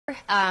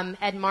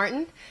Ed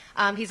Martin.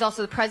 He's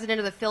also the president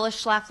of the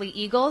Phyllis Schlafly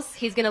Eagles.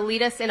 He's going to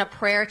lead us in a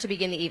prayer to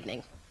begin the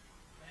evening.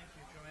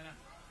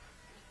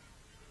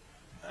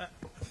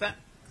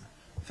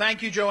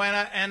 Thank you,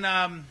 Joanna.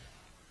 And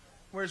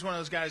where's one of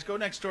those guys? Go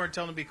next door and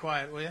tell them to be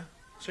quiet, will you?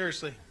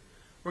 Seriously.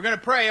 We're going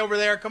to pray over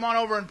there. Come on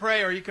over and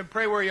pray, or you can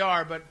pray where you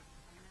are. But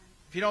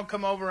if you don't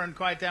come over and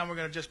quiet down, we're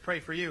going to just pray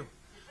for you.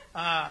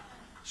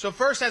 So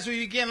first, as we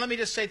begin, let me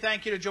just say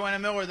thank you to Joanna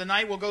Miller. The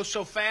night will go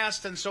so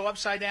fast and so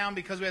upside down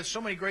because we have so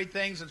many great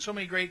things and so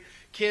many great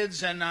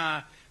kids.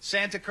 And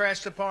Santa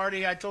crashed the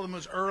party. I told him it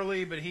was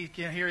early, but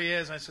here he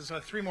is. I said, so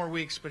 3 more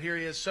weeks, but here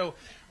he is. So,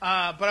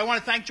 but I want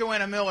to thank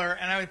Joanna Miller,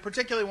 and I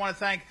particularly want to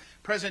thank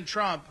President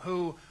Trump,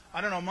 who,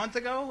 I don't know, a month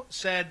ago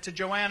said to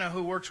Joanna,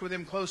 who works with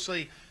him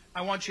closely,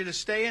 I want you to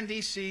stay in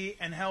D.C.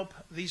 and help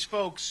these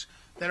folks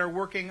that are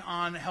working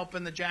on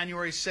helping the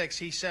January 6th.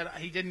 He said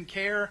he didn't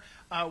care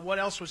what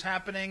else was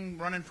happening,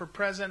 running for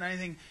president,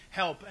 anything,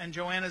 help. And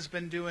Joanna's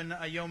been doing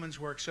a yeoman's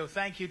work. So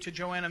thank you to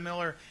Joanna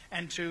Miller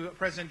and to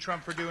President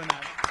Trump for doing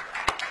that.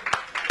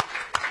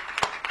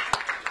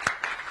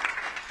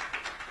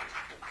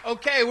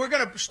 Okay, we're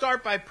going to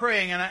start by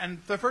praying, and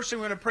the first thing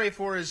we're going to pray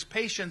for is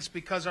patience,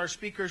 because our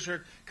speakers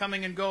are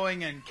coming and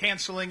going and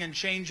canceling and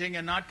changing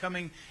and not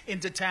coming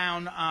into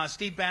town.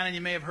 Steve Bannon, you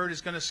may have heard,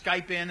 is going to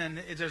Skype in,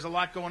 and there's a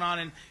lot going on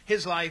in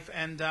his life,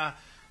 and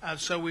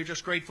so we're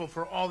just grateful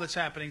for all that's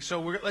happening.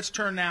 So let's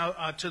turn now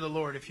to the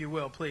Lord, if you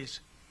will, please.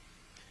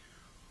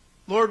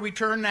 Lord, we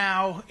turn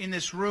now in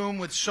this room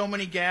with so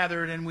many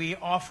gathered, and we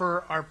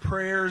offer our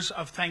prayers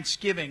of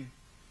thanksgiving.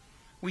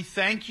 We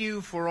thank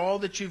you for all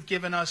that you've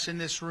given us in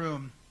this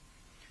room.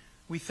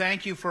 We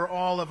thank you for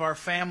all of our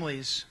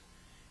families.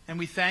 And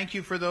we thank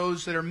you for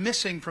those that are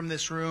missing from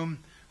this room,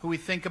 who we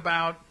think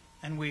about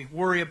and we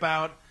worry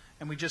about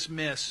and we just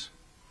miss.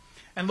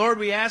 And Lord,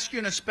 we ask you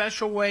in a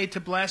special way to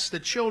bless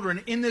the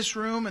children in this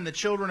room and the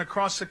children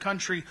across the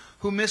country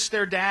who miss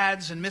their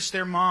dads and miss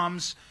their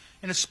moms.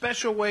 In a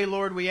special way,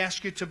 Lord, we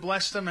ask you to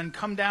bless them and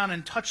come down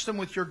and touch them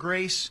with your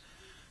grace.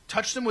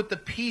 Touch them with the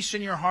peace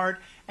in your heart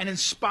and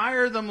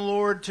inspire them,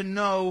 Lord, to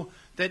know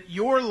that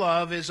your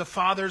love is a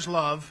father's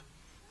love,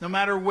 no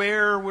matter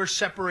where we're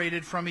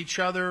separated from each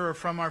other or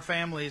from our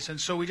families. And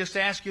so we just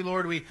ask you,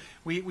 Lord, we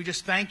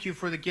just thank you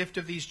for the gift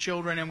of these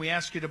children, and we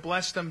ask you to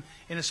bless them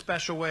in a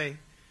special way.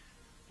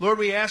 Lord,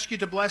 we ask you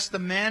to bless the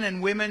men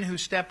and women who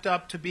stepped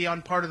up to be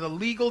on part of the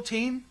legal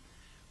team.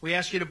 We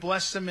ask you to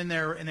bless them in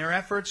their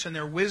efforts and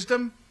their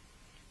wisdom.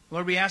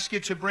 Lord, we ask you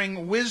to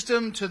bring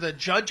wisdom to the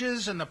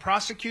judges and the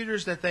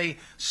prosecutors, that they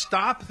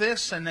stop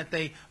this and that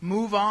they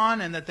move on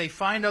and that they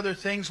find other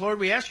things. Lord,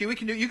 we ask you,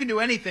 you can do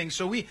anything.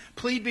 So we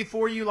plead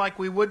before you like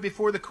we would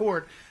before the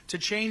court to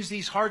change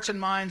these hearts and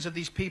minds of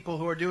these people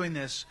who are doing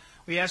this.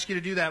 We ask you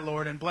to do that,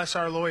 Lord, and bless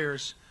our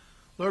lawyers.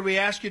 Lord, we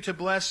ask you to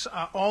bless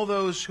all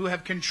those who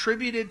have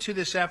contributed to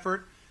this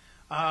effort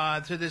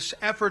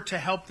to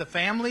help the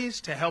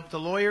families, to help the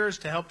lawyers,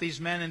 to help these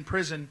men in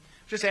prison.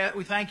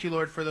 We thank you,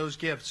 Lord, for those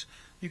gifts.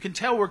 You can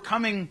tell we're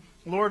coming,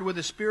 Lord, with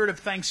a spirit of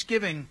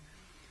thanksgiving,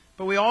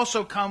 but we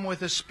also come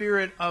with a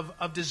spirit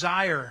of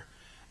desire.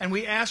 And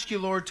we ask you,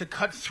 Lord, to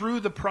cut through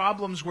the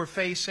problems we're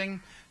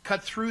facing,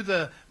 cut through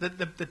the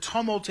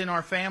tumult in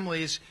our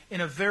families in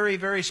a very,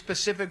 very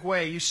specific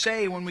way. You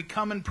say when we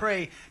come and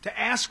pray to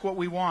ask what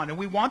we want, and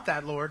we want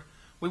that, Lord.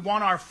 We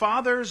want our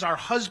fathers, our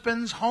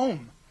husbands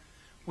home.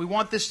 We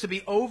want this to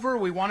be over,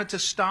 we want it to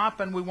stop,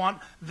 and we want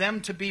them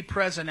to be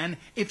present. And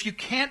if you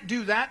can't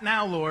do that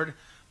now, Lord,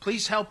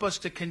 please help us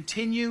to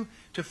continue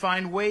to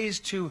find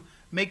ways to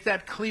make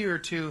that clear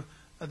to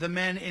the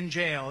men in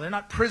jail. They're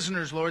not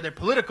prisoners, Lord. They're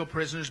political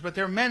prisoners, but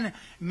they're men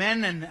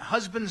and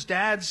husbands,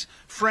 dads,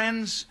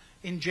 friends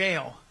in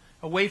jail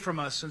away from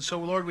us. And so,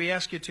 Lord, we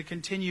ask you to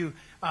continue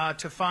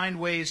to find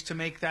ways to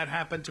make that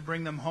happen, to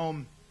bring them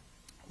home.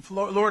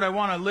 Lord, I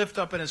want to lift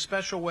up in a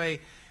special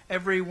way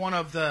every one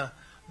of the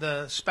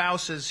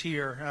spouses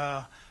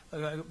here,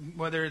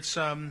 whether it's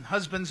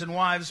husbands and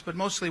wives, but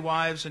mostly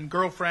wives and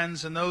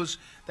girlfriends and those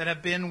that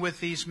have been with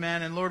these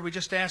men. And Lord, we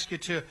just ask you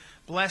to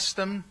bless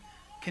them,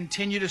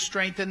 continue to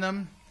strengthen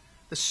them.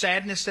 The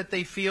sadness that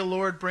they feel,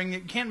 Lord,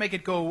 you can't make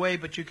it go away,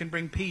 but you can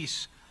bring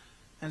peace.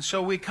 And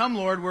so we come,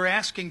 Lord, we're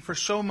asking for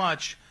so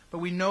much, but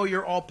we know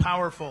you're all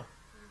powerful.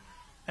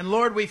 And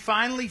Lord, we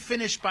finally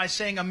finished by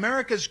saying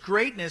America's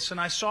greatness, and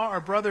I saw our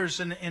brothers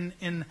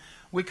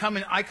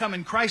I come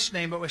in Christ's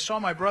name, but we saw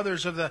my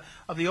brothers of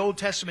the Old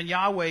Testament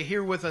Yahweh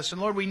here with us. And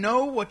Lord, we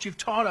know what you've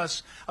taught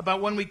us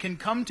about when we can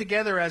come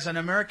together as an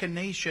American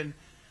nation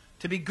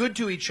to be good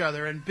to each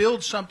other and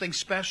build something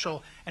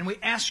special. And we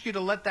ask you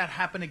to let that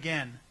happen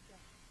again.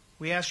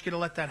 We ask you to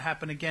let that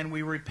happen again.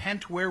 We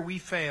repent where we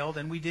failed,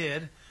 and we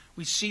did.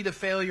 We see the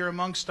failure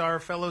amongst our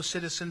fellow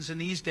citizens in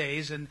these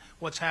days and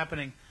what's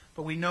happening.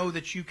 But we know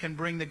that you can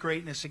bring the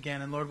greatness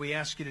again. And Lord, we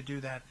ask you to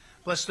do that.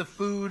 Bless the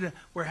food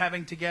we're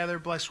having together.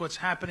 Bless what's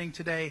happening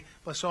today.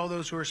 Bless all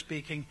those who are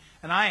speaking.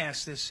 And I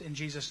ask this in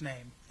Jesus'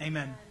 name.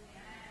 Amen. Amen.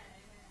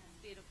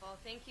 Beautiful.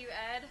 Thank you,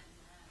 Ed.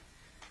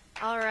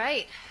 All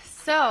right.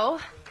 So,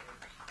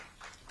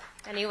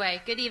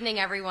 anyway, good evening,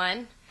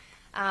 everyone.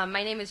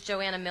 My name is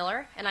Joanna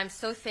Miller, and I'm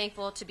so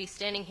thankful to be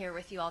standing here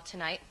with you all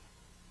tonight.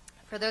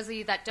 For those of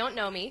you that don't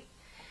know me,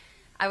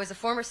 I was a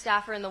former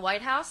staffer in the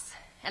White House,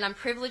 and I'm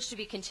privileged to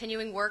be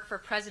continuing work for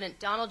President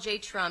Donald J.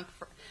 Trump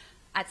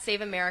at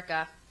Save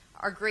America,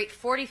 our great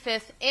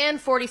 45th and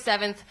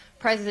 47th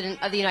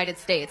President of the United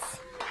States.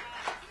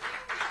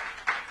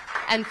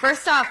 And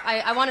first off,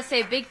 I want to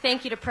say a big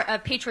thank you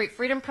to Patriot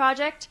Freedom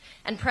Project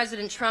and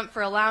President Trump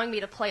for allowing me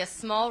to play a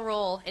small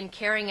role in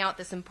carrying out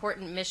this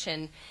important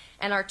mission,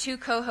 and our two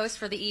co-hosts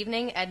for the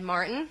evening, Ed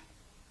Martin,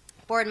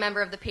 board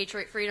member of the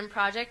Patriot Freedom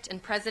Project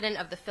and president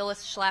of the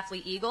Phyllis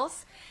Schlafly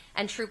Eagles,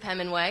 and Troop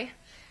Hemingway,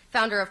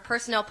 founder of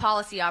Personnel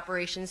Policy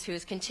Operations, who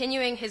is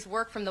continuing his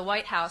work from the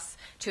White House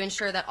to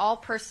ensure that all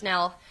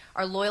personnel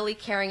are loyally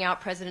carrying out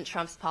President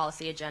Trump's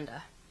policy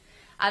agenda.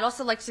 I'd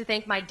also like to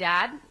thank my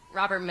dad,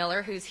 Robert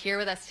Miller, who's here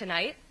with us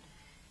tonight,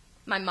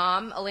 my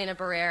mom, Elena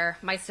Barrere,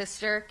 my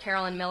sister,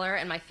 Carolyn Miller,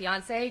 and my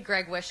fiance,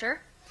 Greg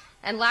Wisher.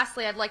 And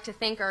lastly, I'd like to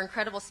thank our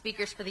incredible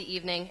speakers for the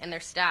evening and their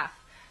staff.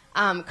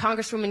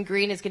 Congresswoman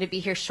Greene is going to be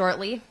here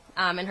shortly,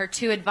 and her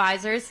two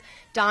advisors,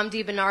 Dom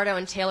DiBernardo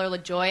and Taylor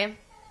LaJoy,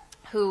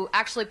 who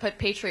actually put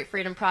Patriot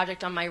Freedom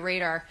Project on my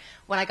radar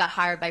when I got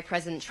hired by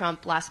President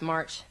Trump last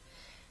March.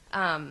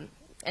 And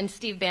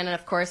Steve Bannon,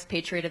 of course,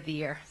 Patriot of the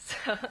Year.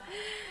 So,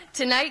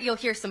 tonight, you'll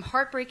hear some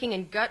heartbreaking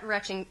and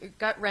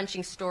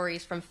gut-wrenching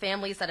stories from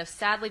families that have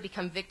sadly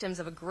become victims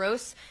of a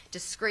gross,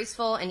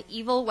 disgraceful, and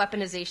evil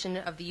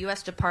weaponization of the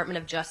U.S. Department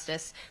of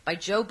Justice by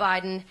Joe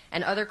Biden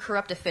and other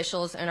corrupt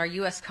officials in our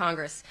U.S.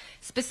 Congress,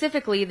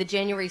 specifically the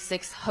January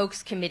 6th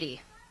Hoax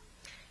Committee.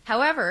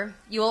 However,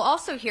 you will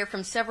also hear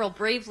from several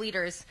brave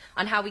leaders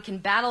on how we can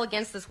battle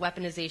against this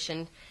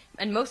weaponization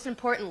and, most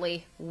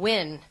importantly,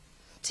 win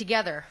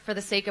together for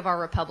the sake of our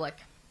republic.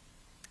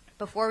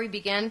 Before we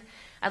begin,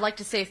 I'd like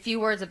to say a few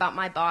words about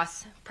my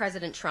boss,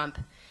 President Trump,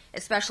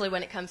 especially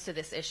when it comes to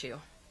this issue.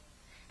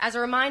 As a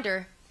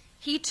reminder,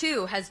 he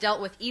too has dealt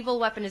with evil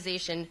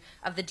weaponization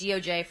of the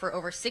DOJ for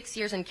over 6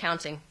 years and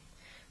counting.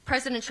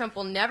 President Trump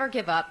will never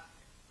give up,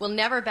 will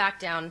never back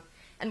down,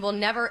 and will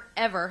never,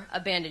 ever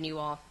abandon you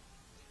all.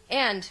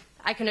 And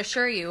I can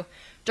assure you,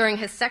 during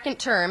his second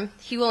term,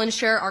 he will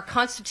ensure our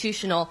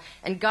constitutional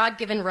and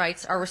God-given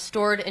rights are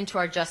restored into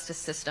our justice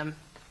system.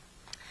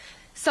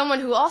 Someone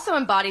who also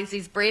embodies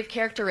these brave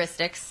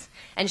characteristics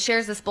and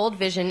shares this bold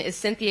vision is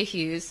Cynthia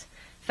Hughes,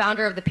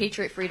 founder of the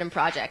Patriot Freedom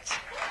Project.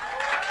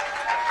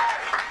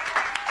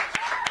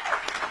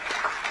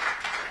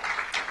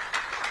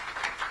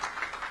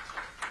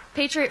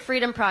 Patriot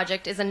Freedom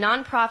Project is a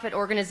nonprofit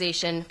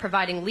organization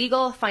providing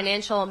legal,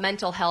 financial,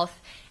 mental health,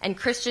 and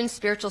Christian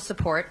spiritual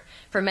support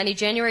for many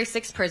January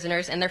 6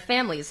 prisoners and their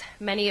families,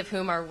 many of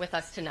whom are with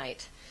us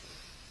tonight.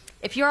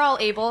 If you're all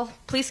able,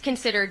 please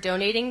consider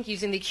donating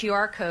using the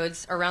QR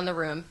codes around the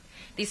room.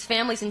 These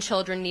families and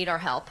children need our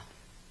help.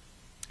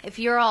 If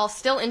you're all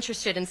still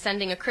interested in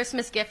sending a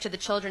Christmas gift to the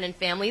children and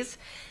families,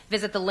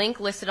 visit the link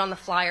listed on the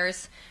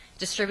flyers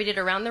distributed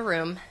around the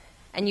room,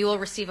 and you will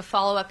receive a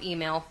follow-up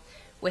email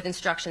with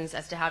instructions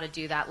as to how to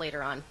do that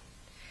later on.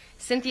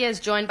 Cynthia is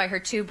joined by her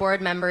two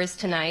board members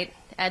tonight,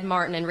 Ed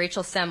Martin and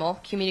Rachel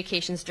Semmel,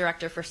 Communications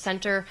Director for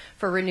Center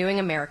for Renewing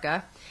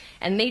America,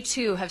 and they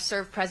too have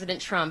served President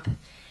Trump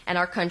and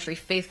our country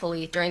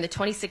faithfully during the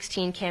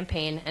 2016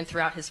 campaign and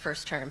throughout his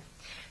first term.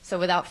 So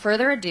without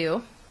further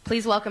ado,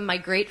 please welcome my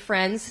great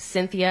friends,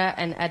 Cynthia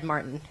and Ed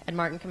Martin. Ed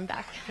Martin, come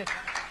back. You don't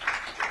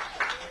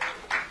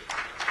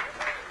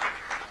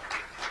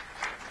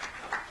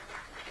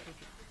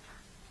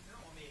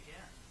want me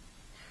again.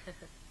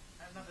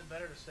 I have nothing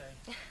better to say.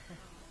 I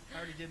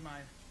already did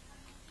mine.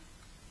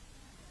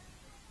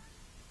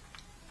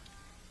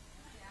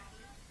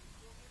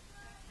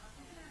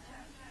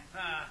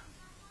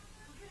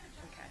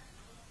 Okay.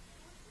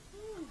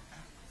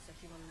 So if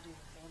you want to do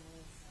the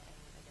families, and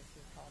I guess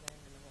you'll call them,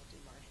 and then we'll do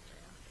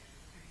Marjorie.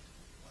 All right.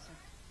 So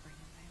bring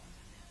them right on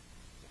now.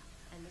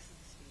 Yeah. And this is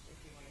the speech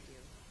if you want to do.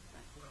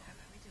 How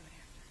about we do it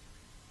after?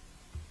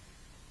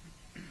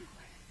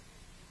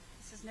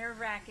 This is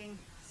nerve-wracking,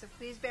 so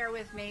please bear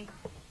with me.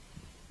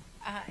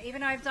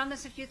 Even though I've done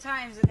this a few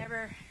times, it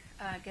never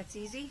gets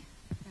easy,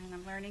 and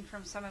I'm learning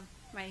from some of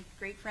my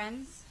great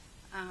friends,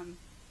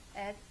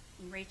 Ed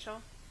and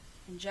Rachel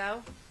and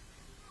Joe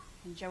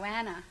and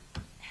Joanna.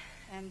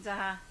 And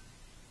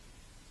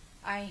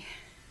I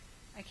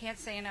can't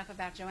say enough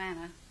about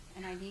Joanna,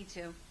 and I need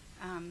to.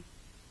 And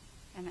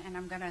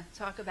I'm going to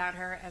talk about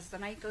her as the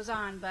night goes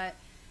on, but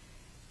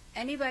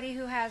anybody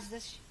who has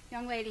this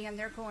young lady in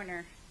their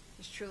corner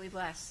is truly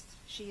blessed.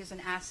 She is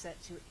an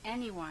asset to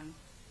anyone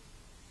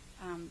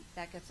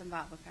that gets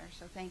involved with her.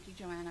 So thank you,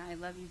 Joanna. I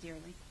love you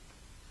dearly.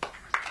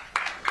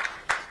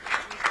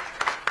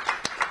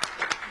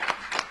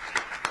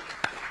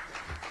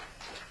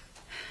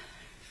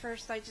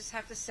 First, I just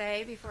have to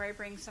say, before I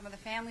bring some of the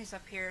families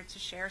up here to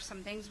share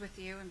some things with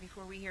you, and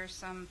before we hear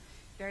some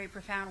very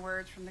profound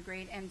words from the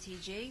great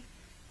MTG,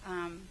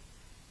 I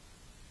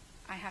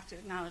have to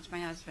acknowledge my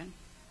husband.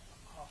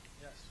 Oh,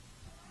 yes.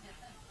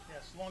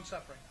 Yes, long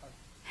suffering.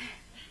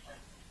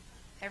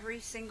 Every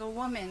single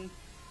woman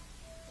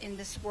in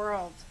this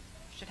world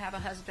should have a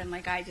husband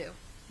like I do.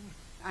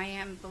 I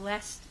am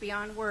blessed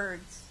beyond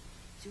words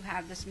to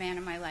have this man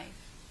in my life.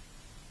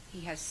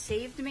 He has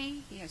saved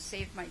me, he has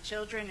saved my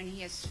children, and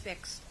he has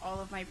fixed all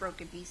of my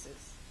broken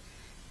pieces.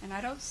 And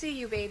I don't see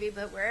you, baby,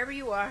 but wherever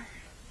you are,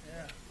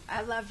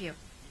 I love you.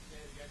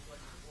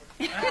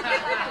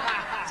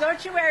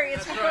 Don't you worry,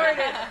 it's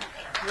recorded.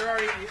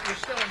 Right. You're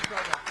still in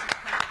trouble.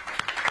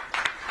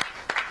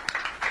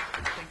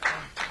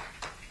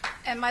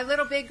 And my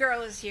little big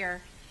girl is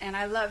here, and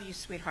I love you,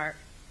 sweetheart.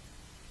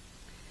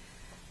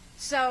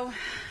 So,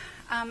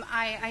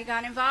 I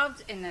got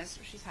involved in this.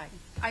 She's hiding.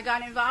 I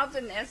got involved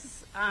in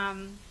this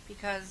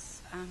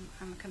because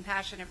I'm a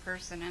compassionate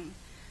person,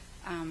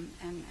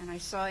 and I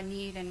saw a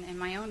need in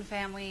my own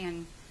family,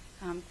 and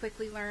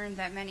quickly learned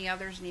that many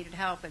others needed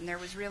help, and there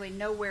was really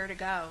nowhere to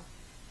go.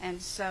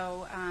 And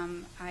so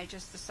I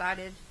just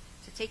decided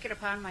to take it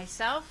upon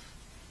myself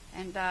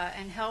and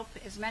help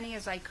as many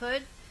as I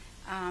could.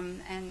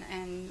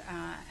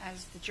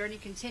 As the journey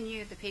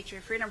continued, the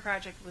Patriot Freedom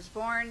Project was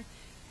born,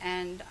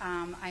 and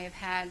I have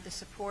had the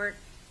support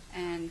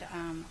and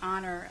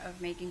honor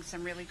of making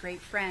some really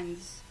great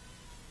friends,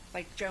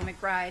 like Joe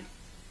McBride,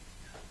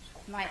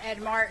 my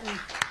Ed Martin,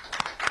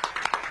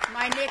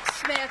 my Nick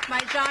Smith,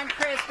 my John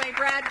Chris, my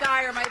Brad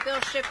Geyer, my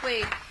Bill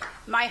Shipley,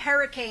 my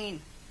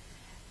Hurricane,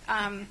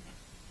 and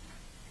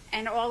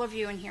all of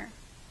you in here.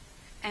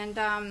 And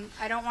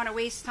I don't want to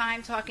waste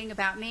time talking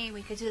about me.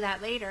 We could do that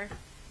later.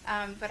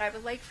 But I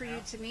would like for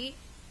you to meet.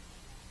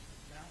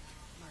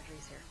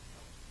 Marjorie's here.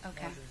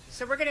 Okay.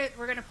 So we're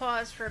gonna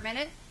pause for a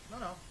minute.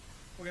 No.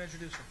 We're gonna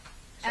introduce her.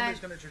 Somebody's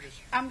gonna introduce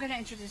her. I'm gonna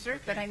introduce her,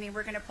 but I mean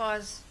we're gonna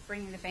pause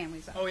bringing the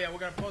families up. Oh yeah, we're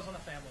gonna pause on the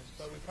families,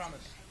 but we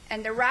promise.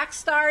 And the rock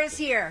star is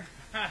here.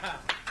 How's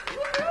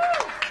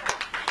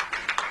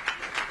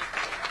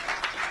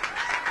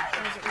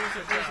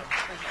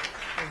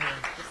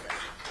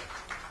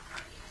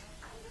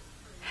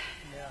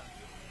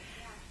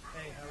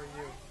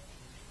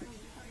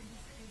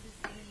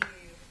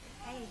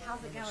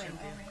it going?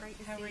 Great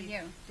to see you. How are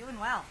you? Doing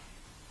well.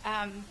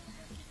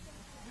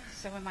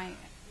 So am I?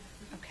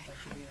 Okay.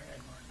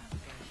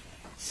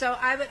 So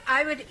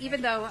I would,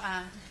 even though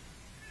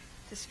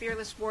this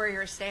fearless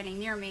warrior is standing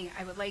near me,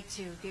 I would like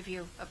to give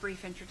you a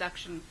brief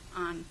introduction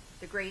on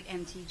the great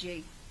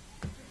MTG.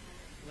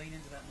 Lean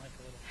into that mic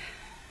a little.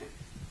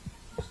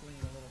 Just lean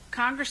a little.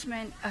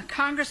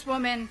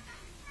 Congresswoman,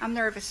 I'm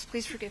nervous.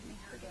 Please forgive me.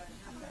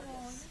 I'm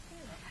nervous.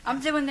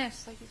 I'm doing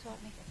this like you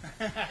taught me.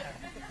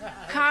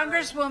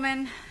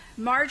 Congresswoman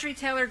Marjorie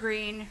Taylor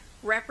Greene,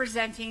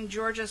 representing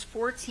Georgia's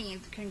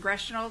 14th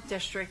Congressional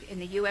District in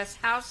the U.S.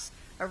 House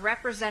of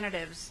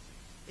Representatives,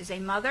 is a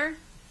mother,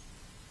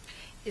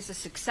 is a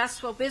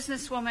successful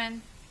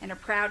businesswoman, and a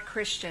proud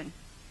Christian.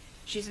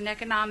 She's an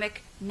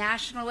economic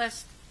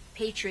nationalist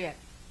patriot.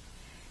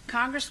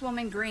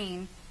 Congresswoman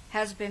Greene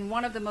has been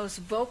one of the most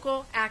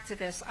vocal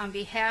activists on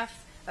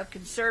behalf of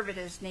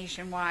conservatives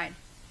nationwide,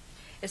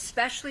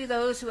 especially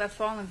those who have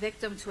fallen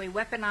victim to a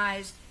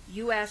weaponized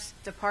U.S.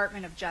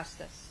 Department of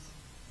Justice.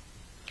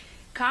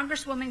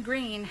 Congresswoman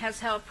Greene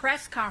has held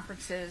press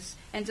conferences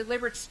and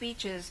delivered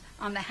speeches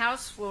on the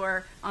House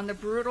floor on the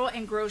brutal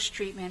and gross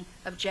treatment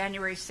of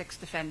January 6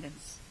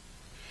 defendants,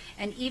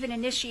 and even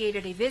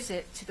initiated a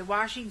visit to the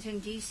Washington,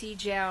 D.C.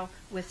 jail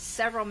with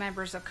several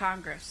members of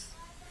Congress.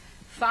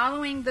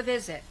 Following the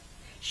visit,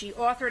 she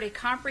authored a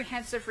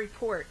comprehensive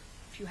report.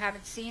 If you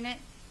haven't seen it,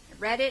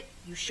 read it,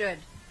 you should.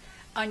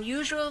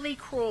 Unusually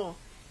Cruel,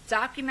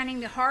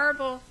 documenting the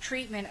horrible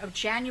treatment of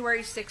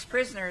January 6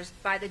 prisoners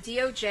by the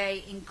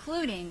DOJ,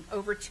 including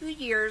over 2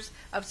 years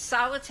of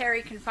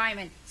solitary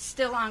confinement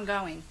still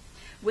ongoing,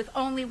 with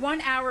only 1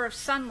 hour of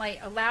sunlight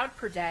allowed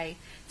per day,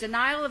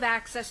 denial of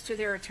access to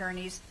their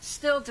attorneys,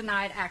 still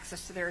denied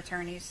access to their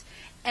attorneys,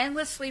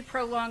 endlessly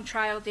prolonged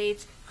trial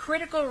dates,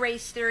 critical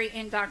race theory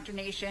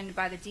indoctrination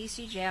by the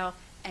D.C. jail,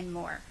 and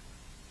more.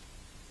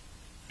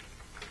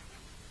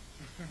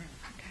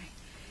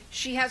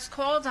 She has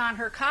called on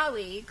her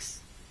colleagues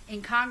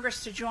in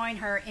Congress to join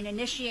her in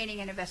initiating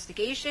an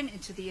investigation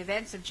into the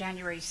events of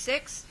January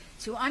 6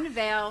 to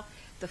unveil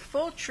the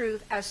full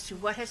truth as to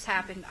what has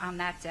happened on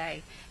that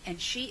day. And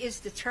she is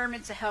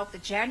determined to help the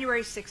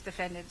January 6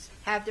 defendants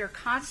have their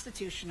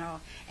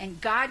constitutional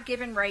and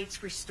God-given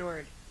rights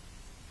restored.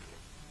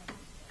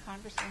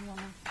 Congresswoman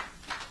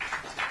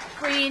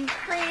Greene,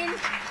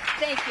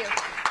 thank you.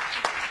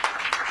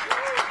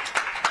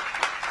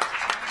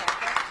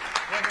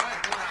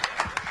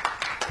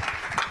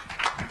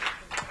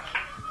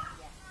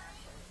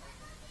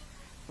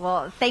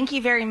 Well, thank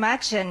you very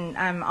much, and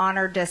I'm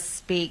honored to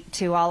speak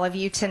to all of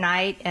you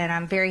tonight, and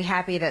I'm very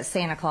happy that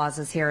Santa Claus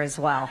is here as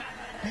well.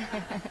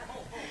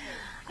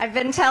 I've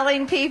been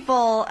telling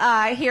people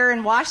here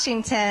in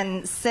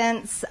Washington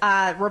since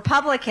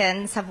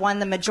Republicans have won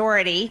the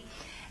majority,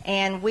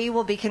 and we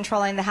will be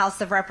controlling the House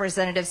of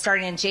Representatives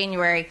starting in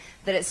January,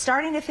 that it's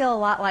starting to feel a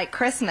lot like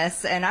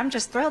Christmas, and I'm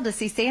just thrilled to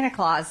see Santa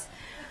Claus.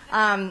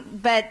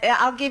 But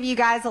I'll give you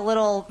guys a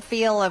little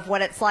feel of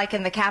what it's like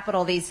in the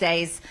Capitol these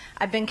days.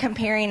 I've been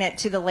comparing it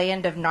to the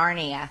land of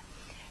Narnia.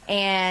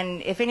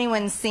 And if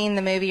anyone's seen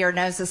the movie or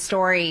knows the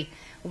story,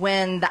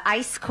 when the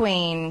Ice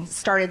Queen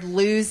started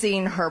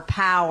losing her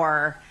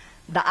power,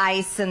 the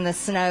ice and the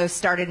snow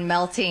started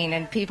melting,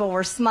 and people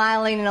were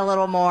smiling a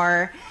little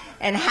more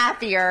and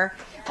happier.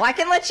 Well, I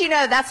can let you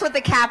know that's what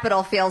the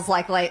Capitol feels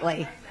like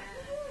lately,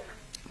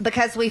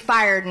 because we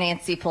fired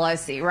Nancy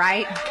Pelosi,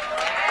 right?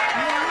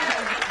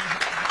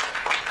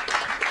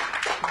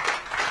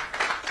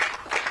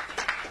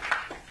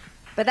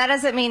 But that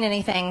doesn't mean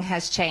anything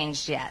has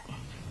changed yet.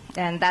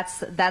 And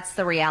that's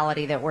the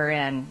reality that we're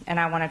in, and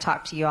I want to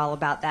talk to you all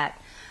about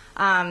that.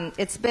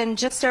 It's been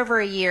just over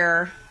a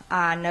year,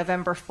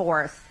 November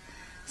 4th,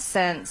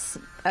 since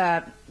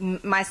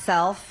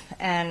myself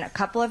and a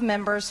couple of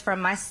members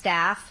from my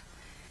staff,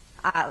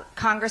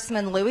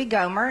 Congressman Louis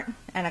Gohmert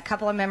and a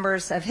couple of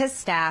members of his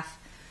staff,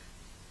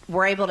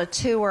 were able to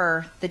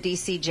tour the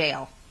D.C.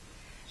 jail.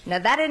 Now,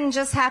 that didn't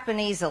just happen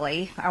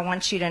easily. I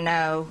want you to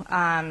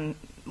know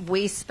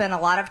we spent a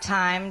lot of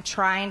time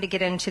trying to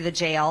get into the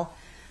jail,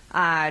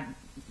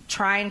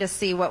 trying to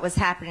see what was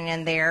happening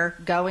in there,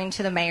 going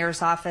to the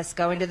mayor's office,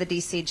 going to the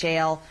D.C.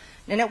 jail.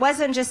 And it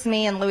wasn't just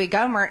me and Louis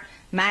Gohmert.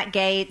 Matt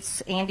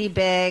Gaetz, Andy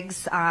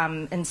Biggs,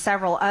 and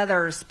several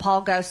others,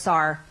 Paul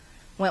Gosar,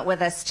 went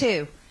with us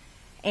too.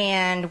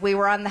 And we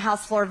were on the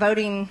House floor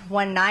voting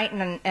one night,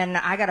 and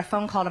I got a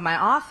phone call to my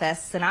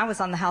office, and I was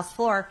on the House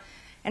floor.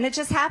 And it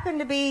just happened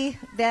to be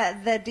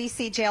the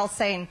D.C. jail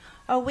saying,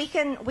 oh, we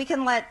can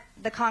let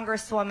the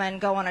Congresswoman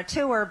go on a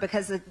tour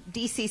because the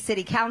D.C.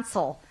 City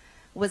Council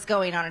was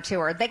going on a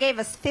tour. They gave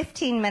us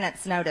 15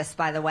 minutes notice,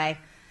 by the way.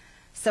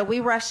 So we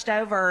rushed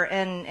over,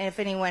 and if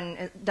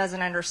anyone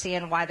doesn't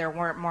understand why there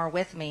weren't more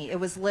with me, it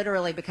was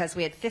literally because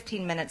we had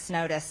 15 minutes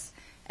notice,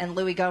 and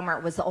Louis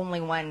Gohmert was the only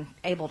one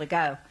able to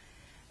go.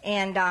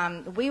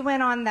 And we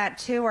went on that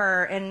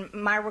tour, and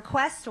my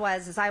request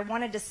was I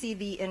wanted to see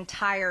the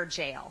entire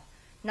jail,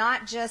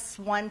 not just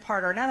one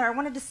part or another. I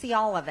wanted to see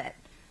all of it,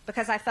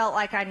 because I felt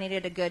like I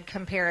needed a good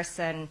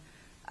comparison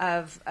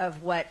of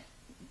what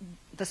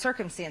the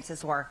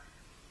circumstances were.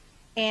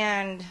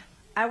 And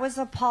I was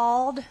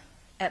appalled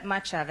at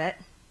much of it.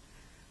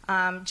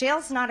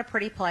 Jail's not a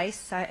pretty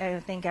place.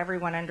 I think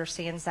everyone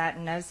understands that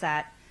and knows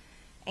that.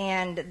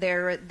 And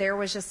there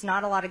was just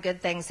not a lot of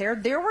good things there.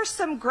 There were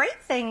some great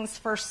things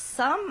for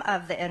some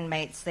of the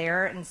inmates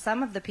there and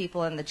some of the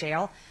people in the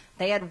jail.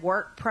 They had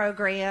work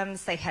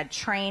programs, they had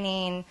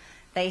training,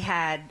 they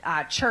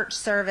had church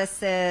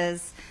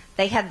services,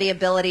 they had the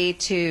ability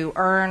to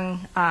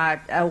earn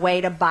a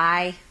way to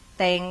buy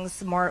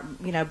things, more,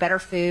 better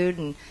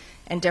food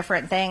and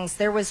different things.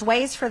 There was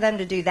ways for them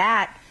to do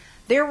that.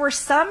 There were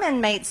some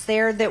inmates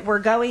there that were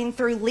going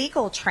through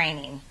legal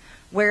training,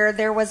 where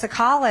there was a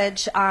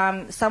college,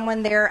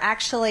 someone there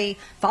actually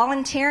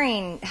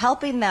volunteering,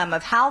 helping them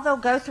of how they'll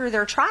go through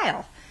their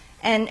trial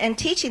and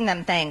teaching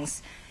them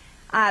things.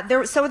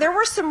 So there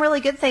were some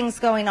really good things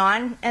going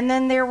on, and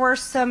then there were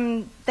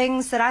some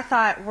things that I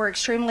thought were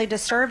extremely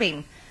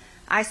disturbing.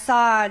 I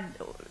saw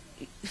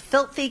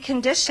filthy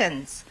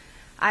conditions.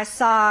 I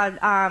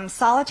saw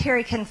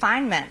solitary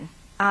confinement,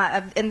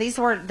 and these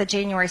were the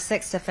January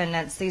 6th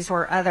defendants. These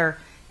were other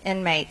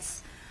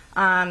inmates.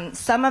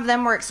 Some of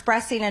them were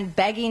expressing and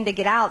begging to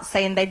get out,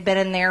 saying they'd been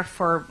in there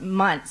for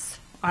months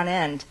on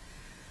end.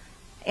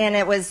 And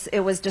it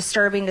was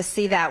disturbing to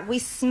see that. We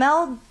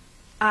smelled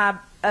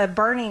a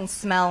burning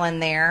smell in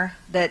there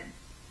that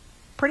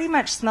pretty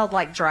much smelled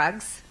like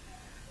drugs.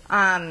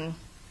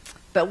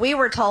 But we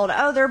were told,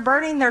 oh, they're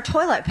burning their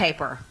toilet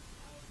paper.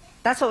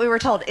 That's what we were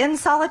told. In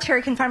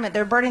solitary confinement,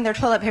 they're burning their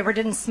toilet paper. It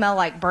didn't smell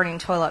like burning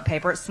toilet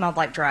paper. It smelled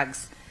like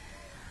drugs.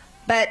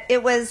 But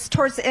it was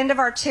towards the end of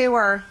our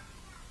tour,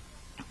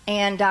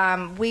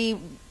 and we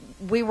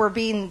were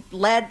being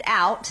led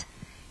out,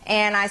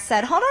 and I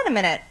said, hold on a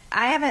minute.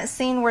 I haven't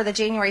seen where the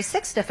January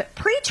 6th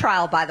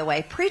pre-trial, by the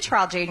way,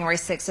 pre-trial January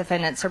 6th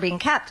defendants are being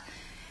kept,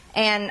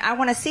 and I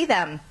want to see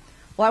them.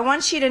 Well, I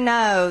want you to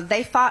know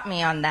they fought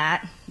me on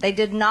that. They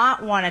did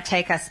not want to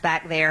take us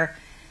back there,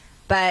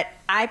 but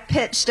I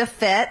pitched a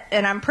fit,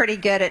 and I'm pretty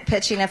good at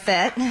pitching a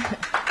fit.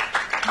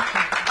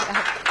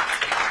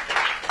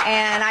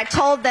 And I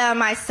told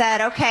them, I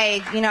said,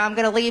 okay, I'm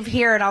going to leave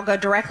here and I'll go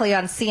directly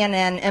on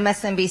CNN,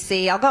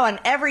 MSNBC. I'll go on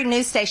every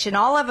news station,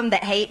 all of them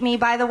that hate me,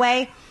 by the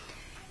way.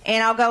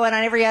 And I'll go in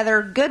on every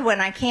other good one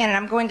I can. And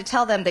I'm going to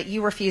tell them that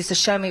you refuse to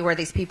show me where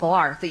these people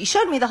are. That you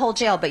showed me the whole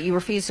jail, but you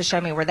refused to show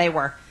me where they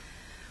were.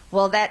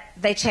 Well,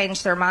 they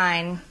changed their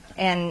mind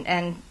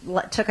and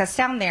took us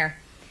down there.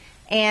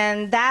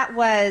 And that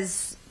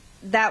was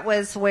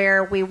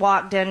where we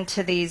walked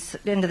into the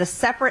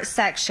separate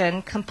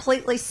section,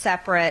 completely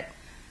separate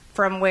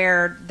from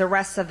where the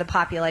rest of the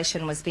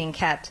population was being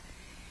kept.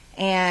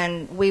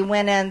 And we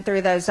went in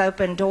through those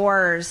open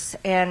doors,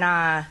 and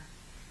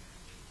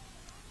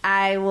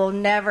I will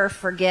never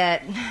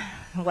forget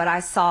what I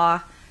saw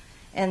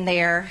in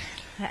there.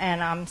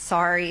 And I'm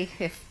sorry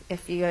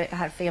if you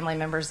have family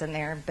members in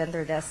there and been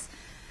through this.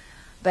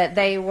 But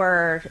they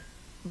were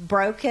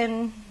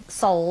broken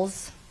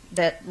souls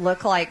that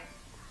looked like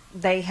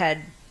they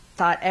had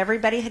thought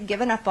everybody had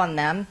given up on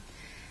them.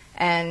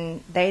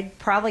 and they'd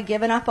probably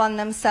given up on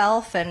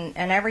themselves and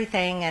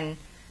everything, and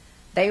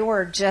they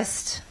were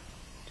just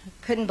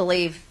couldn't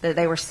believe that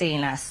they were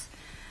seeing us.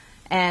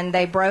 And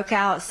they broke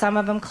out, some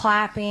of them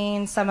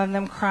clapping, some of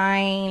them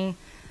crying.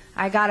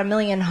 I got a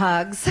million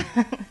hugs.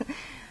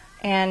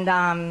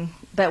 And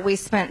but we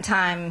spent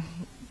time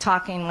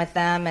talking with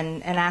them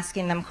and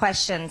asking them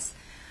questions.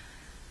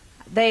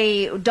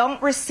 They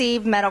don't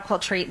receive medical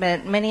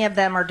treatment. Many of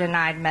them are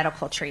denied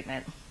medical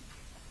treatment.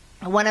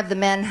 One of the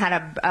men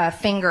had a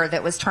finger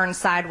that was turned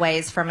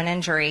sideways from an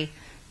injury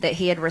that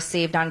he had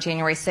received on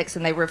January 6th,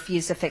 and they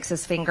refused to fix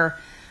his finger.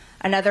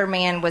 Another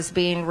man was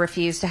being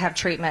refused to have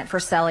treatment for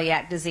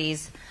celiac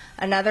disease.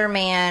 Another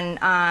man,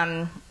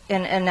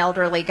 an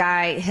elderly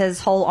guy,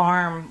 his whole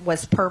arm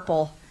was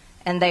purple,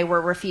 and they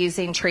were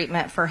refusing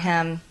treatment for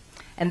him,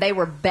 and they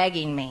were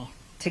begging me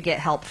to get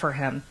help for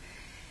him.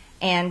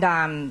 And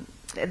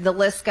the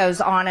list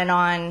goes on and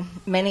on.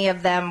 Many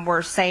of them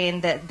were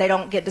saying that they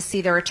don't get to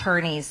see their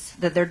attorneys,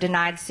 that they're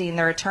denied seeing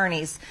their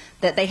attorneys,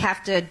 that they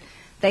have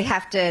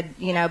to,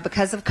 you know,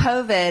 because of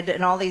COVID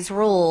and all these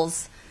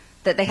rules,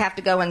 that they have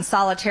to go in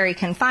solitary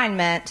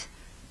confinement,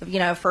 you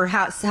know, for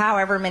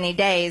however many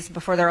days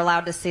before they're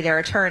allowed to see their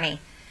attorney.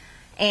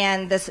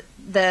 And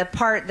the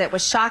part that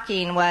was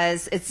shocking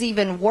was it's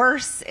even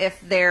worse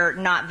if they're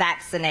not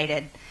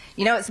vaccinated.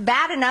 You know, it's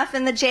bad enough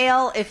in the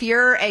jail if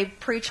you're a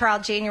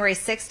pretrial January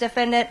 6th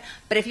defendant,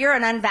 but if you're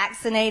an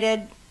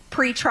unvaccinated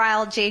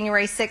pretrial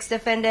January 6th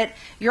defendant,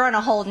 you're on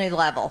a whole new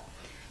level.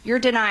 You're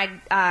denied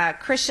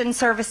Christian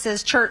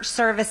services, church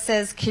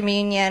services,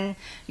 communion.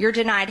 You're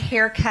denied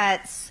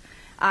haircuts.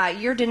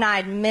 You're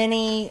denied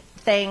many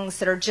things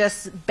that are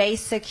just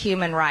basic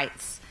human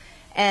rights.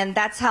 And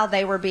that's how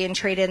they were being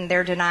treated, and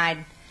they're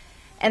denied.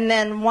 And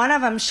then one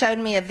of them showed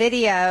me a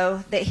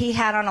video that he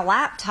had on a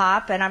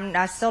laptop, and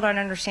I still don't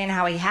understand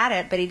how he had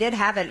it, but he did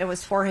have it. It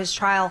was for his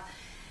trial.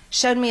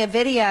 Showed me a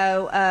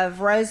video of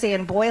Rosie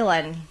and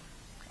Boylan,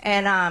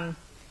 and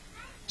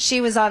she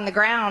was on the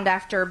ground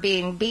after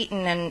being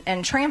beaten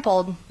and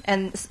trampled,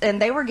 and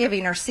they were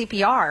giving her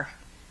CPR.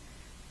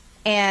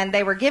 And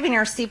they were giving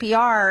her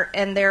CPR,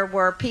 and there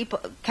were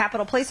people,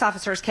 Capitol police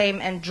officers came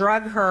and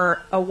drug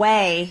her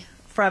away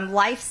from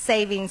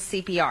life-saving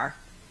CPR.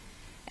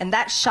 And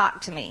that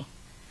shocked me.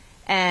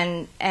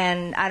 And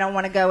I don't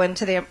want to go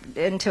into it.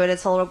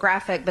 It's a little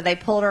graphic, but they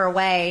pulled her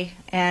away,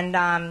 and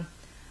I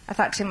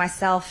thought to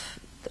myself,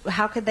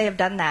 how could they have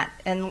done that?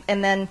 And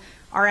then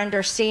our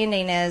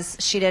understanding is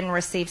she didn't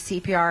receive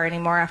CPR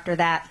anymore after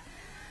that.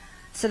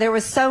 So there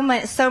was so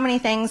many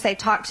things they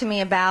talked to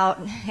me about,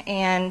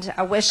 and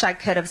I wish I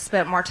could have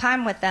spent more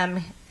time with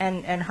them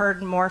and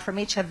heard more from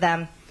each of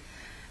them.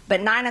 But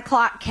 9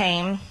 o'clock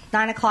came,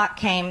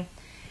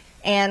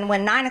 and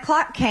when 9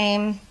 o'clock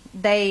came,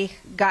 they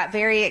got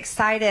very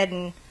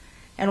excited,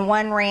 and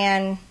one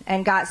ran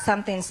and got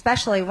something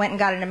special. He went and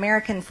got an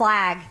American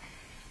flag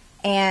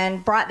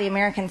and brought the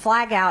American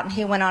flag out, and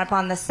he went up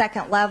on the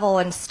second level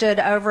and stood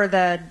over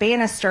the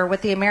banister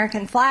with the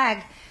American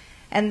flag,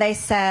 and they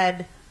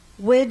said,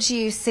 "Would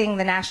you sing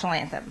the national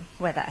anthem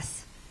with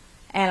us?"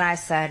 And I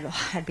said, well,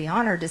 I'd be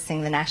honored to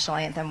sing the national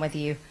anthem with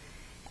you.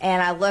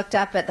 And I looked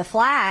up at the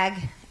flag,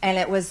 and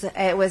it was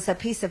a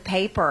piece of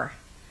paper.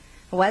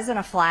 It wasn't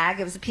a flag,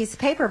 it was a piece of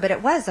paper, but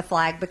it was a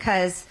flag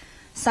because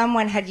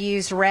someone had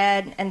used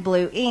red and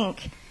blue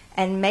ink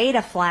and made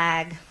a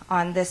flag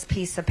on this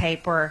piece of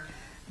paper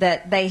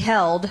that they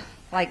held,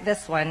 like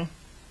this one,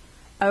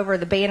 over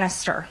the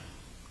banister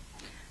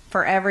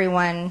for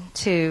everyone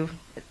to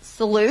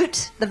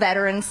salute. The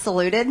veterans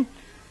saluted,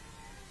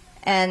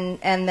 and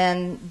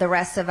then the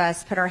rest of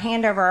us put our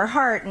hand over our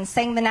heart and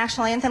sang the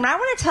national anthem. And I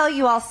want to tell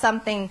you all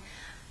something.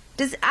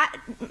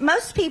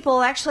 Most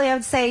people, actually I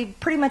would say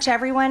pretty much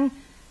everyone,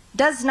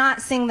 does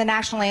not sing the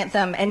national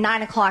anthem at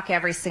 9 o'clock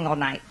every single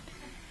night.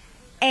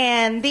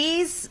 And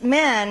these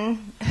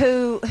men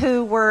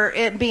who were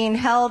being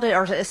held,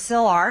 or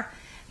still are,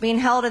 being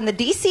held in the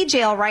D.C.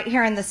 jail right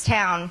here in this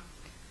town,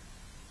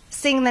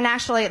 sing the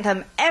national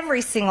anthem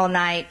every single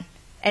night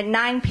at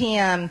 9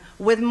 p.m.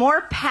 with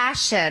more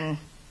passion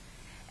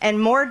and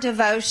more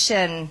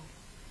devotion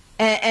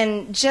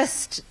and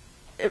just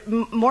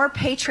more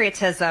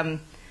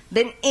patriotism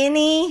than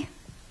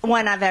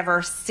anyone I've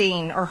ever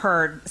seen or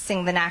heard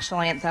sing the national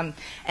anthem.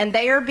 And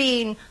they are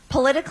being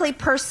politically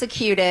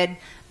persecuted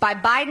by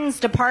Biden's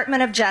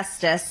Department of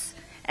Justice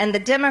and the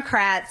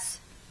Democrats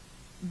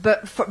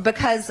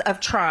because of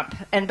Trump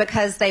and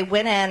because they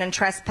went in and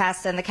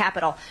trespassed in the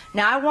Capitol.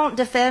 Now, I won't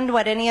defend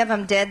what any of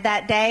them did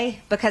that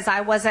day because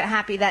I wasn't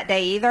happy that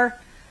day either.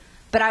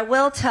 But I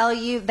will tell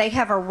you, they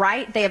have a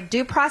right, they have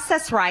due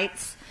process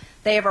rights,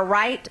 they have a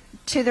right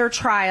to their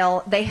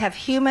trial, they have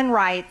human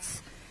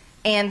rights,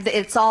 and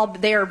it's all,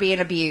 they are being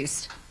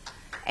abused.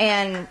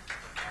 And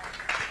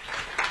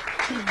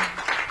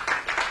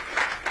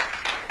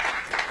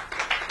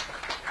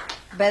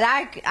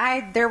but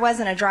there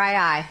wasn't a dry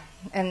eye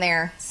in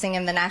there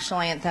singing the national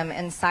anthem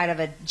inside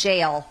of a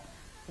jail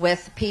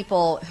with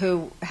people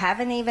who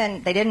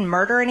they didn't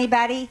murder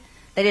anybody,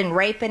 they didn't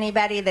rape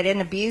anybody, they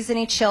didn't abuse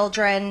any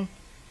children.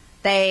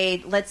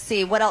 Let's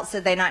see, what else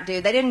did they not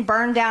do? They didn't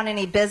burn down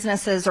any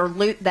businesses or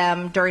loot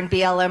them during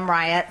BLM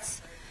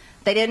riots.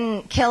 They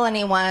didn't kill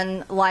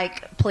anyone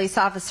like police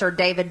officer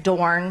David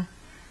Dorn.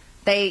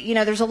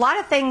 There's a lot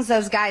of things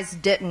those guys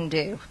didn't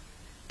do,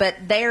 but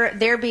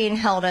they're being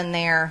held in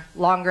there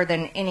longer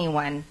than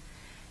anyone.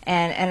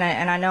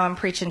 And I know I'm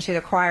preaching to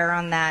the choir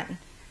on that.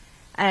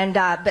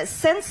 But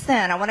since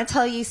then, I want to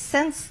tell you,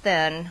 since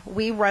then,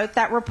 we wrote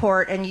that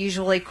report,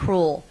 Unusually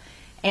Cruel.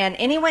 And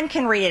anyone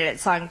can read it.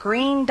 It's on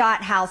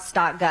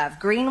green.house.gov.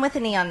 Green with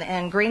an E on the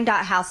end,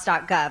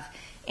 green.house.gov.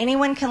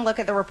 Anyone can look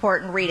at the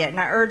report and read it, and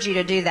I urge you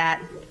to do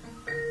that.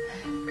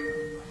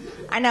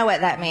 I know what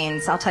that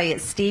means. I'll tell you,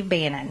 it's Steve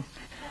Bannon.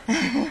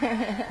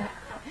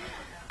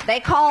 They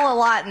call a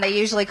lot, and they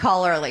usually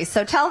call early.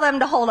 So tell them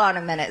to hold on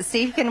a minute.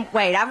 Steve can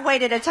wait. I've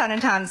waited a ton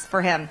of times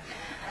for him.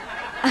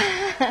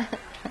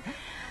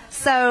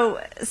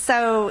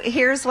 So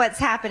here's what's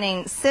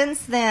happening.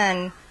 Since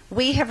then,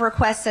 we have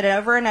requested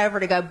over and over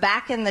to go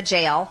back in the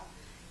jail,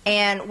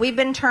 and we've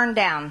been turned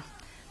down.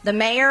 The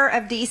mayor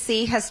of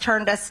D.C. has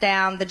turned us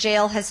down. The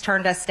jail has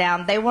turned us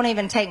down. They won't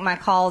even take my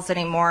calls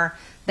anymore.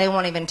 They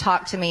won't even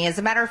talk to me. As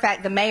a matter of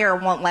fact, the mayor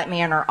won't let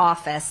me in her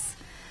office.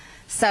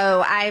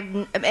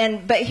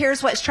 But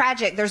here's what's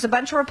tragic. There's a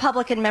bunch of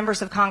Republican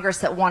members of Congress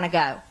that want to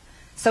go.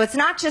 So it's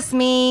not just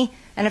me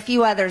and a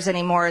few others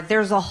anymore.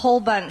 There's a whole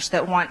bunch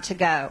that want to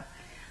go.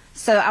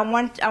 So I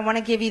want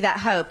to give you that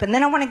hope. And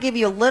then I want to give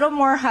you a little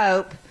more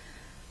hope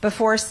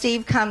before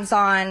Steve comes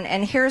on.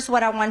 And here's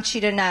what I want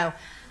you to know.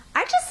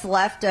 I just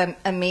left a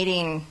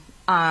meeting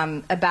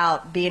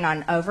about being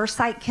on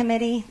oversight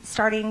committee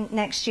starting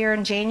next year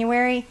in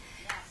January.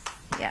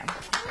 Yes. Yeah.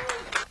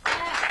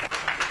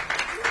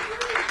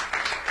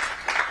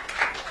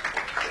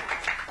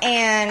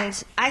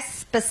 And I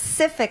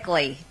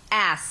specifically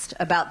asked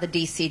about the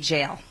D.C.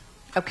 jail,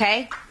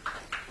 okay?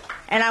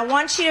 And I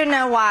want you to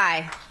know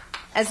why.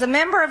 As a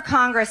member of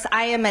Congress,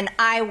 I am an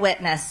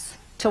eyewitness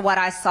to what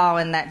I saw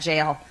in that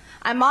jail.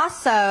 I'm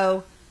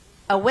also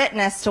a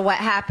witness to what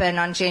happened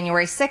on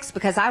January 6th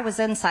because I was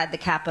inside the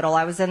Capitol.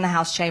 I was in the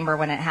House chamber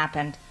when it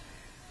happened.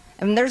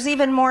 And there's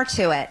even more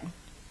to it.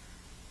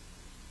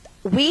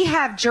 We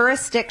have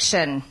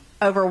jurisdiction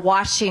over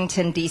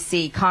Washington,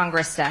 D.C.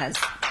 Congress does.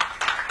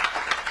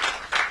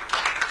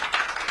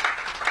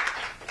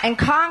 And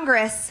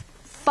Congress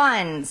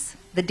funds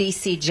the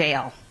D.C.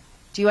 jail.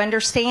 Do you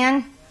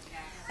understand?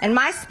 And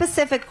my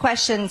specific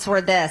questions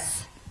were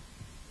this,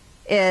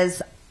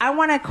 is I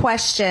want to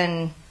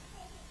question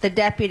the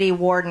Deputy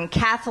Warden,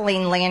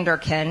 Kathleen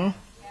Landerkin,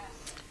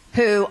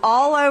 who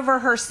all over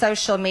her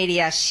social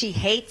media, she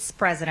hates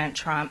President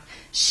Trump.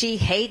 She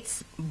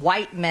hates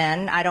white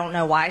men. I don't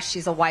know why.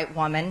 She's a white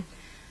woman.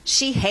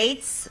 She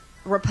hates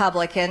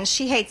Republicans.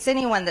 She hates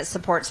anyone that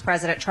supports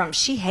President Trump.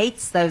 She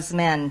hates those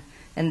men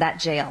in that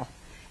jail.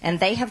 And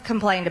they have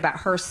complained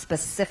about her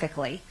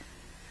specifically.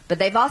 But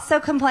they've also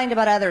complained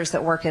about others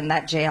that work in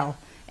that jail.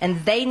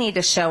 And they need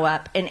to show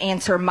up and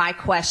answer my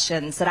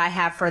questions that I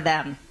have for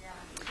them.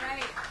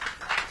 Right.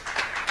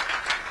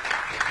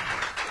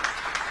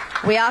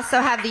 We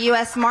also have the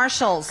U.S.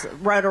 Marshals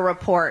wrote a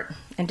report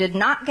and did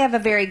not give a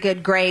very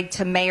good grade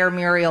to Mayor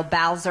Muriel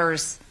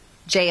Bowser's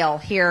jail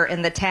here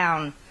in the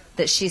town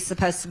that she's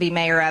supposed to be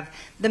mayor of.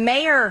 The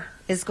mayor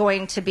is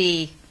going to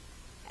be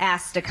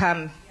asked to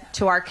come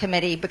to our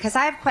committee because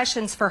I have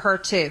questions for her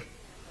too.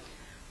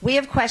 We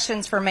have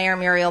questions for Mayor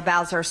Muriel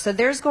Bowser, so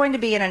there's going to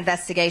be an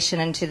investigation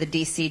into the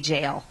D.C.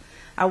 jail.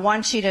 I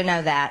want you to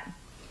know that.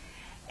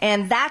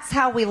 And that's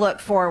how we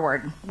look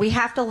forward. We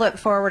have to look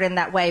forward in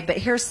that way, but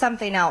here's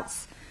something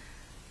else.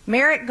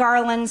 Merrick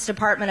Garland's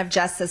Department of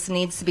Justice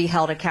needs to be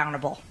held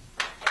accountable.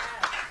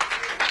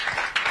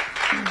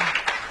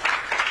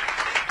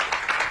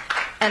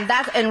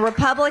 And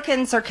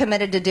Republicans are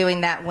committed to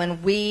doing that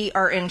when we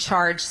are in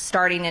charge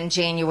starting in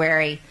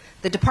January.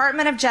 The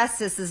Department of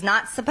Justice is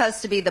not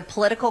supposed to be the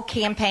political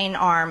campaign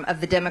arm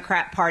of the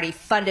Democrat Party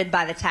funded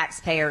by the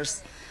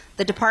taxpayers.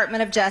 The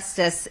Department of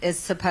Justice is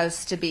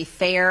supposed to be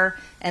fair,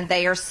 and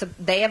they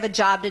have a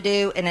job to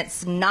do, and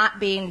it's not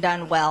being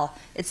done well.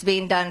 It's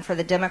being done for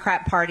the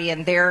Democrat Party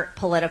and their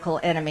political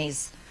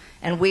enemies.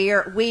 And we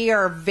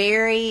are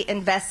very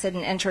invested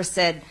and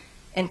interested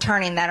in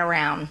turning that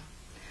around.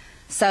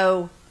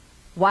 So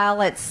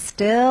while it's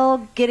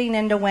still getting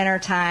into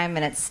wintertime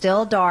and it's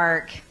still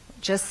dark,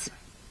 just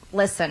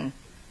listen,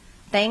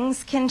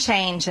 things can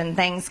change and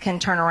things can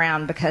turn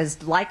around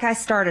because, like I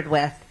started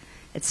with,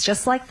 it's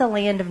just like the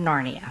land of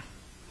Narnia.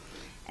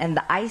 And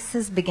the ice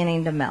is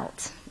beginning to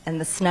melt and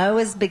the snow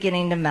is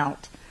beginning to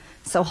melt.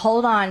 So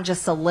hold on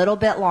just a little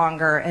bit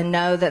longer and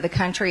know that the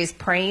country is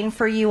praying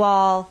for you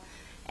all,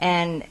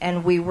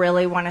 and we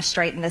really want to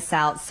straighten this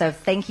out. So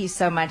thank you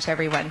so much,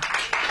 everyone.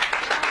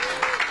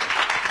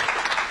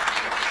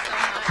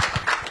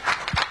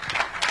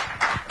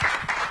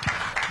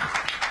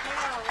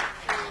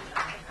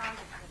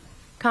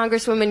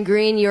 Congresswoman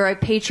Greene, you're a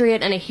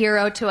patriot and a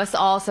hero to us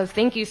all, so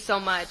thank you so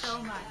much.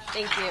 So much.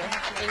 Thank you.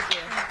 Thank you. Thank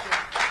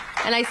you.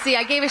 And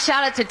I gave a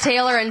shout out to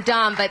Taylor and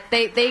Dom, but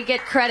they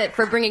get credit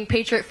for bringing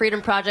Patriot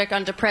Freedom Project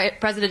onto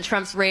President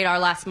Trump's radar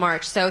last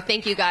March. So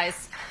thank you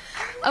guys.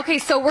 Okay,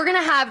 so we're going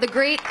to have the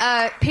great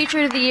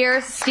Patriot of the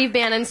Year, Steve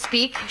Bannon,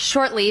 speak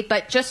shortly,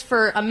 but just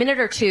for a minute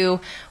or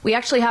two, we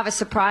actually have a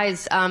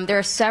surprise. There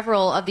are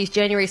several of these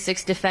January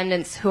 6th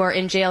defendants who are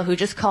in jail who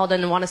just called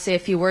in and want to say a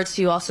few words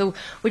to you all. So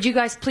would you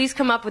guys please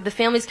come up, would the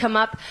families come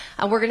up?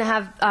 We're going to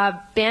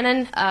have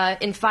Bannon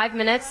in 5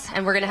 minutes,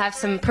 and we're going to have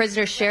some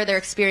prisoners share their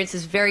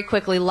experiences very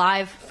quickly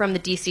live from the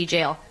D.C.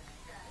 jail.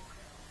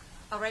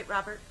 All right,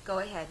 Robert, go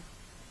ahead.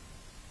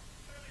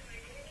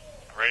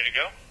 Ready to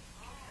go?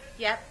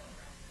 Yep.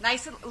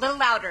 Nice, a little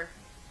louder.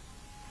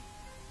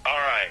 All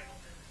right.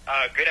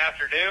 Good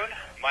afternoon.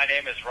 My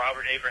name is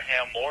Robert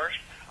Abraham Morse.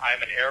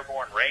 I'm an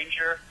airborne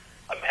ranger,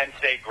 a Penn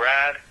State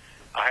grad,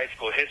 a high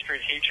school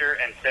history teacher,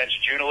 and since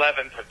June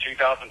 11th of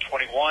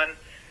 2021,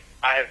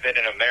 I have been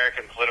an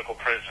American political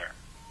prisoner.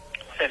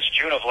 Since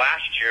June of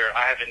last year,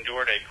 I have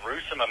endured a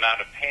gruesome amount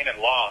of pain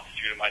and loss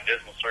due to my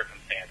dismal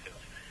circumstances.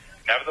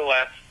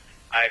 Nevertheless,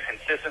 I have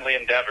consistently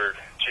endeavored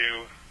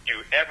to do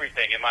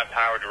everything in my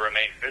power to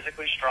remain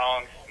physically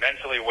strong,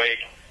 mentally awake,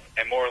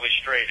 and morally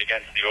straight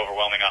against the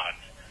overwhelming odds.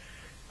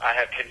 I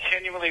have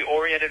continually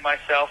oriented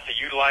myself to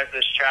utilize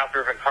this chapter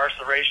of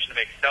incarceration to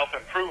make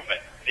self-improvement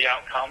the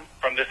outcome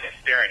from this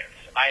experience.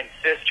 I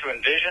insist to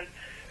envision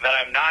that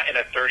I'm not in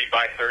a 30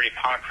 by 30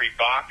 concrete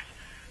box,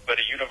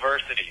 but a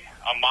university,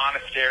 a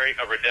monastery,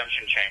 a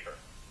redemption chamber.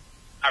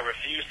 I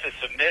refuse to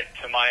submit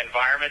to my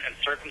environment and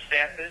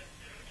circumstances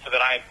so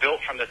that I am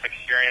built from this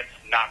experience,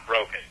 not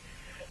broken.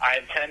 I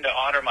intend to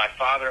honor my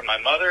father and my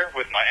mother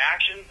with my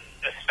actions,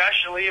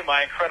 especially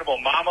my incredible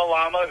Mama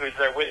Llama, who's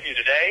there with you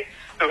today,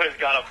 who has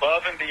gone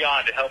above and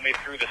beyond to help me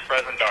through this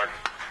present darkness.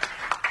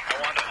 I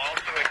want to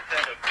also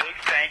extend a big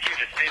thank you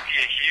to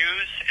Cynthia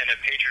Hughes and the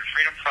Patriot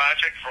Freedom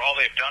Project for all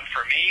they've done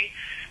for me.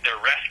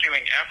 Their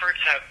rescuing efforts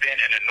have been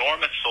an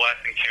enormous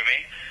blessing to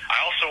me.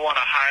 I also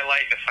want to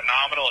highlight the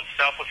phenomenal and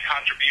selfless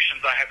contributions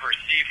I have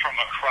received from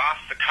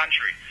across the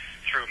country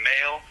through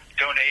mail,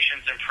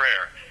 donations, and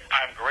prayer.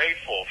 I'm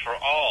grateful for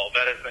all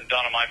that has been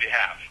done on my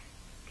behalf.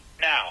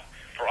 Now,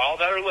 for all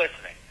that are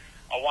listening,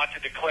 I want to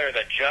declare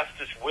that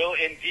justice will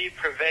indeed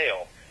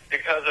prevail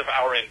because of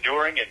our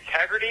enduring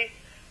integrity,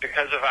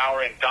 because of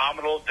our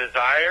indomitable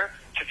desire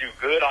to do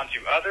good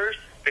unto others,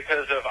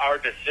 because of our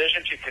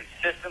decision to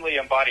consistently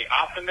embody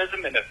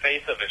optimism in the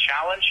face of a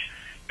challenge,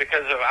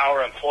 because of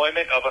our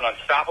employment of an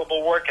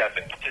unstoppable work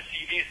ethic to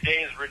see these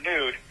days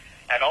renewed,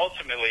 and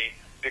ultimately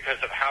because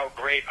of how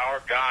great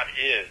our God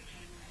is.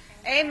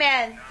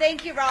 Amen.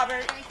 Thank you,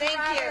 Robert. Thank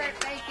you.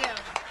 Thank you.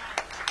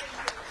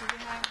 Do you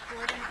have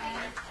Jordan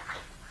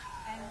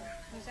and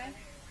Jose?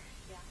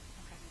 Yeah.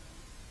 Okay.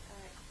 All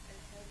right.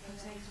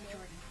 Jose and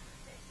Jordan.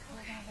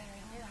 Hold on, Barry.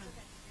 Hold on.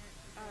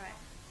 All right.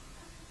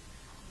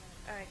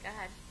 All right, go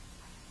ahead.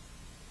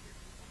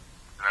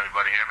 Can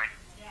everybody hear me?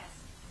 Yes.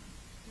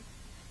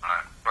 All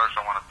right. First,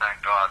 I want to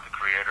thank God, the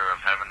creator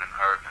of heaven and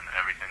earth and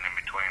everything in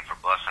between, for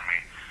blessing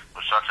me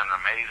with such an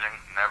amazing,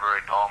 never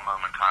a dull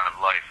moment kind of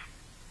life.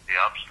 The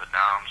ups, the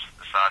downs,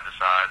 the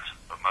side-to-sides,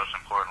 but most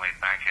importantly,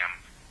 thank Him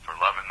for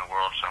loving the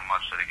world so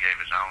much that He gave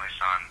His only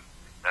Son,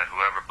 that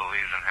whoever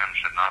believes in Him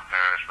should not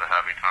perish but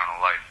have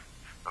eternal life.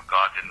 But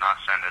God did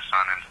not send His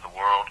Son into the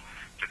world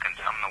to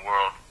condemn the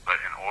world, but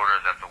in order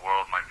that the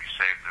world might be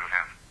saved through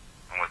Him.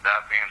 And with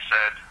that being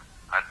said,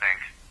 I think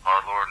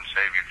our Lord and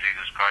Savior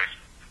Jesus Christ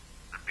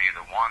to be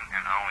the one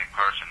and only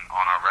person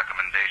on our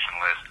recommendation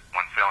list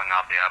when filling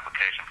out the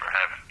application for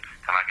heaven.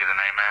 Can I get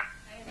an amen?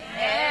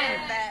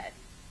 Amen.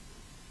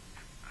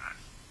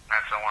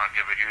 Next, I want to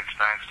give a huge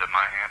thanks to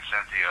my Aunt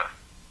Cynthia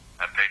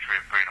at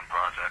Patriot Freedom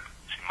Project.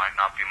 She might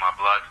not be my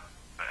blood,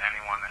 but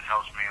anyone that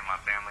helps me and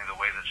my family the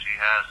way that she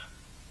has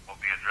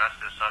will be addressed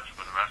as such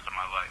for the rest of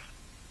my life.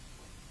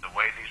 The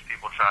way these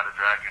people try to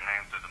drag your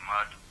name through the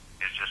mud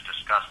is just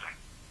disgusting.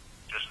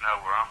 Just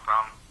know where I'm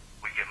from,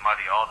 we get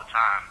muddy all the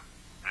time,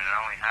 and it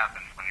only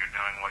happens when you're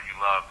doing what you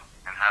love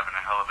and having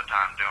a hell of a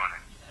time doing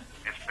it.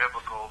 It's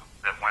biblical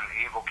that when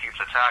evil keeps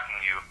attacking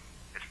you,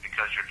 it's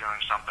because you're doing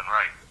something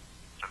right.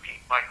 So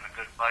keep fighting the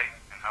good fight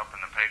and helping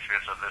the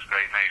patriots of this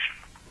great nation.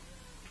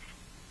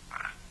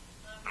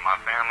 To my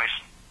family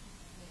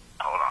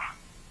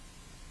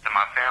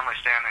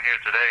standing here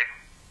today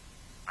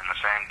in the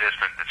same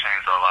district that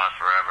changed our lives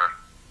forever,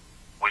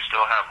 we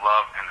still have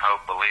love and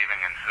hope, believing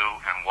in who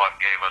and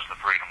what gave us the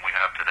freedom we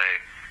have today,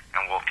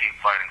 and we'll keep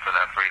fighting for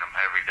that freedom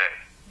every day.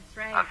 That's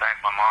right. I thank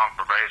my mom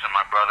for raising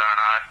my brother and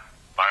I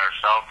by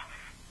herself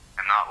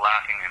and not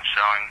lacking in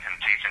showing and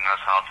teaching us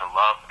how to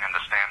love and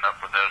to stand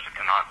up for those that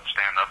cannot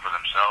stand up for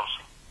themselves.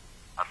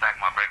 I thank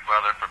my big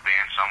brother for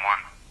being someone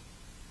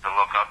to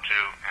look up to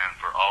and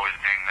for always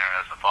being there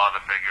as the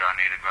father figure I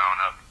needed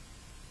growing up.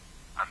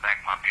 I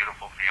thank my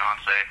beautiful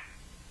fiance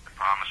that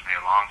promised me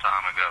a long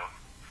time ago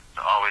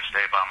to always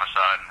stay by my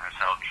side and has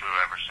held true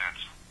ever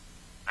since.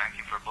 Thank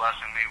you for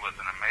blessing me with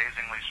an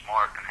amazingly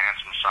smart and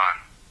handsome son.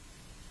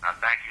 And I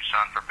thank you,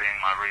 son, for being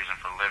my reason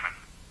for living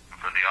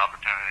and for the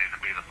opportunity to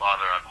be the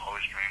father I've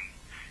always dreamed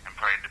and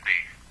prayed to be.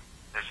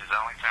 This is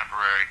only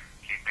temporary.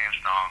 Keep being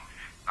strong,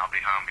 and I'll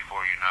be home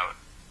before you know it.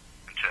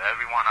 And to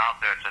everyone out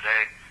there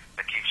today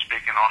that keeps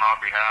speaking on our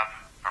behalf,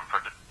 from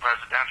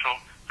presidential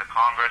to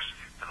Congress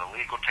to the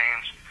legal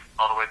teams,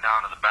 all the way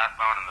down to the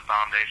backbone and the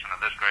foundation of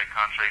this great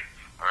country,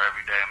 our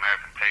everyday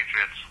American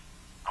patriots,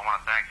 I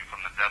want to thank you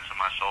from the depths of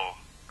my soul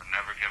for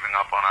never giving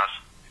up on us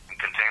and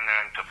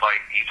continuing to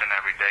fight each and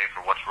every day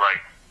for what's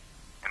right.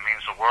 It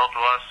means the world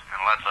to us and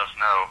lets us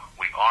know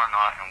we are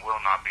not and will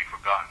not be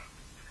forgotten.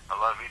 I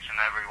love each and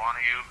every one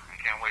of you and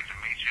can't wait to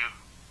meet you.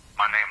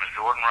 My name is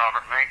Jordan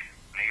Robert Mink,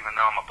 and even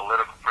though I'm a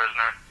political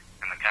prisoner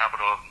in the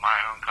capital of my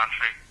own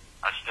country,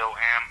 I still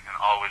am and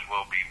always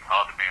will be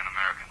proud to be an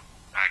American.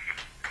 Thank you.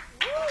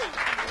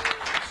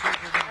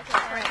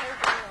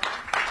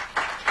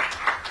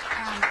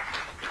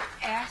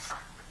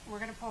 We're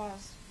going to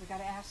pause. We got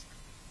to ask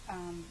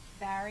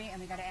Barry,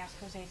 and we got to ask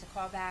Jose to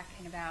call back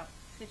in about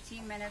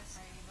 15 minutes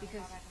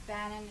because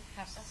Bannon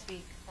has to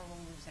speak or we'll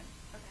lose him.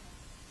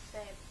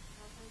 Okay.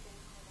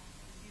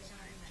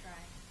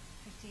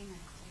 15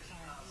 minutes. I'm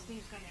sorry.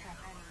 Steve's going to try.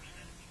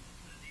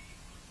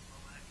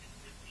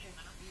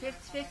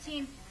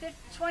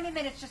 20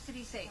 minutes just to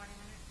be safe.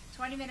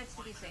 20 minutes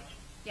to be safe.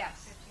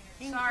 Yes.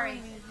 Sorry. You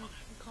can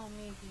call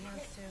me if he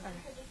has to. Okay.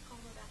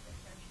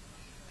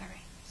 All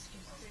right.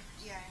 Excuse us.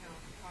 Yeah, I know.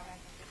 Call back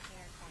in 15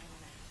 or 20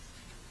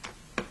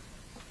 minutes.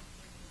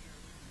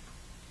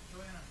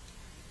 Joanna.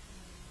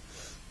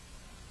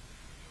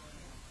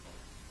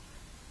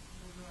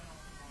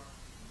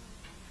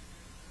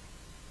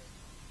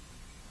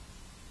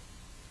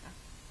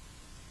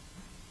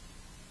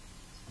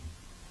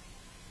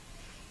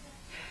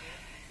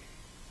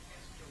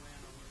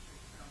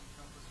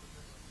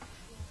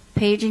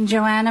 Paging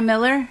Joanna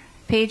Miller.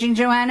 Paging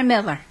Joanna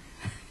Miller.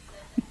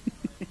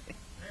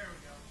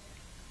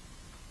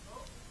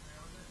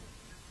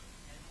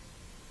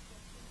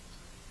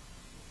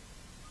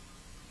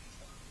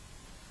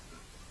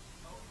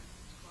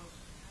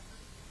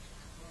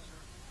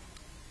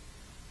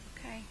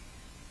 Okay.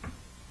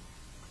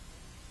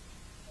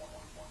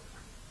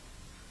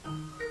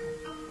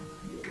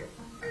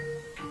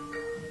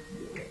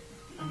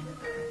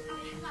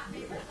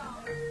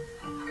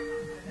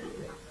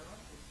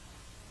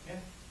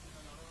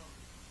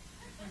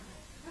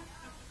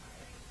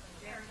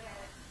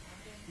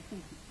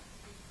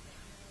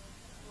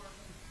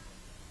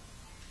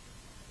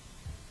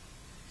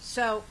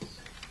 So,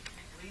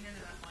 Lean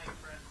into that mic,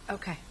 friend.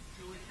 okay.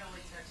 Julie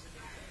Kelly texted me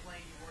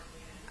complaining you weren't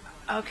leaning into the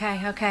mic.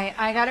 Okay.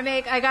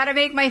 I gotta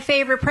make my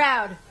favorite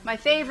proud. My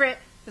favorite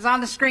is on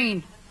the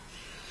screen.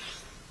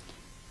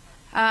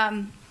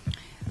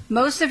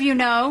 Most of you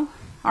know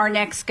our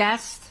next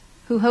guest,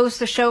 who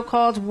hosts a show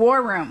called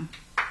War Room.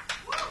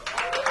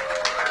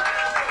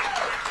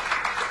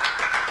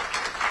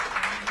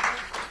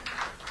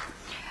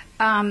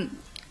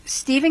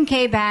 Stephen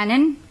K.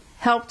 Bannon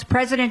helped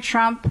President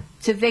Trump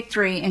to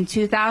victory in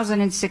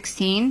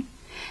 2016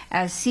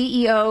 as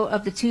CEO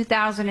of the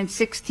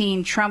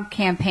 2016 Trump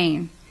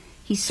campaign.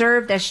 He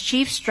served as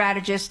chief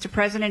strategist to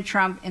President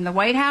Trump in the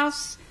White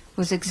House,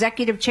 was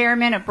executive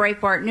chairman of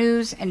Breitbart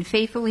News, and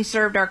faithfully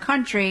served our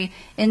country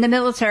in the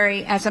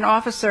military as an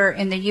officer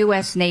in the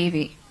U.S.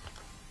 Navy.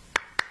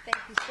 Thank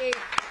you, Steve.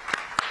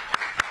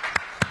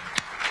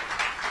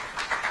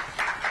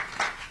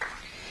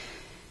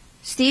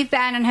 Steve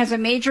Bannon has a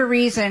major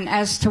reason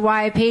as to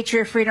why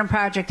Patriot Freedom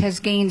Project has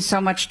gained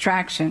so much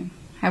traction.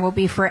 I will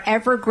be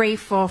forever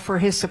grateful for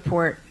his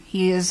support.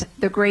 He is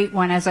the great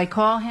one, as I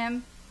call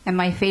him, and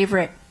my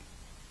favorite.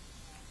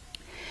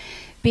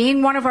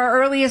 Being one of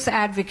our earliest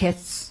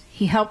advocates,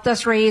 he helped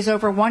us raise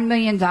over $1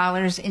 million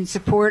in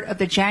support of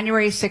the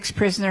January 6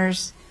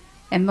 prisoners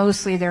and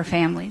mostly their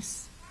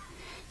families.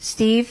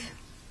 Steve,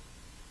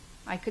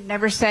 I could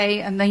never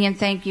say a million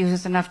thank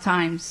yous enough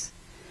times.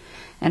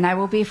 And I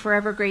will be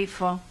forever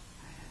grateful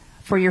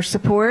for your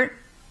support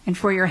and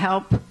for your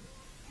help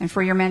and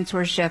for your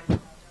mentorship.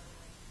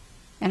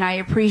 And I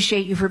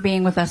appreciate you for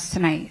being with us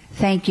tonight.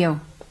 Thank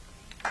you.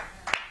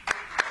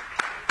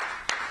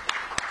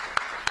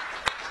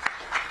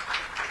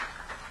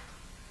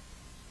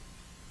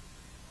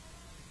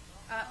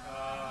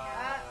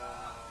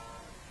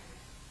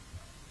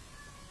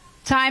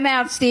 Time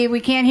out, Steve.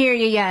 We can't hear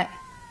you yet.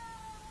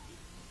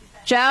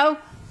 Joe?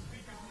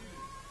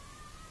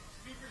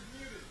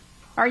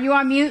 Are you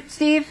on mute,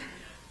 Steve?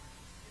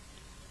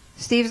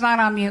 Steve's not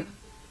on mute.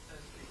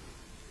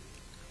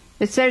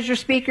 It says your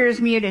speaker is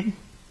muted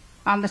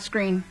on the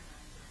screen.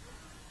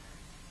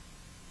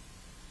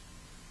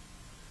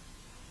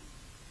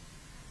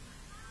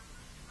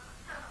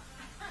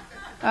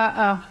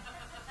 Uh-oh.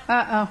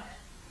 Uh-oh.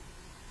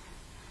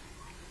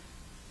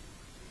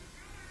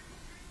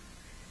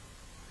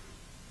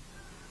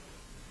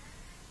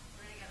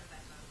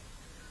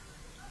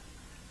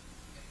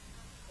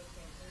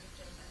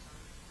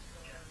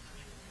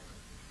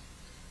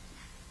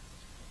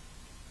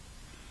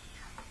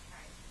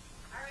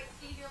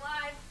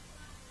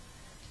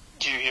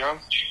 Do you hear him?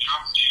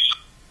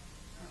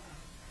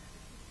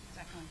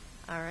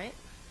 All right.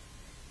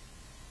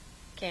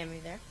 Cam, you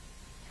there?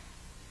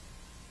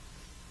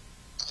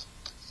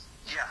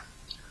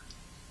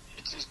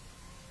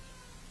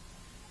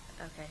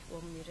 Okay,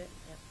 we'll mute it.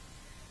 Yep.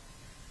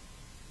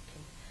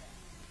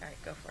 All right,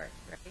 go for it.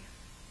 Ready?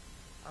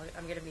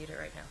 I'm gonna mute it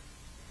right now.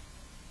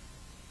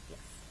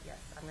 Yes.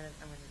 I'm gonna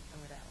help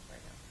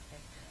right now.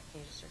 Okay. Can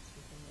you just start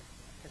speaking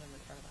because I'm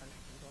in front of 100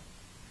 people?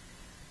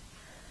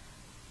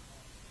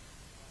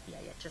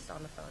 Yeah. Just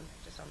on the phone.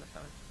 Yes, on the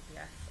phone.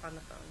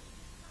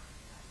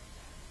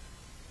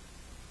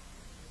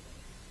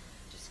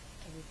 Just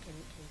can you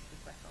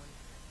speak by phone?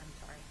 I'm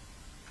sorry.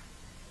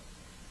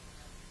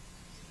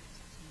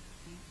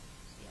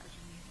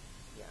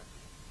 Yeah.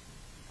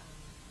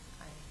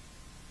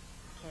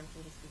 Cam,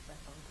 can you speak by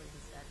phone, please,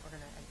 instead? We're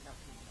going to end up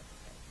in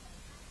okay.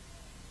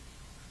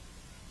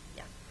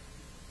 Yeah.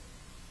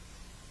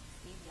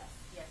 Steve,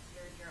 yes,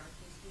 you're on.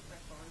 Can you speak by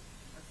phone?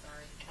 I'm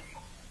sorry. Can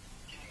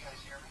you guys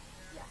hear me?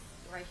 Yes,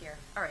 right here.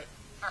 All right.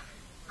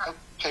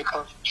 Okay,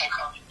 perfect.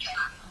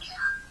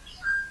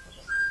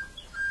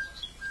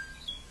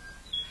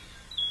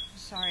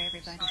 Sorry,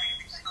 everybody. All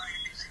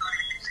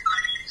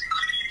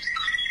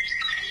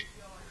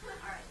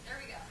right, there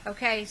we go.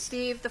 Okay,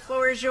 Steve, the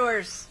floor is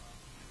yours.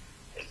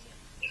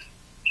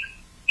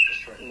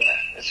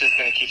 Yeah, it's just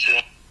going to keep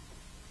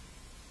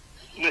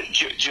doing.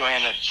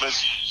 Joanna,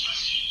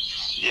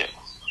 let's. Yeah.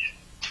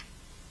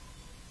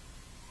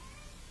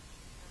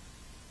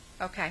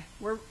 Okay,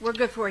 we're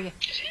good for you.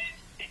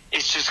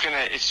 It's just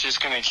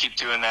gonna keep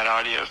doing that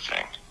audio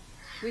thing.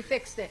 We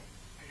fixed it.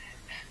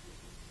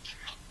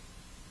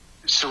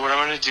 So what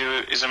I'm gonna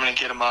do is I'm gonna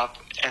get them up,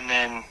 and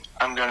then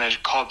I'm gonna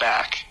call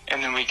back,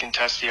 and then we can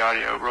test the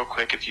audio real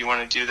quick if you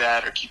want to do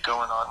that, or keep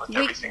going on with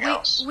everything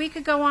else. We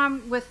could go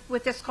on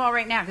with this call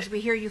right now because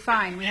we hear you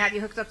fine. We have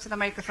you hooked up to the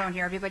microphone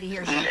here. Everybody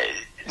hears you.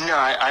 No,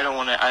 I don't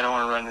want to. I don't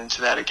want to run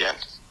into that again.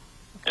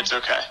 Okay. It's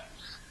okay.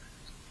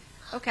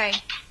 Okay.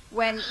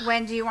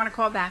 When do you want to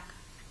call back?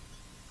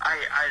 I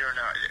don't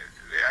know.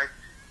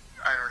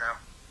 I don't know.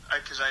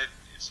 Because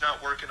it's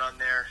not working on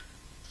there.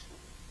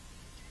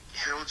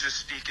 He'll just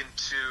speak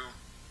into.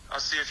 I'll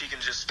see if he can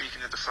just speak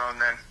into the phone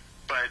then,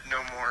 but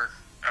no more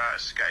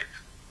Skype.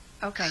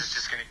 Okay. It's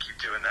just going to keep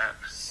doing that.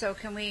 So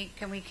can we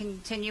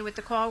continue with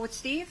the call with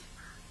Steve?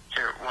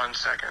 Here, 1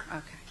 second.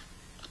 Okay.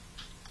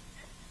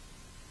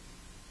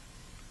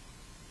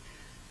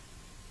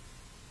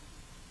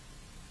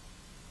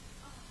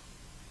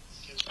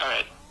 All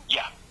right.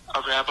 Yeah.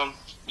 I'll grab him.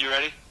 You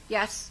ready?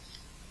 Yes.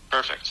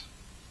 Perfect.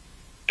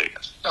 There you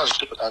go. That was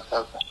good.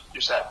 Okay.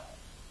 You're set.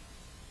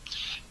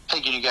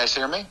 Hey, can you guys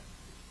hear me?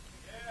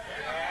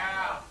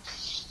 Yeah.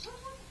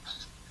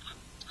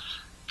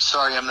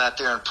 Sorry I'm not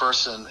there in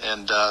person,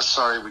 and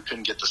sorry we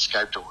couldn't get the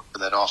Skype to work,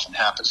 but that often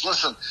happens.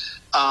 Listen,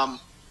 I'm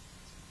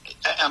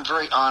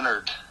very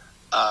honored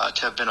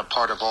to have been a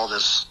part of all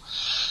this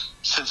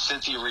since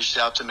Cynthia reached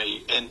out to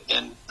me. And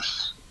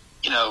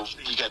you know,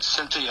 you got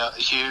Cynthia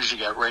Hughes, you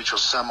got Rachel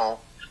Semmel,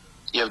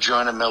 you have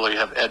Joanna Miller, you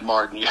have Ed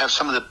Martin. You have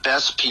some of the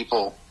best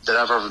people that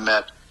I've ever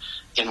met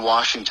in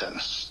Washington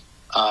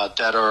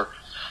that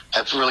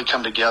have really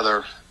come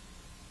together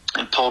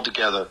and pulled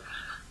together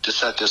to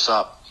set this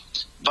up.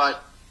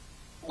 But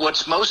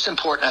what's most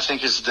important, I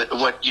think, is that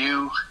what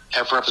you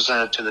have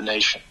represented to the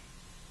nation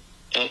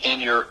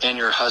and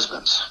your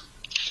husbands.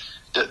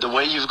 The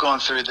way you've gone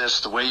through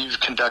this, the way you've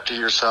conducted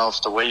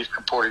yourself, the way you've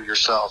comported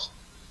yourself,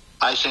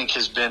 I think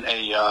has been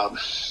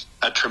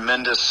a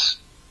tremendous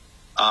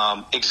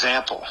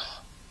example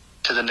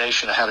to the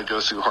nation of how to go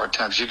through hard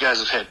times. You guys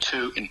have had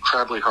 2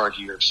 incredibly hard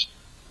years.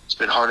 It's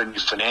been hard on you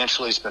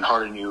financially. It's been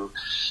hard on you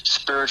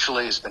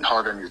spiritually. It's been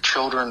hard on your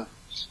children.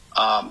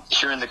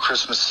 Here in the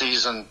Christmas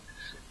season,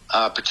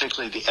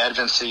 particularly the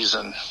Advent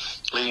season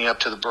leading up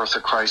to the birth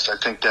of Christ, I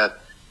think that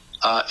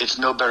it's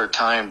no better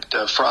time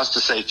for us to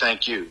say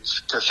thank you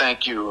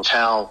of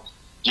how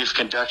you've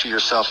conducted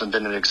yourself and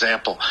been an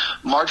example.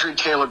 Marjorie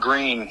Taylor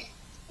Greene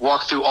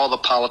walked through all the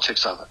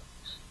politics of it.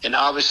 And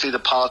obviously the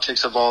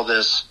politics of all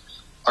this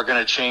are going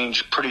to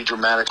change pretty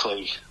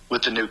dramatically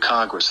with the new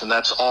Congress. And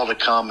that's all to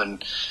come.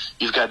 And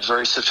you've got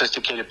very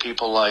sophisticated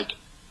people like,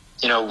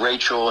 you know,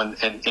 Rachel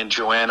and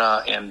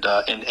Joanna and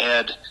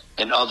Ed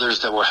and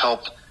others that will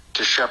help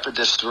to shepherd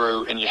this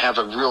through. And you have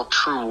a real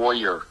true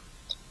warrior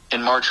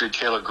in Marjorie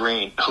Taylor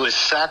Greene, who has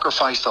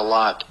sacrificed a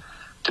lot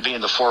to be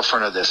in the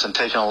forefront of this and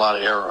taken a lot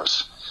of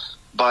arrows.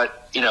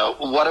 But, you know,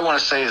 what I want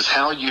to say is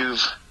how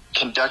you've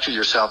conducted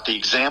yourself, the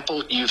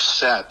example you've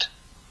set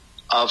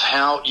of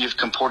how you've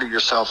comported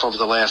yourself over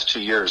the last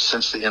 2 years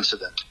since the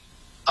incident,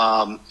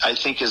 I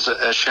think is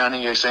a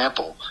shining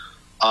example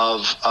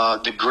of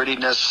the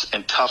grittiness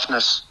and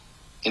toughness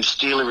and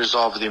steely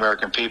resolve of the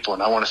American people.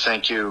 And I want to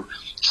thank you,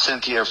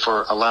 Cynthia,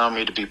 for allowing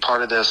me to be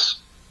part of this.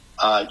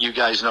 You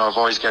guys know I've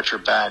always got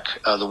your back.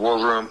 The War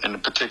Room,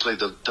 and particularly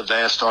the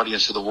vast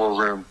audience of the War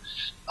Room,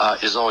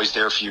 is always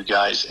there for you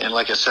guys. And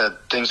like I said,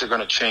 things are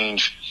going to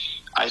change,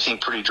 I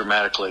think, pretty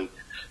dramatically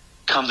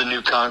come the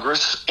new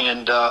Congress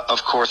and,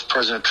 of course,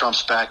 President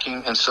Trump's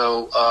backing. And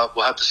so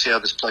we'll have to see how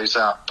this plays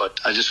out. But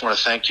I just want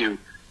to thank you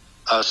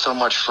so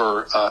much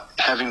for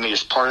having me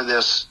as part of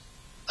this,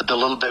 the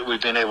little bit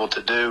we've been able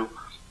to do,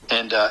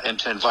 and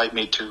to invite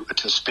me to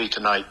speak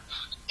tonight.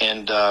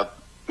 And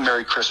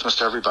Merry Christmas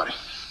to everybody.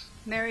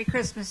 Merry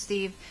Christmas,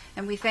 Steve,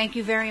 and we thank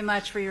you very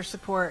much for your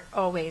support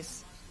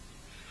always.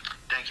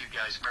 Thank you,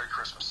 guys. Merry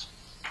Christmas.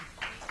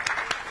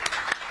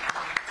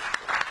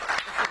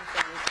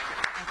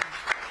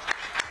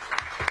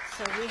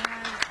 So we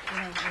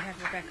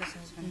have Rebecca's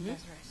husband,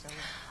 Desiree. So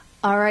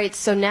All right,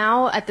 so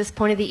now at this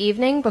point of the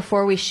evening,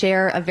 before we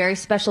share a very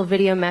special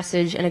video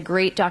message and a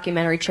great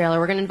documentary trailer,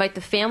 we're going to invite the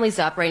families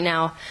up right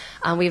now.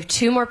 We have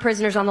 2 more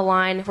prisoners on the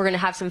line. We're going to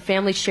have some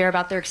families share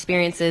about their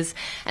experiences.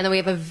 And then we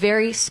have a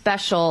very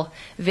special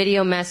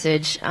video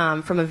message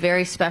from a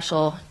very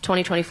special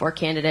 2024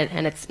 candidate.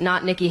 And it's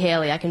not Nikki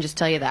Haley, I can just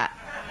tell you that.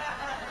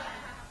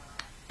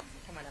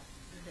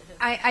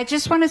 I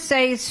just want to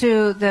say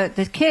to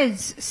the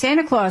kids,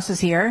 Santa Claus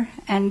is here,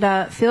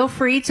 and feel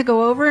free to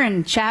go over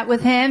and chat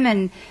with him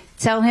and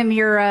tell him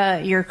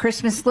your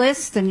Christmas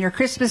list and your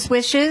Christmas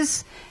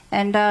wishes.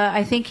 And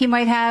I think he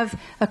might have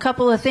a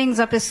couple of things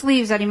up his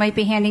sleeves that he might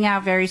be handing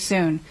out very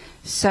soon.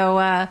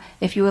 So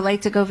if you would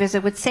like to go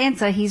visit with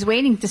Santa, he's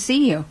waiting to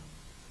see you.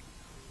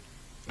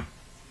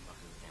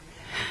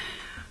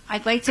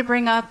 I'd like to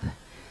bring up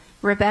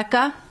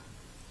Rebecca,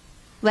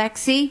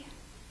 Lexi,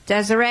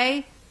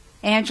 Desiree,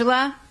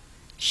 Angela,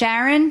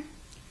 Sharon,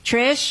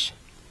 Trish,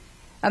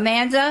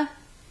 Amanda,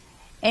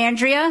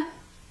 Andrea,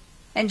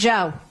 and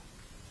Joe.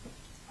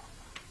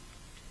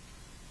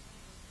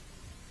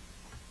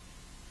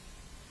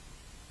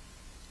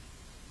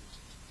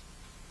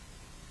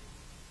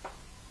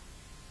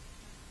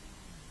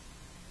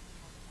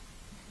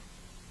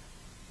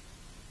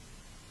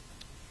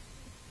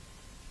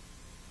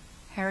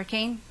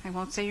 Hurricane, I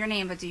won't say your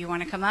name, but do you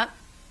want to come up?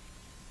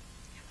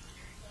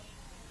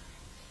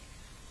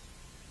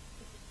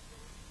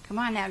 Come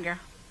on now, girl.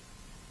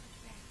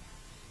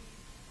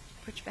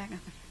 Put your back on.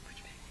 Put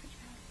your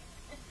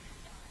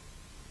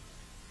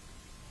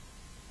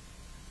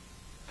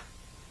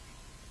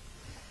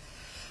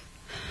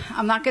back.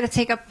 I'm not going to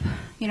take up,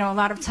 a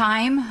lot of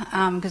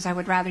time because I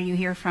would rather you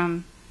hear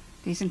from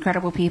these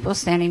incredible people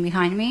standing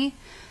behind me.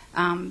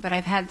 But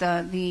I've had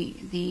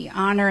the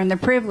honor and the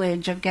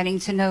privilege of getting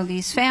to know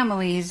these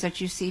families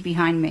that you see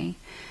behind me.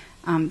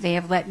 They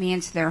have let me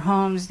into their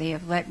homes. They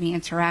have let me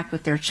interact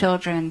with their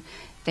children.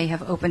 They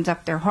have opened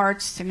up their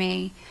hearts to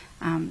me.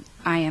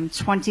 I am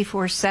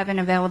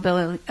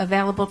 24/7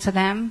 available to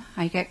them.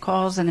 I get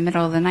calls in the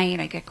middle of the night.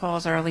 I get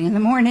calls early in the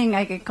morning.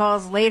 I get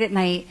calls late at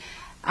night.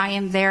 I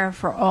am there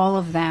for all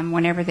of them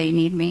whenever they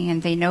need me,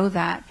 and they know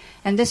that.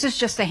 And this is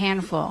just a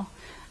handful.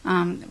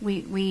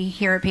 We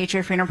here at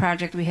Patriot Freedom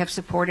Project, we have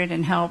supported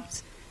and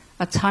helped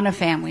a ton of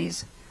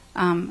families,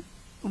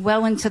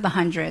 well into the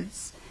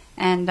hundreds.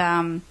 And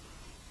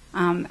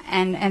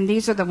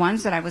these are the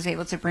ones that I was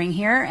able to bring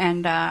here,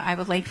 and I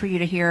would like for you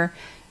to hear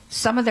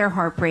some of their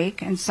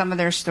heartbreak and some of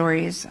their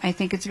stories. I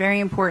think it's very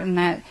important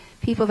that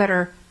people that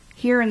are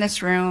here in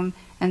this room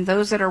and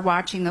those that are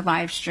watching the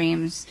live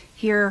streams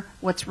hear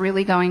what's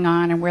really going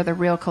on and where the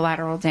real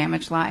collateral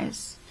damage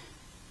lies.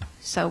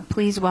 So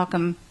please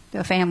welcome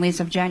the families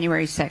of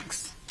January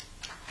 6th.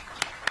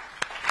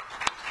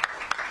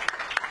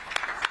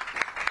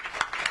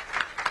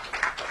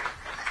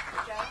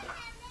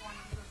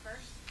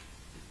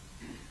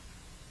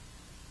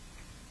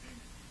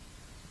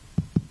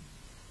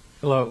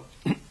 Hello.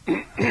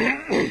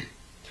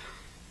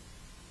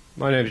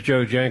 My name is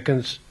Joe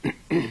Jenkins.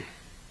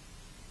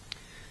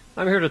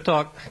 I'm here to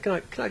talk.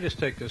 Can I just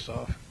take this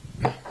off?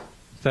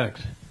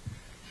 Thanks.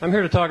 I'm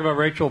here to talk about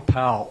Rachel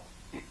Powell,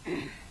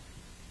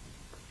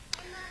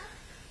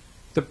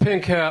 the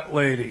pink hat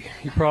lady.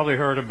 You probably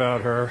heard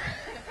about her.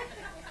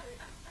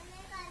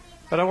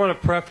 But I want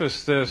to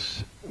preface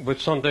this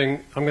with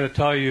something I'm going to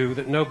tell you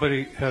that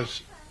nobody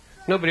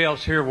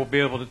else here will be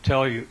able to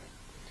tell you.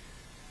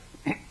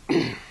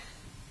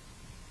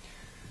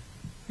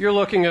 You're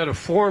looking at a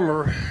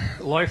former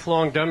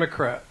lifelong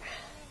Democrat.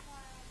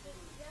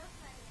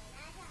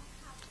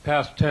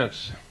 Past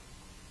tense.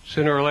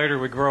 Sooner or later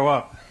we grow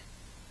up.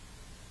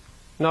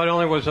 Not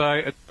only was I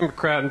a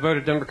Democrat and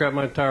voted Democrat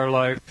my entire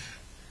life,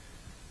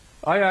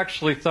 I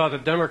actually thought the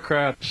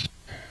Democrats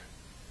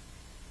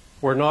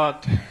were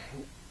not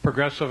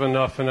progressive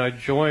enough, and I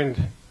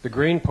joined the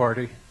Greene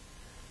Party.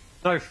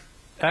 I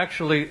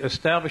actually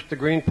established the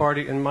Greene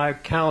Party in my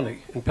county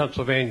in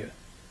Pennsylvania,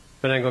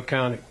 Venango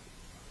County.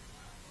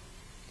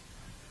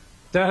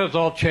 That has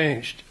all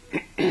changed.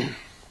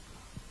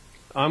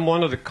 I'm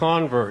one of the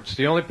converts.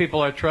 The only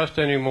people I trust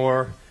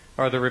anymore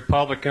are the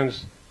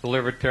Republicans, the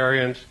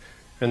Libertarians,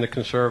 and the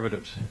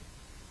Conservatives.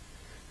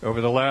 Over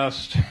the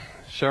last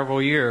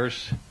several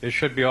years, it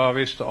should be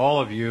obvious to all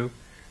of you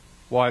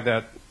why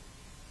that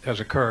has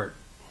occurred.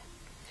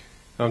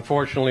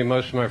 Unfortunately,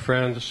 most of my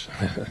friends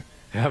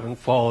haven't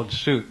followed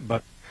suit,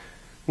 but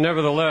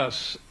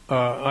nevertheless,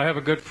 I have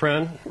a good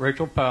friend,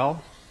 Rachel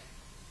Powell.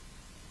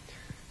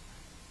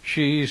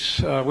 We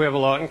have a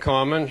lot in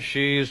common.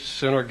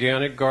 She's an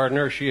organic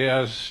gardener. She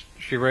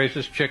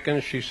raises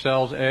chickens. She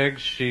sells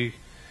eggs. She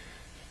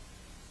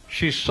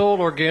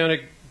sold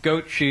organic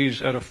goat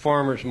cheese at a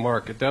farmer's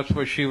market. That's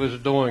what she was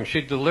doing.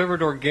 She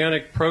delivered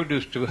organic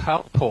produce to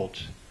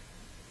households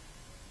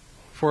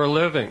for a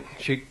living.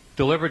 She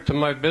delivered to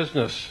my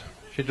business.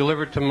 She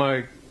delivered to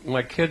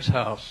my kid's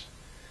house.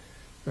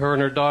 Her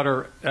and her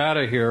daughter,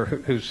 Ada, here,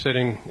 who's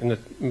sitting in the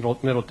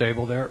middle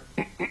table there.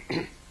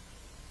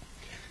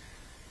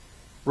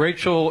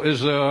 Rachel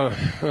is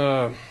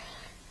a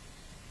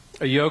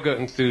yoga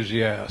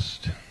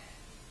enthusiast.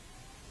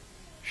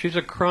 She's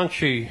a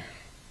crunchy,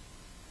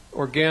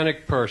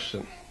 organic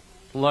person,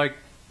 like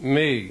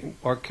me.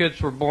 Our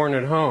kids were born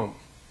at home.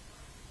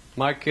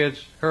 My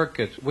kids, her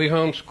kids. We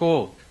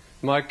homeschooled.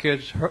 My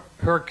kids,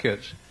 her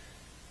kids.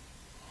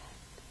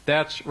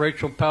 That's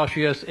Rachel Powell.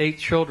 She has 8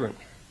 children.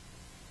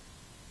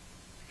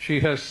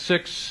 She has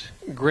 6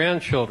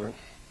 grandchildren.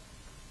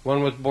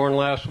 One was born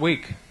last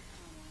week.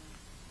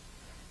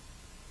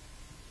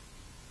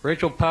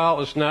 Rachel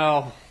Powell is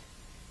now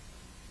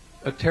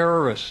a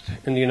terrorist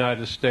in the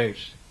United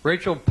States.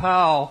 Rachel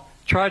Powell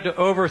tried to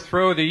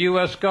overthrow the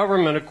U.S.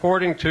 government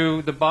according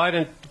to the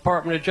Biden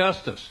Department of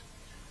Justice.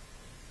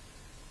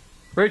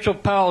 Rachel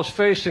Powell is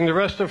facing the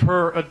rest of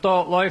her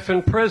adult life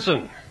in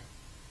prison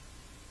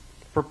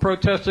for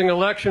protesting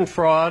election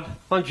fraud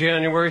on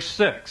January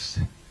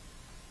 6th.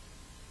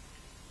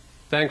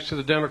 Thanks to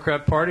the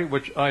Democrat Party,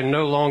 which I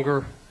no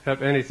longer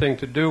have anything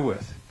to do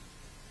with.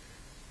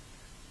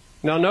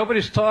 Now,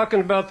 nobody's talking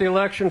about the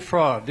election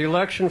fraud. The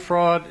election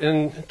fraud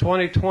in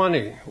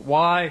 2020.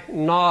 Why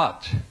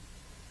not?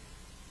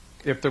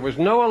 If there was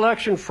no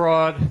election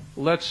fraud,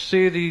 let's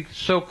see the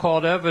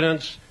so-called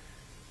evidence,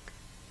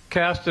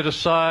 cast it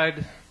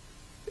aside,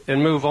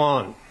 and move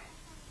on.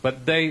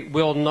 But they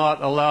will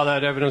not allow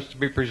that evidence to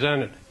be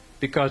presented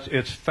because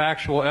it's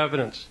factual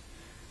evidence.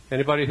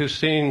 Anybody who's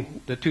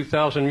seen the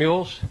 2,000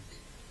 Mules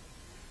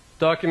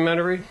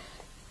documentary?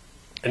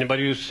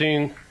 Anybody who's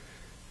seen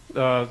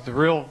the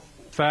real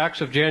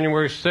facts of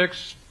January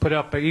 6th put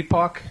up by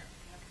Epoch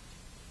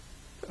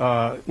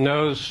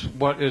knows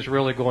what is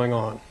really going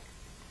on.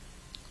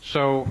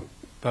 So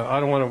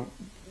I don't want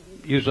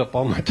to use up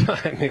all my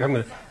time here. I'm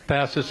going to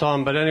pass this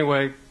on. But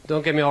anyway,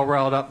 don't get me all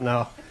riled up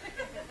now.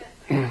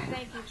 Thank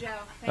you, Joe.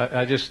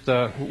 I just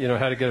had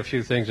to get a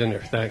few things in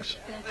there. Thanks.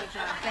 Thank you, Joe.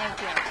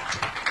 Thank you.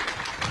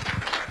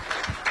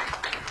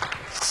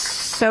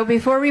 So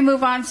before we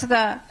move on to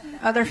the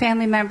other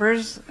family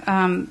members,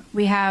 do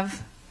we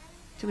have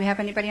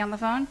anybody on the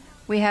phone?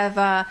 We have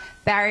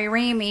Barry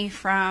Ramey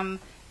from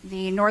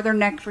the Northern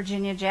Neck,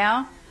 Virginia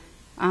jail.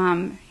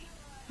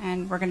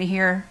 And we're going to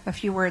hear a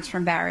few words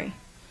from Barry.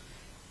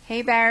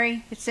 Hey,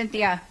 Barry, it's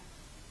Cynthia.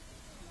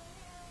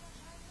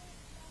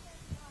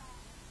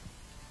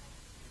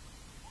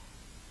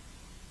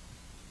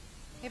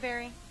 Hey,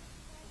 Barry.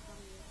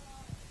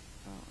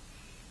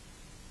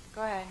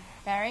 Go ahead.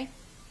 Barry?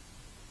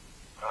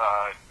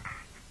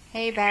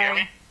 Hey,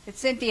 Barry. It's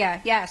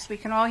Cynthia. Yes, we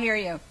can all hear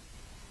you.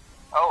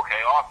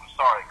 Okay, awesome.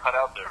 Sorry, cut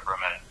out there for a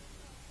minute.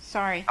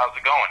 Sorry. How's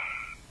it going?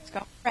 It's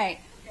going great.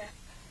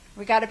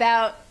 We got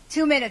about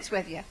 2 minutes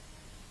with you.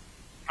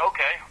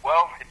 Okay,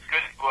 well, it's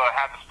good to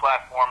have this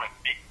platform and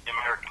speak to the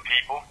American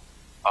people.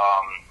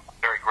 I'm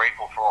very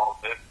grateful for all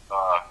of this.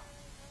 I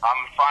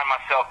find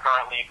myself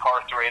currently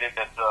incarcerated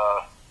at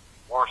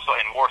Warsaw,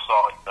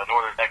 at the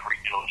Northern Neck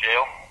Regional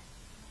Jail.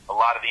 A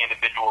lot of the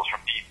individuals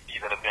from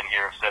D.C. that have been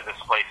here have said this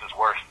place is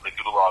worse than the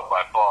Gulag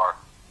by far.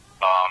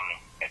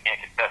 I can't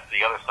contest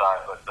the other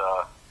side, but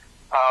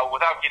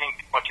without getting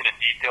too much into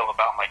detail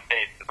about my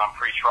case, because I'm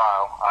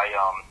pre-trial,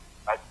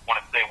 I want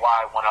to say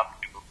why I went up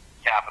to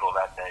Capitol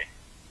that day.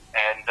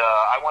 And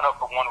I went up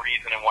for one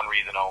reason and one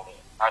reason only.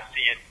 I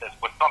see it as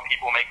what some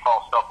people may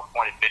call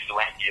self-appointed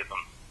vigilantism.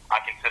 I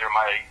consider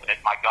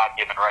my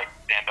God-given right to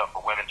stand up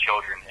for women,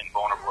 children, and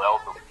vulnerable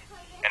elderly.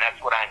 And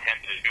that's what I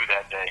intended to do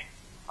that day.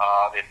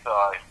 If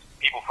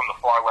people from the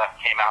far left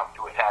came out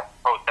to attack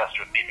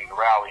protesters leaving the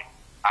rally,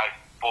 I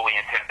fully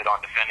intended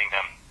on defending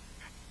them.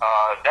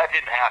 That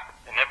didn't happen.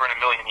 And never in a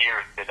million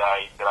years did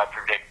I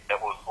predict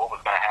that was what was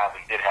going to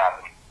happen did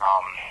happen.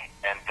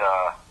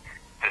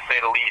 To say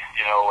the least,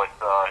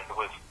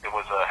 it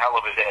was a hell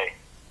of a day.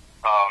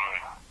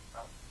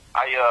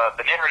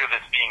 The narrative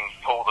that's being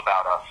told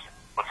about us,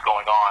 what's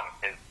going on,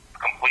 is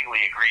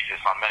completely egregious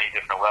on many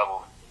different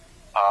levels.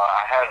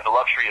 I had the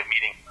luxury of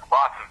meeting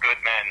lots of good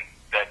men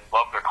that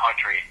love their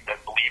country, that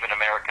believe in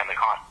America and the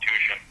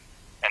Constitution,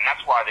 and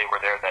that's why they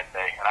were there that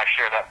day, and I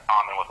share that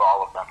common with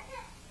all of them.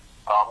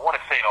 I want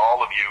to say to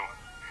all of you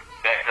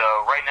that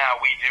right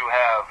now we do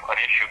have an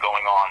issue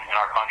going on in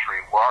our country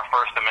where our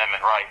First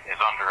Amendment right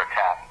is under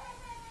attack,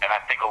 and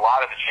I think a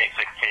lot of the J6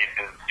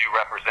 cases do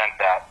represent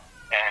that,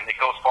 and it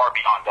goes far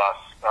beyond us.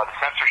 The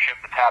censorship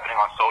that's happening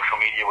on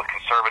social media with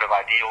conservative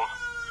ideals,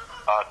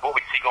 what we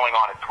see going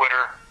on at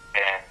Twitter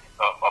and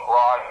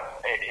abroad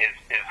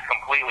is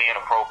completely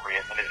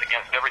inappropriate and is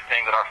against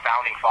everything that our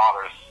founding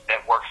fathers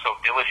that worked so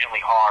diligently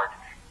hard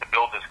to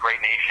build this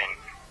great nation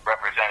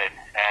represented.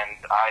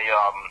 And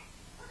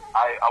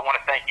I want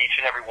to thank each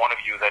and every one of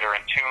you that are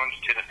in tune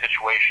to the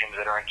situation,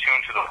 that are in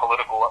tune to the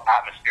political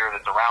atmosphere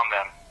that's around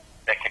them,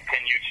 that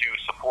continue to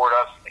support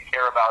us, that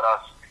care about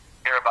us,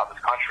 care about this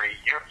country.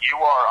 You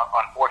are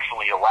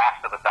unfortunately the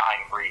last of a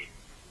dying breed.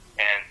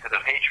 And to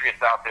the patriots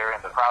out there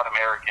and the proud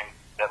Americans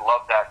that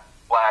love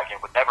flag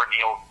and would never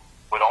kneel,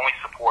 would only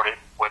support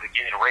it, would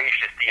get enraged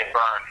to see it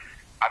burned.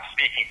 I'm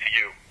speaking to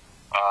you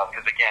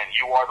because, again,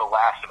 you are the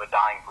last of a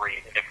dying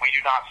breed. And if we do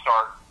not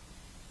start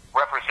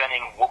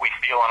representing what we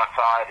feel on our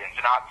side and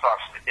do not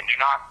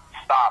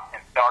stop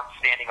and start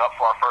standing up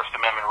for our First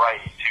Amendment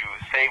right to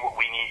say what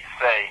we need to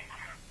say,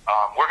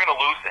 we're going to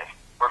lose this.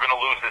 We're going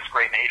to lose this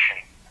great nation.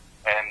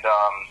 And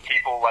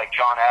people like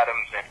John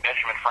Adams and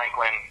Benjamin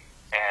Franklin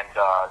and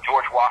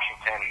George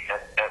Washington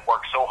that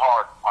worked so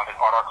hard on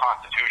our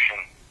Constitution,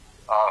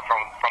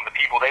 from the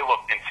people they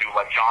looked into,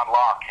 like John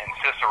Locke and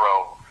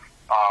Cicero.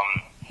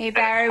 Hey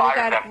Barry,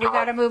 we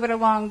got to move it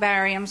along,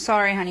 Barry. I'm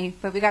sorry, honey,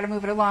 but we got to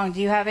move it along.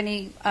 Do you have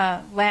any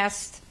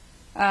last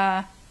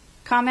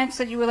comments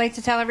that you would like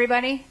to tell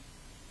everybody?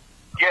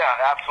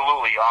 Yeah,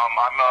 absolutely.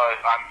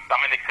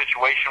 I'm in a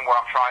situation where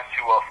I'm trying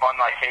to fund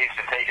my case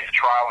to take it to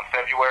trial in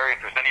February.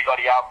 If there's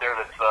anybody out there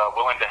that's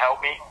willing to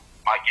help me,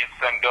 my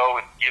GiveSendGo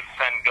is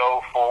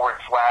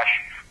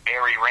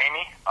GiveSendGo/Barry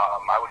Ramey.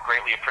 I would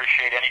greatly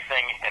appreciate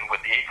anything. And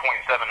with the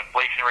 8.7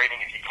 inflation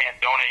rating, if you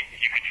can't donate,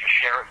 if you could just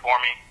share it for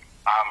me.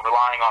 I'm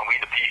relying on we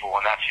the people,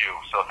 and that's you.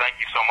 So thank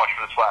you so much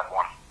for this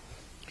platform.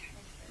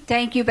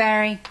 Thank you,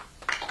 Barry.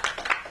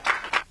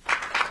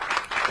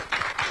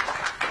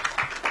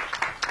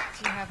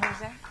 Do you have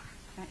Jose?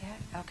 Not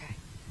yet? Okay.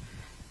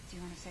 Do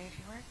you want to say a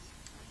few words?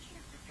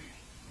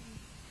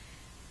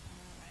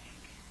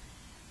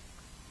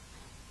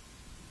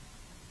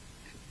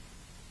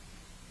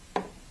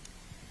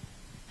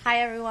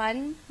 Hi,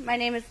 everyone. My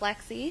name is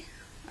Lexi.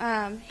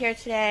 Here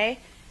today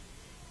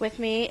with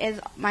me is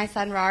my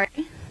son, Rory.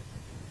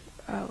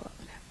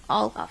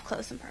 All up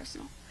close and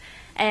personal.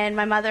 And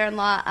my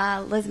mother-in-law,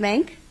 Liz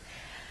Mink.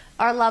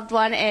 Our loved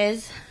one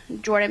is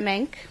Jordan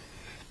Mink.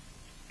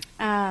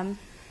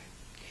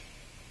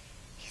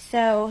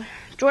 So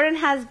Jordan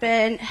has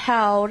been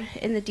held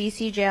in the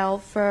D.C. jail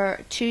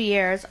for 2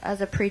 years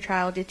as a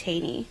pretrial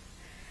detainee,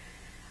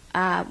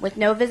 with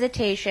no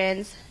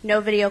visitations, no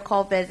video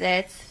call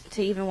visits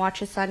to even watch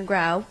his son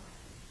grow.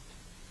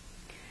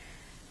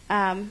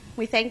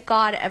 We thank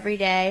God every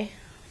day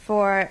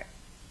for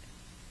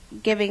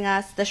giving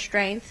us the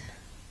strength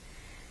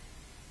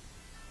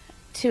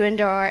to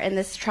endure in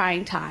this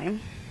trying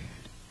time.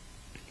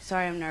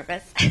 Sorry, I'm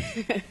nervous.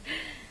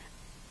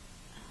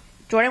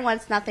 Jordan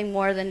wants nothing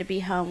more than to be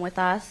home with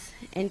us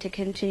and to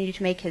continue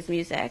to make his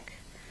music.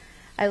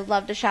 I would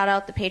love to shout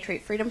out the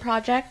Patriot Freedom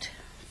Project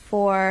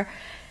for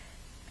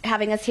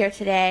having us here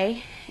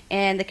today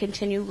and the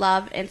continued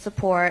love and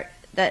support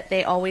that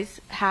they always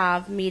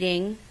have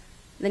meeting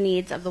the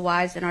needs of the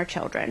wives and our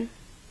children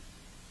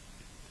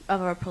of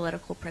our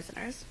political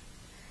prisoners.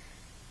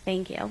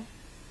 Thank you.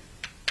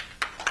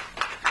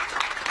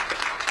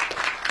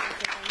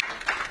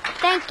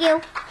 Thank you.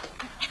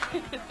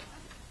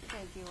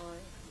 Thank you, Lori.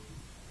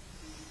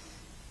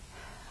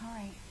 All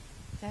right.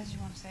 Des, you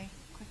want to say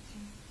quick to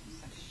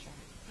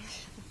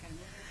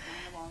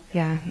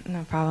Yeah,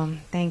 no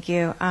problem. Thank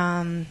you.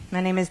 My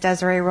name is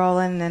Desiree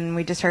Rowland, and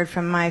we just heard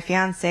from my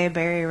fiance,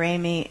 Barry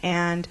Ramey,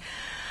 and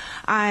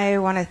I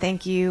want to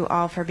thank you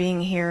all for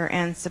being here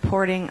and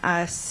supporting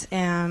us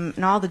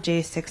and all the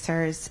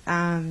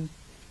J6ers.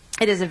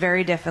 It is a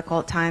very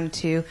difficult time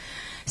to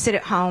sit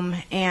at home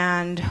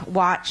and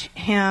watch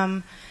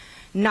him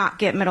not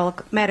get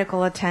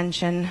medical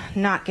attention,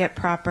 not get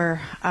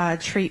proper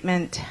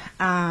treatment,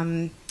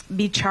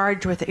 be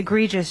charged with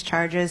egregious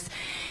charges,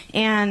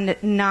 and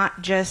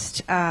not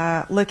just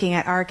looking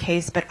at our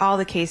case, but all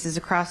the cases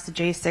across the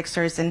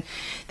J6ers. And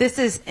this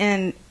is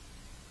in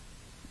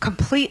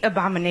complete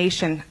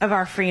abomination of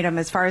our freedom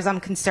as far as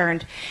I'm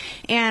concerned.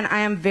 And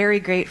I am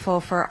very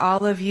grateful for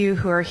all of you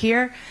who are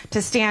here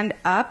to stand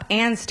up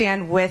and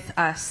stand with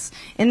us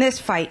in this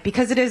fight,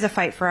 because it is a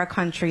fight for our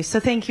country. So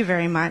thank you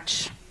very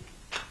much.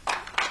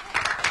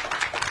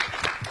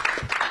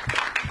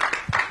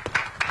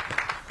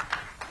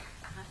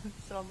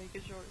 So I'll make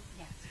it short.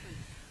 Yes, please.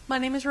 My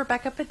name is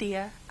Rebecca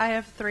Padilla. I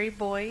have 3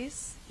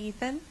 boys,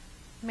 Ethan,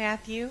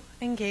 Matthew,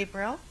 and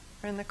Gabriel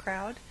are in the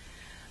crowd.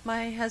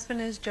 My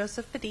husband is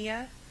Joseph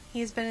Padilla.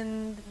 He's been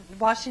in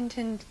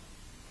Washington.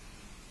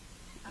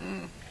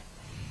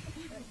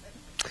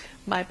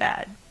 My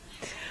bad.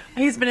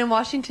 He's been in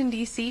Washington,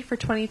 D.C. for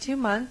 22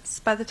 months.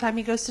 By the time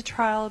he goes to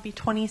trial, it'll be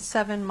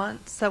 27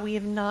 months that we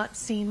have not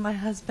seen my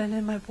husband,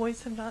 and my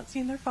boys have not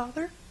seen their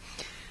father.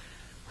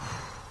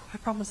 I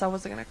promised I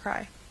wasn't going to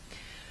cry.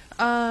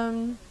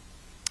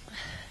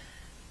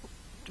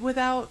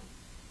 Without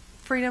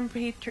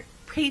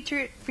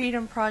Patriot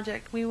Freedom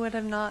Project, we would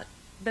have not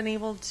been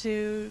able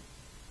to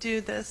do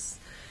this,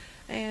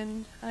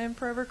 and I am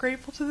forever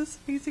grateful to this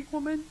amazing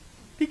woman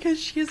because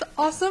she is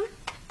awesome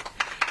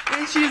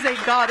and she is a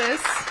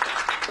goddess.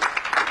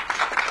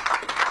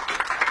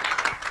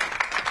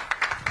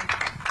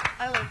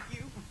 I love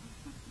you.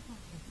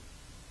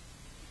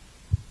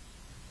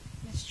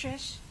 Miss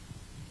Trish,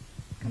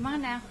 come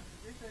on now.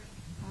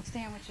 I'll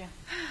stand with you.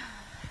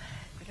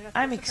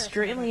 I'm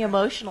extremely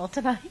emotional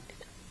tonight.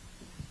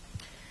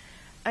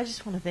 I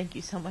just want to thank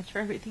you so much for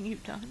everything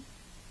you've done.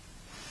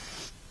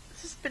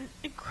 This has been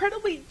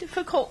incredibly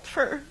difficult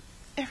for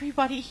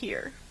everybody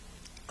here,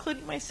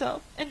 including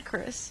myself and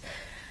Chris,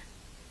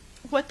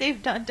 what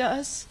they've done to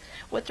us,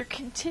 what they're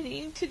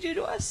continuing to do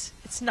to us.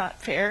 It's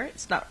not fair.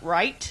 It's not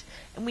right.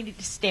 And we need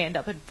to stand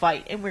up and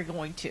fight, and we're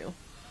going to.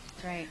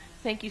 That's right.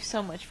 Thank you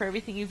so much for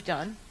everything you've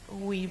done.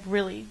 We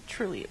really,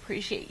 truly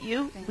appreciate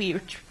you. We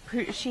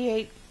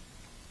appreciate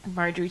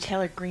Marjorie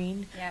Taylor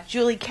Greene, Yes.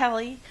 Julie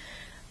Kelly,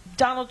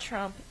 Donald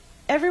Trump,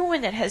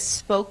 everyone that has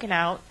spoken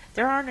out.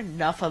 There aren't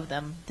enough of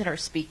them that are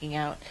speaking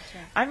out.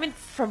 Right. I'm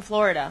from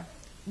Florida.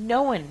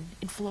 No one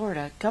in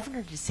Florida,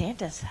 Governor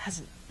DeSantis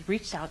hasn't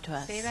reached out to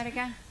us. Say that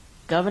again.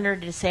 Governor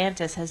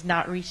DeSantis has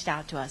not reached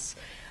out to us.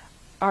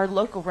 Our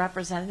local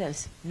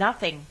representatives,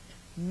 nothing.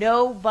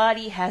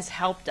 Nobody has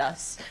helped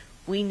us.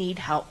 We need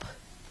help.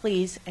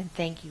 Please and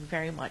thank you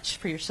very much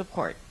for your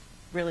support.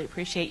 Really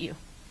appreciate you.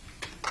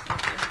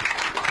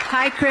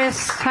 Hi,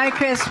 Chris. Hi,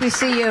 Chris. We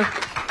see you.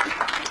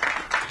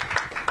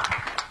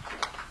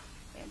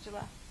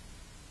 Angela.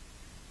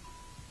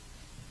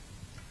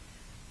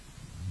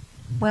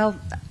 Well,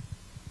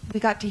 we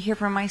got to hear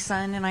from my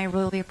son, and I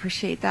really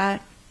appreciate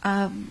that.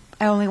 I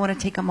only want to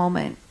take a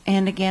moment.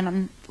 And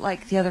again,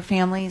 like the other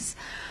families,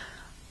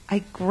 I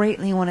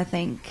greatly want to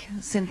thank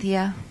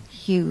Cynthia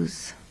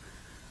Hughes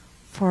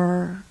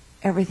for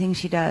everything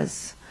she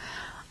does.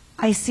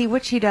 I see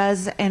what she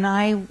does, and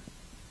I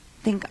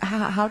think,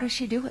 how does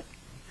she do it?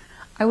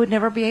 I would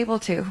never be able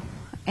to.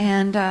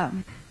 And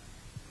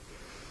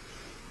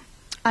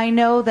I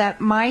know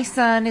that my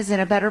son is in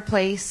a better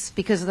place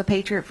because of the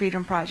Patriot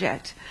Freedom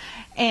Project.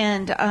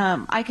 And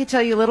I could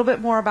tell you a little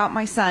bit more about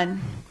my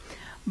son,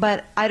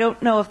 but I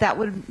don't know if that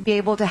would be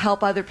able to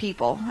help other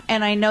people.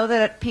 And I know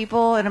that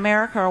people in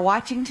America are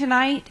watching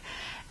tonight,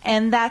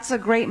 and that's a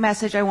great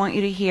message I want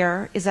you to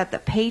hear, is that the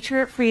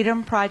Patriot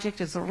Freedom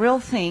Project is a real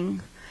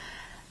thing,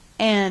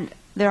 and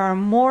there are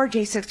more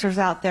J6ers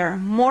out there,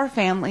 more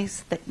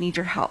families that need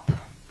your help.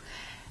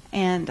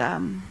 And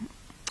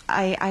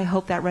I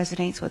hope that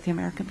resonates with the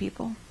American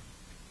people.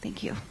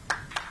 Thank you.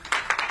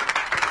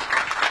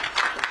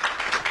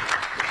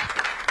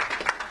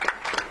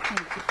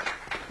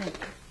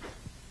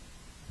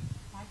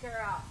 My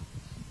girl.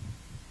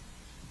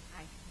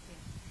 Hi.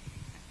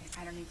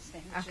 I don't need to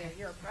say much. Okay.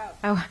 You're a pro.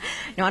 Oh,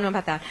 no, I don't know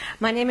about that.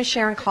 My name is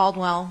Sharon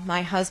Caldwell.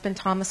 My husband,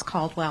 Thomas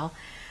Caldwell,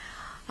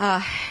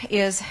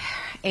 is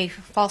a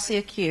falsely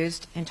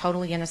accused and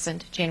totally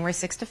innocent January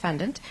 6th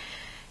defendant.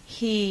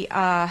 He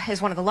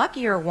is one of the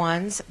luckier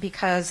ones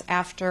because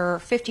after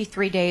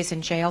 53 days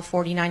in jail,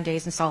 49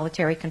 days in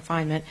solitary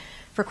confinement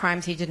for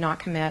crimes he did not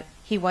commit,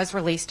 he was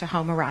released to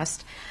home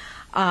arrest.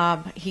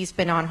 He's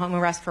been on home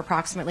arrest for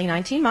approximately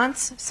 19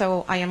 months,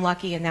 so I am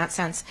lucky in that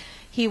sense.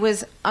 He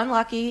was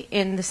unlucky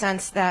in the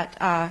sense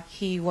that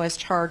he was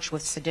charged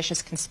with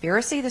seditious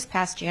conspiracy this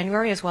past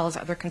January, as well as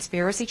other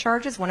conspiracy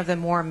charges, one of the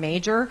more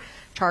major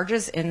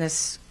charges in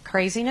this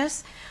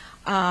craziness,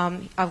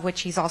 of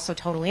which he's also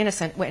totally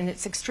innocent. And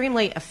it's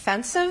extremely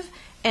offensive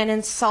and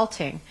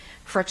insulting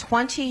for a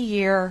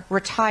 20-year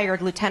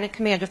retired lieutenant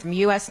commander from the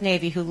U.S.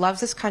 Navy who loves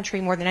this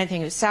country more than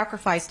anything, who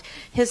sacrificed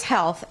his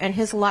health and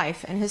his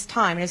life and his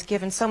time and has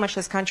given so much to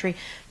this country,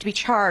 to be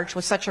charged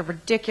with such a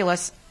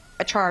ridiculous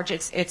charge.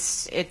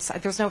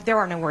 There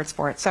are no words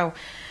for it. So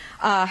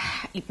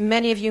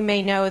many of you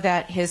may know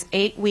that his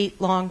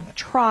 8-week-long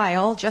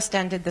trial just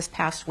ended this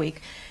past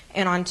week,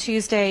 and on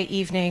Tuesday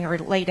evening or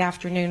late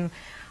afternoon,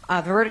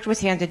 the verdict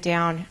was handed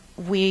down.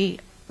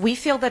 We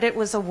feel that it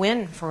was a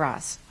win for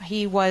us.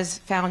 He was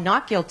found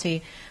not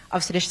guilty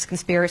of seditious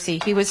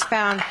conspiracy. He was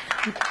found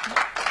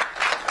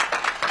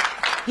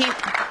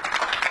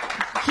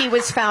he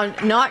was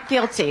found not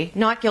guilty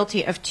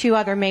of 2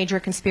 other major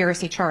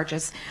conspiracy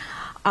charges.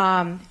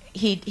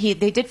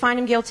 They did find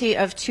him guilty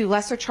of 2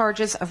 lesser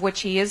charges, of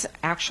which he is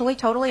actually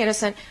totally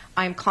innocent.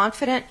 I'm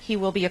confident he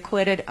will be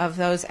acquitted of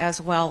those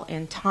as well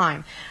in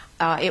time.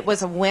 It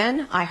was a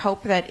win. I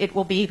hope that it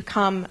will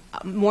become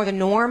more the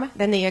norm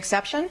than the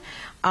exception.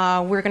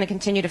 We're going to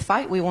continue to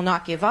fight. We will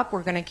not give up.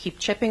 We're going to keep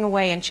chipping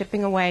away and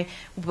chipping away.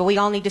 But we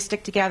all need to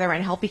stick together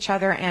and help each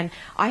other. And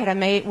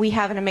we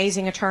have an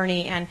amazing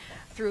attorney. And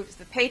through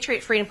the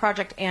Patriot Freedom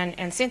Project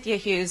and Cynthia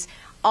Hughes,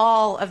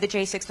 all of the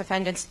J6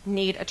 defendants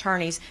need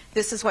attorneys.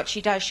 This is what she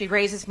does. She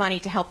raises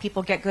money to help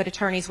people get good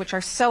attorneys, which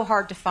are so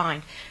hard to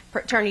find.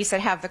 Attorneys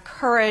that have the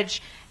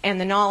courage and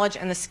the knowledge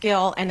and the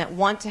skill and that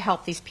want to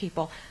help these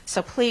people.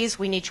 So please,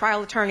 we need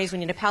trial attorneys. We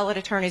need appellate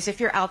attorneys. If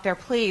you're out there,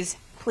 please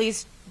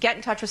get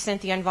in touch with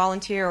Cynthia and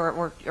volunteer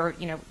or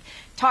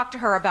talk to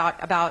her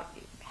about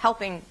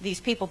helping these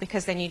people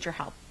because they need your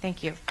help.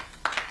 Thank you.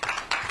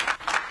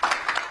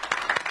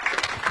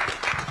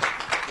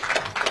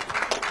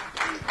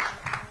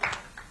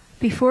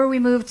 Before we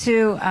move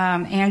to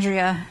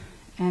Andrea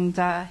and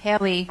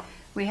Haley,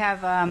 we have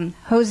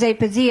Jose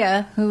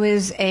Padilla, who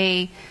is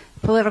a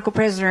political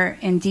prisoner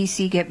in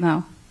D.C.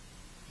 Gitmo.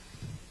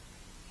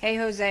 Hey,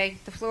 Jose,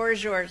 the floor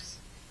is yours.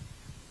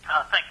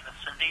 Thank you, Ms.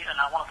 Cindy, and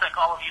I want to thank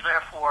all of you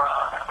there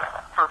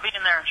for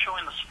being there and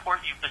showing the support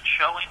you've been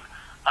showing.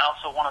 I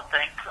also want to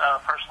thank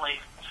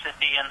personally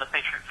Cindy and the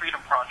Patriot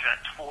Freedom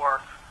Project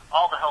for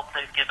all the help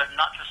they've given,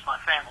 not just my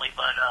family,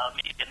 but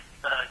me in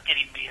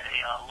getting me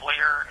a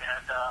lawyer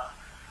and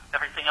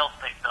everything else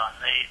they've done.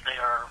 They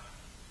are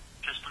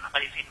just an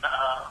amazing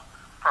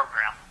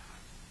program.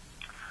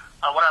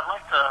 What I'd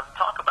like to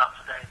talk about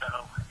today,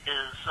 though,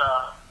 is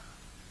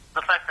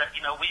the fact that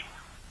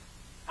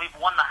we've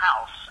won the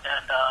House,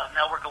 and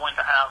now we're going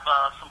to have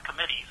some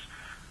committees.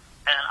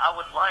 And I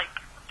would like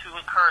to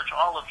encourage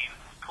all of you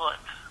to put,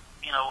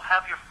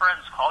 have your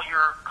friends, call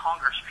your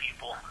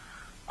congresspeople.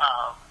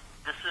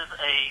 This is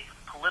a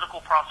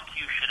political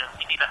prosecution, and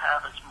we need to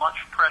have as much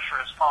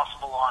pressure as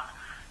possible on,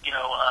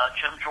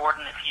 Jim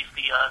Jordan, if he's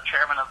the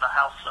chairman of the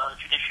House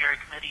Judiciary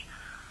Committee,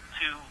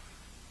 to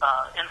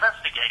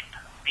investigate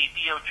the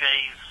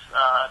DOJ's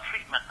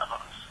treatment of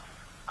us.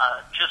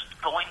 Just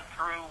going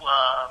through,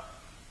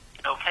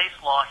 case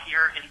law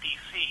here in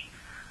D.C.,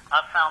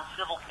 I've found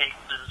civil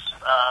cases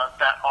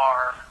that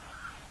are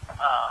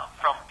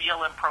from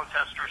BLM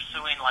protesters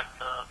suing like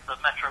the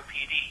Metro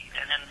PD,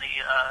 and in the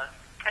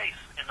case,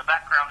 in the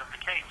background of the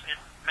case, it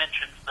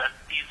mentions that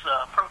these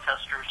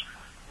protesters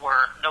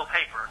were no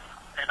paper.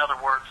 In other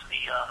words,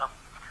 the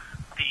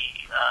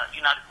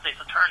United States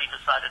Attorney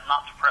decided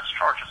not to press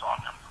charges on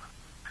them.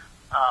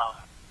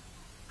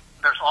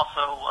 There's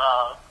also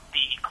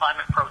the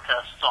climate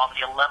protests on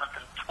the 11th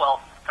and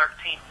 12th,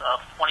 13th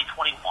of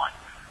 2021.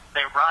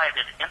 They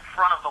rioted in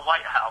front of the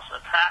White House,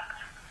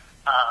 attacked,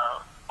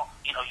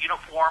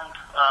 uniformed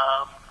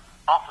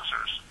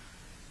officers.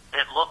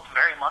 It looked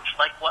very much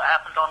like what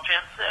happened on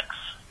Jan 6,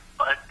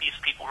 but these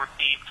people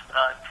received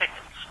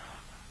tickets.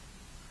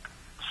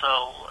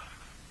 So,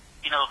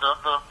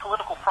 the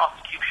political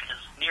prosecution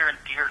is near and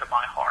dear to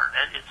my heart.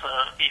 It's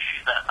an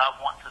issue that I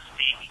want to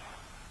see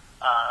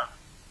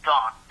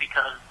gone,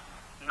 because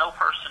no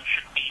person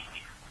should be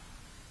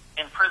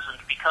imprisoned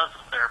because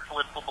of their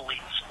political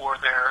beliefs or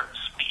their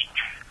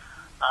speech.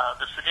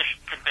 The sedition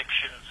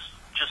convictions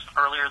just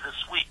earlier this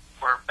week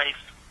were based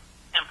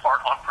in part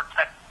on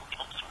protected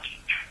legal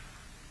speech,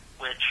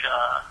 which,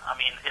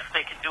 if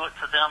they can do it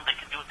to them, they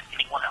can do it to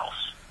anyone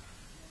else.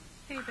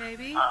 Hey,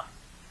 baby.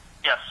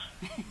 Yes.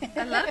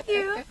 I love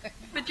you,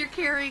 but you're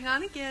carrying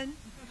on again.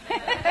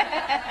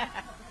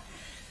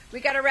 We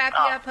got to wrap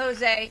you up,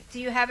 Jose.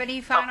 Do you have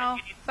any final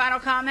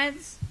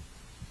comments?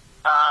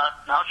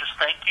 No, just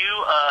thank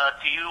you.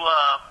 Do you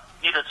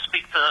need to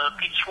speak to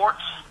Pete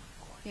Schwartz?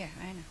 Yeah,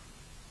 I know.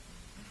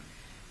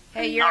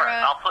 Hey, you're. All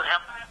right, I'll put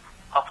him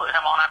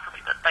on after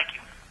me. Then. Thank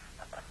you.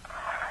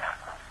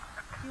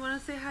 You want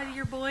to say hi to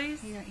your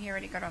boys? He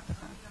already got off the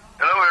phone.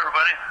 Hello,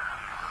 everybody.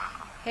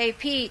 Hey,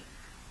 Pete.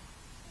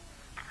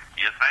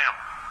 Yes, ma'am.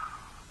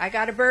 I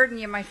got to burden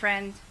you, my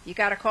friend. You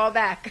got to call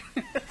back.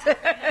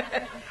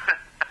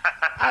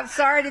 I'm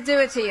sorry to do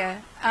it to you.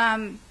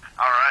 All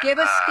right. Give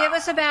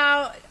us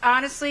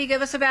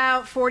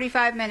about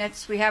 45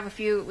 minutes. We have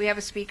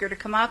a speaker to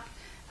come up,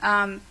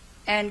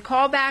 and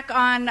call back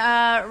on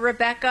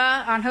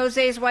Rebecca, on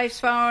Jose's wife's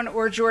phone,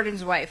 or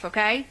Jordan's wife.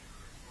 Okay.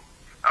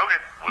 Okay,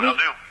 will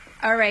do.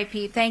 All right,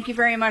 Pete. Thank you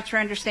very much for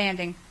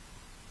understanding.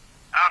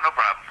 Oh, no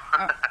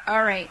problem.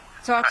 All right.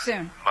 Talk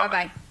soon. Bye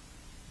bye.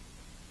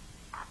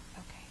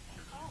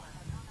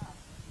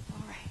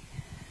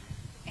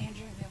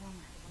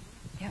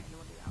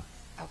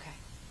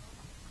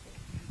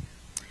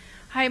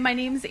 Hi, my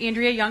name is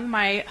Andrea Young.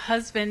 My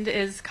husband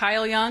is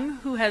Kyle Young,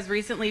 who has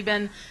recently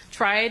been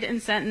tried and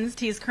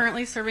sentenced. He is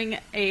currently serving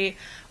a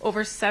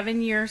over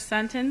 7-year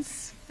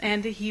sentence,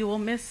 and he will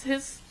miss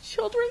his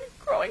children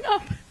growing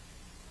up. Do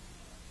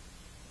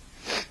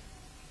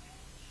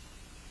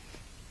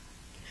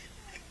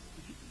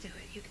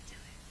it. You can do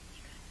it.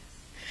 You got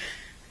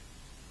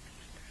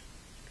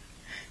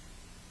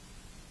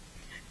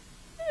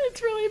this.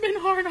 It's really been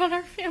hard on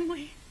our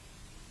family.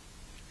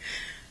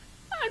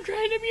 I'm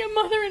trying to be a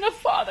mother and a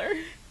father.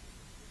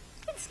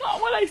 It's not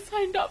what I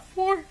signed up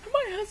for.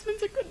 My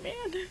husband's a good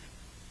man.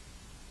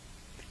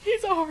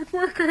 He's a hard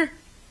worker.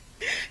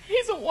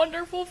 He's a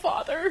wonderful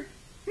father.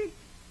 And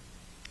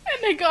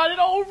they got it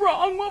all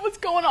wrong, what was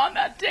going on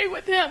that day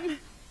with him. And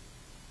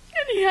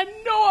he had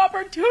no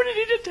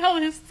opportunity to tell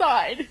his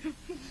side.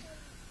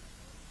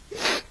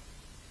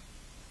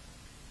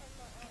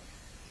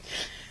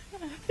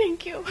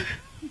 Thank you.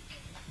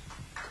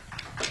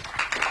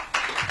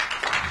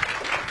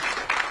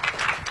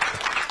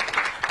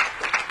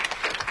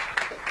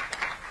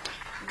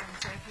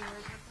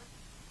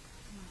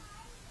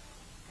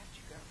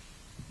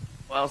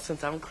 Well,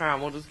 since I'm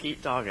crying, we'll just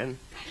keep talking.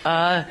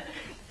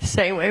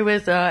 Same way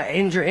with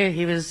Andrea.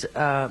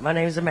 My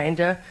name is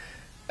Amanda,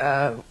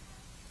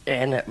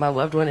 and my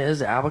loved one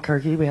is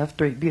Albuquerque. We have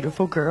 3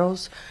 beautiful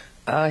girls.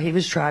 He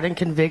was tried and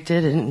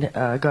convicted and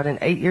got an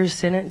 8-year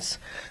sentence.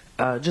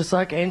 Just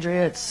like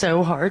Andrea, it's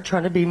so hard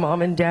trying to be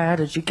mom and dad,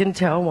 as you can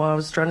tell while I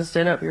was trying to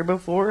stand up here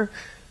before.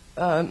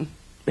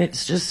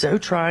 It's just so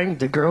trying.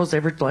 The girls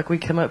we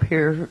come up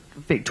here,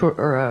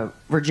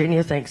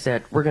 Virginia thinks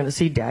that we're going to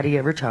see daddy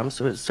every time,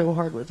 so it's so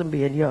hard with them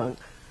being young.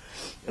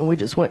 And we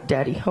just want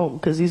daddy home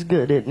because he's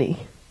good, isn't he?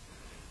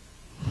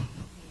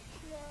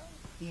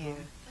 Yeah.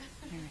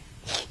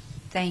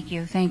 Thank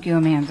you,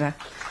 Amanda.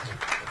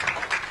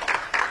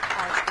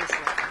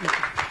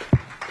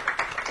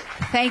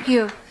 Thank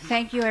you.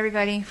 Thank you,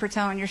 everybody, for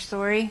telling your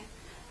story.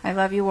 I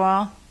love you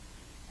all.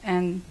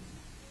 And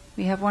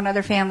we have one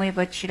other family,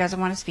 but she doesn't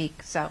want to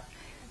speak. So,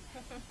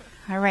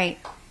 all right.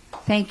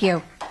 Thank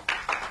you.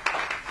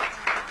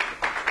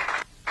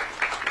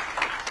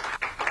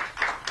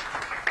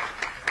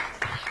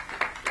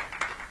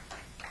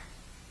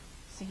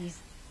 So he's,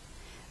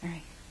 all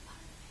right.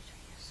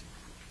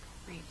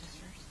 Read this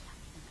first.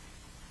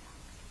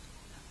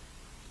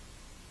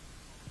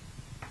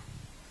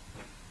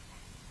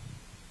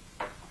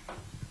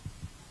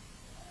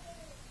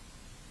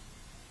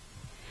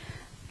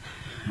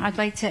 I'd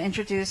like to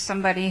introduce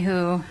somebody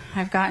who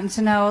I've gotten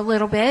to know a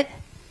little bit,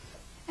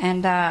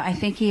 and I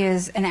think he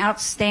is an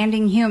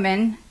outstanding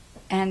human,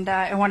 and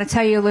I want to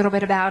tell you a little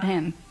bit about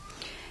him.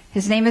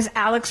 His name is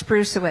Alex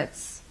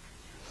Brusewitz,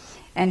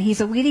 and he's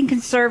a leading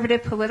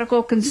conservative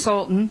political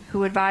consultant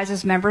who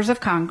advises members of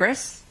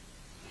Congress,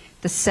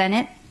 the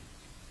Senate,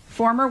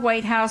 former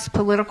White House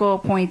political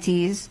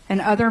appointees,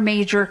 and other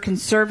major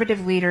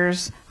conservative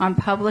leaders on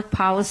public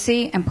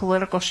policy and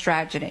political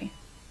strategy.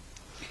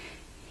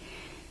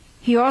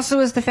 He also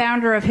is the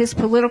founder of his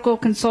political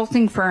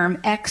consulting firm,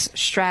 X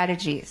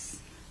Strategies.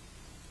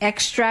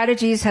 X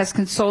Strategies has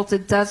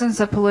consulted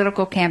dozens of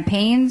political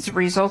campaigns,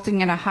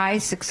 resulting in a high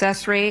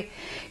success rate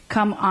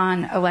come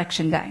on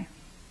Election Day.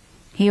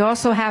 He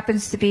also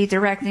happens to be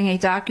directing a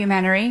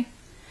documentary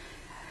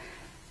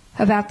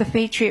about the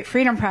Patriot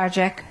Freedom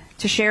Project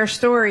to share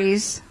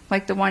stories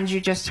like the ones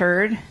you just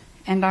heard,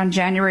 and on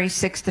January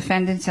 6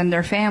 defendants and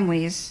their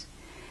families,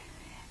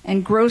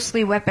 and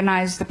grossly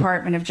weaponized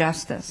Department of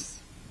Justice.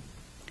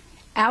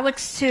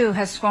 Alex, too,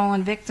 has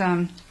fallen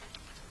victim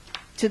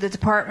to the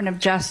Department of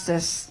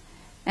Justice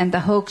and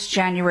the hoax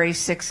January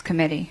 6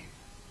 committee.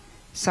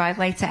 So I'd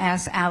like to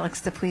ask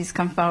Alex to please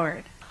come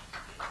forward.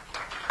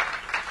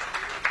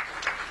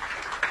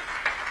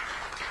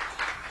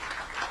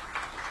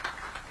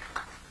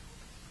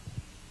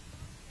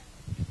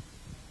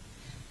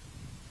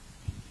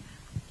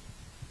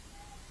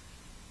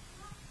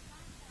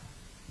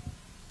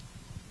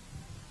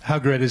 How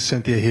great is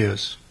Cynthia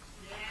Hughes?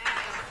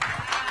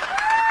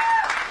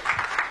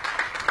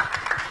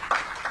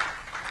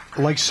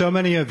 Like so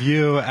many of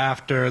you,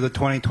 after the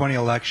 2020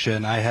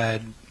 election, I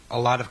had a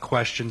lot of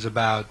questions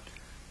about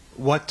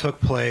what took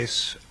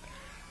place.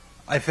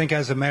 I think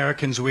as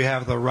Americans, we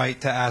have the right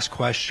to ask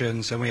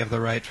questions and we have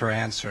the right for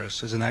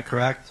answers. Isn't that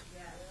correct?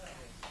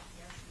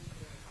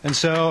 And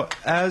so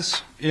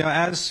as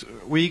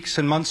weeks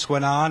and months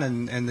went on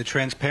and the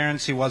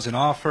transparency wasn't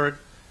offered,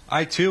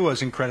 I too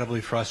was incredibly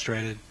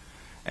frustrated.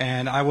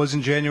 And I was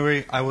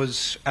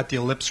at the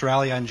Ellipse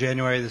rally on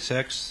January the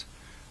 6th.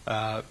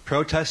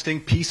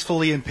 Protesting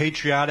peacefully and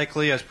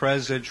patriotically as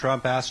President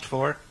Trump asked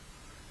for.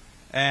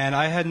 And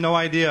I had no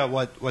idea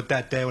what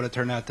that day would have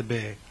turned out to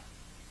be.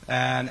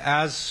 And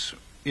as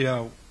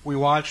we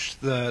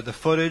watched the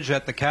footage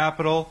at the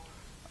Capitol,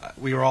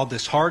 we were all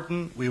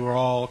disheartened. We were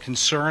all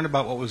concerned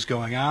about what was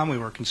going on. We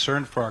were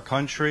concerned for our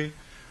country.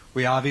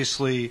 We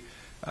obviously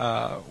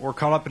were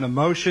caught up in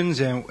emotions,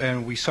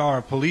 and we saw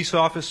our police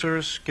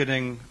officers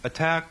getting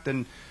attacked.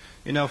 And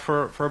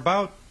for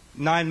about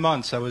 9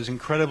 months, I was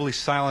incredibly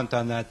silent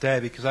on that day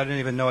because I didn't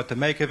even know what to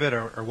make of it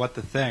or what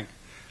to think.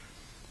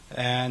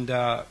 And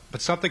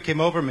but something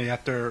came over me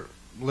after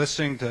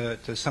listening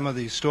to some of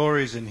these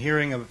stories and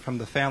hearing from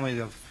the family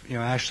of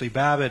Ashley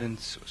Babbitt and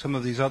some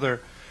of these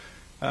other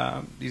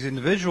these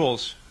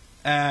individuals,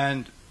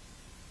 and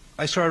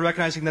I started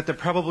recognizing that there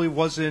probably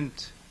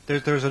wasn't.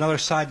 There's another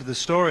side to the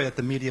story that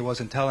the media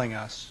wasn't telling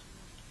us.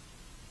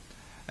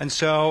 And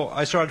so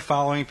I started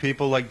following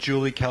people like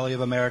Julie Kelly of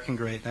American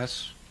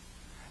Greatness,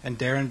 and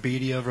Darren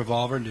Beattie of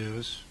Revolver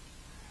News,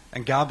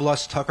 and God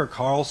bless Tucker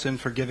Carlson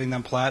for giving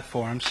them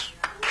platforms.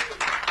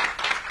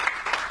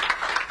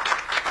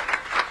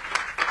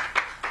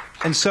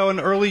 And so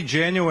in early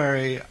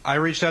January, I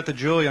reached out to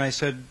Julie and I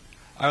said,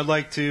 I would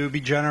like to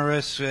be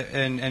generous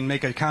and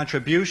make a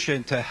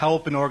contribution to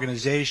help an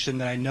organization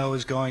that I know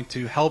is going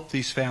to help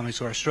these families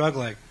who are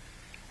struggling.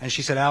 And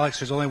she said, Alex,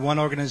 there's only one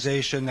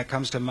organization that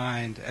comes to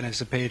mind, and it's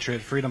the Patriot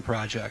Freedom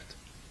Project.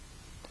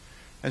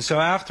 And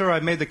so after I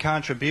made the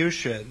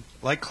contribution,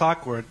 like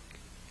clockwork,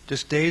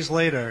 just days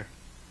later,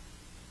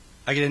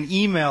 I get an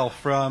email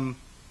from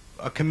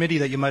a committee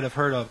that you might have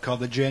heard of called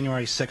the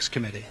January 6th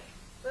Committee.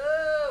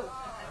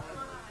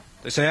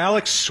 They say,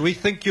 Alex, we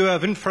think you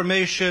have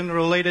information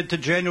related to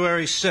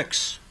January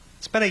 6th.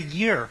 It's been a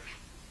year.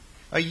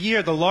 A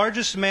year, the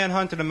largest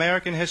manhunt in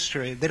American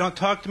history. They don't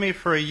talk to me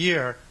for a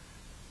year.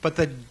 But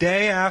the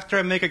day after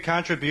I make a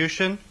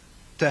contribution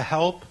to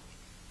help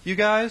you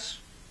guys,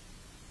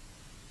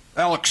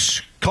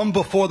 Alex, come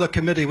before the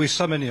committee, we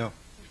summon you.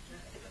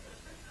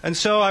 And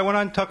so I went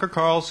on Tucker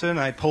Carlson,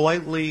 I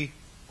politely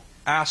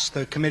asked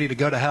the committee to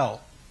go to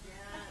hell.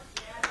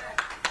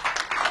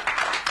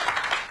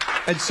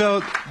 And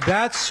so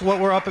that's what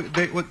we're up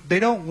against. They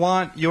don't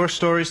want your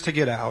stories to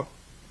get out.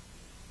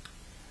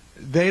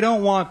 They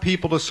don't want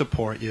people to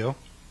support you.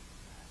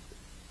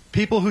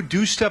 People who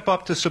do step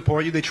up to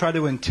support you, they try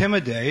to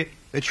intimidate,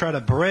 they try to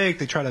break,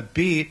 they try to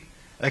beat,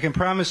 I can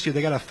promise you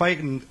they got a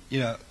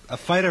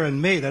fighter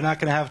in me. They're not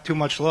going to have too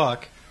much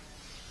luck.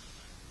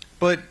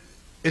 But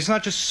it's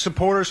not just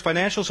supporters,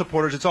 financial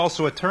supporters, it's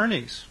also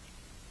attorneys.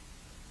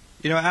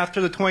 After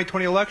the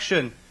 2020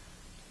 election,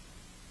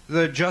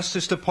 the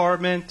Justice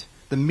Department,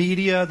 the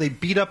media, they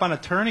beat up on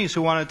attorneys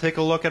who wanted to take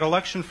a look at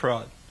election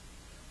fraud.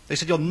 They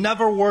said, you'll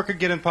never work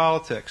again in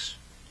politics.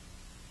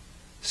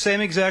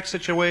 Same exact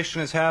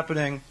situation is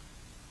happening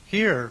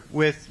here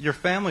with your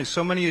family.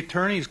 So many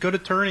attorneys, good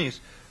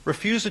attorneys,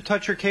 refuse to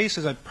touch your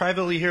cases. I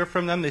privately hear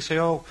from them. They say,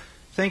 oh,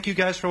 thank you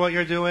guys for what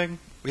you're doing.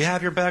 We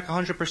have your back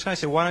 100%. I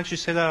say, why don't you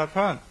say that up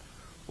front?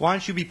 Why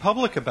don't you be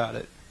public about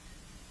it?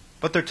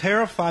 But they're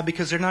terrified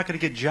because they're not going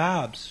to get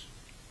jobs.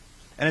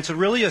 And it's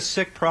really a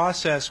sick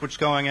process which is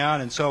going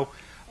on. And so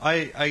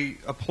I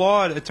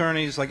applaud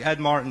attorneys like Ed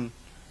Martin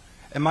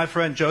and my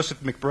friend Joseph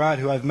McBride,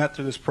 who I've met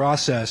through this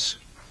process,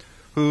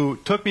 who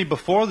took me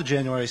before the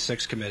January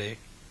 6th committee,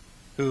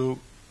 who,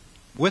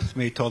 with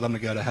me, told them to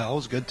go to hell. It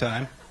was a good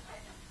time.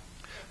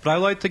 But I'd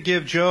like to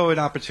give Joe an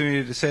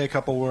opportunity to say a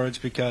couple words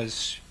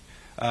because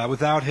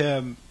without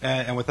him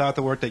and without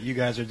the work that you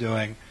guys are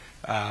doing,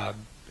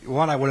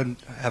 one, I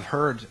wouldn't have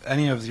heard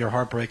any of your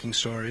heartbreaking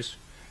stories,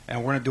 and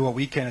we're going to do what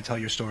we can to tell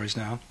your stories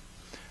now.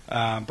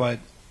 But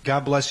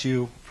God bless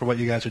you for what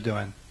you guys are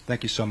doing.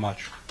 Thank you so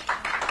much.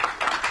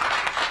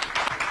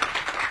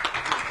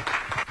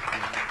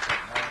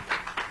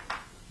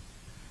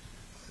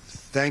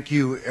 Thank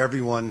you,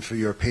 everyone, for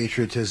your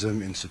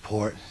patriotism and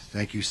support.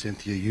 Thank you,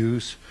 Cynthia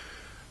Hughes,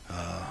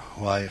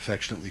 who I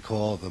affectionately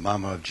call the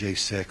Mama of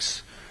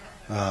J6,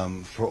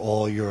 for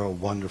all your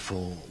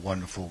wonderful,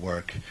 wonderful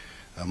work.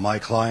 My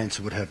clients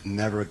would have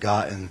never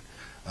gotten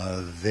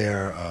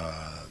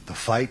the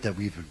fight that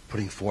we've been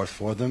putting forth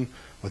for them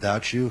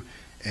without you,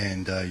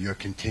 and your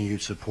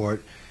continued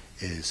support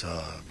is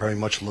very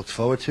much looked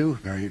forward to,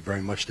 very,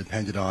 very much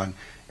depended on,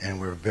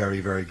 and we're very,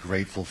 very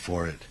grateful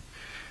for it.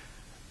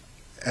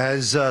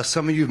 As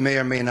some of you may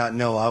or may not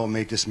know, I will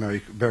make this very,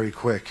 very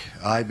quick.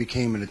 I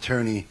became an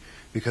attorney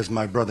because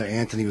my brother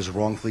Anthony was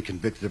wrongfully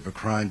convicted of a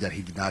crime that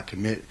he did not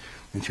commit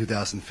in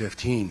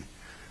 2015.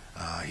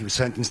 He was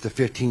sentenced to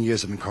 15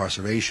 years of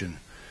incarceration.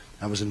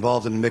 I was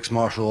involved in the mixed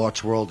martial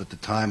arts world at the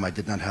time. I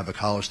did not have a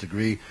college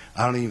degree.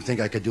 I don't even think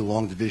I could do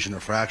long division or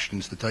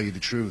fractions, to tell you the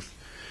truth.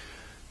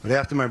 But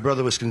after my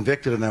brother was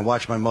convicted and I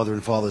watched my mother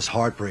and father's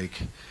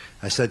heartbreak,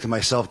 I said to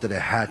myself that I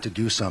had to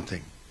do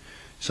something.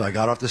 So I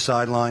got off the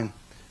sideline,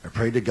 I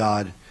prayed to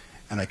God,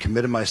 and I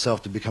committed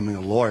myself to becoming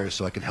a lawyer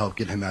so I could help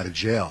get him out of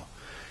jail.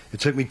 It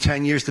took me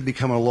 10 years to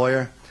become a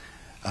lawyer.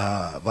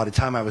 By the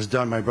time I was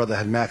done, my brother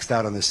had maxed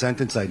out on the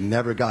sentence. I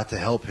never got to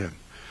help him.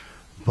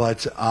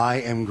 But I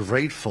am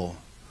grateful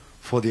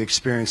for the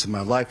experience of my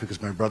life because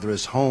my brother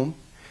is home,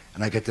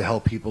 and I get to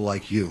help people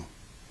like you.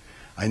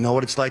 I know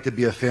what it's like to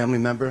be a family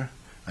member.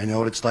 I know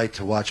what it's like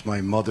to watch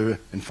my mother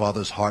and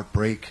father's heart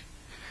break.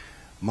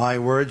 My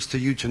words to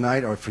you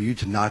tonight are for you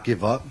to not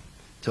give up,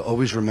 to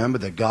always remember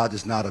that God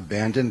is not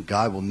abandoned.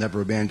 God will never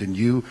abandon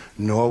you,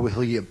 nor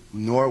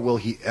will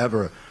he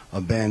ever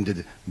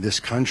abandon this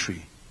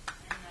country.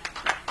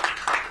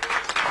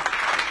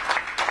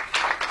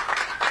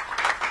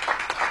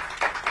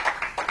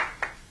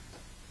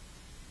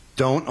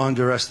 Don't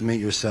underestimate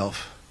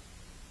yourself.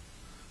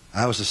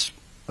 I was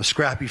a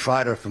scrappy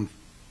fighter from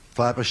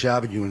Flatbush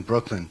Avenue in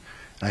Brooklyn,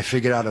 and I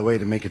figured out a way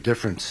to make a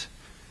difference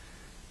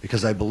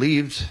because I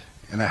believed,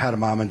 and I had a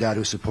mom and dad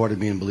who supported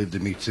me and believed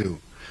in me too.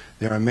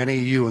 There are many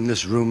of you in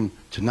this room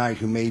tonight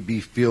who may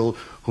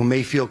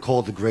feel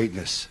called to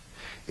greatness.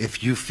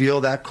 If you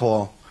feel that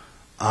call,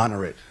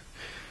 honor it.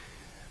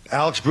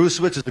 Alex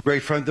Brucewitz is a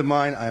great friend of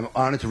mine. I'm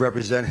honored to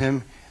represent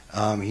him.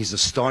 He's a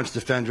staunch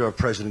defender of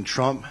President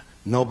Trump.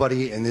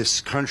 Nobody in this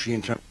country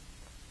in terms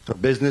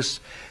of business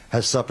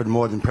has suffered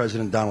more than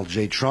President Donald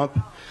J. Trump.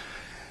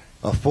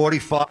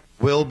 45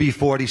 will be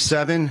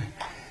 47.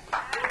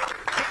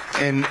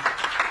 And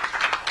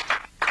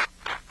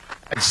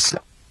at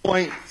some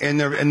point in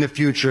the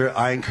future,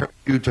 I encourage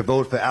you to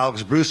vote for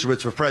Alex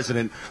Brucewitz for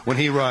president when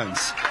he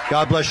runs.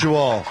 God bless you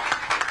all.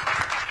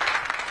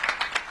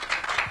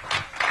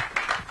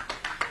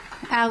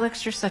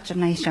 Alex, you're such a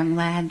nice young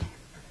lad.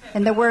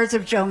 In the words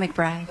of Joe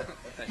McBride.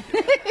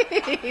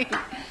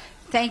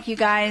 Thank you,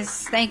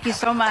 guys. Thank you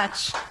so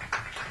much.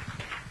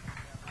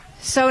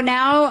 So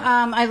now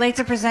I'd like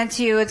to present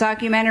to you a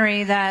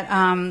documentary that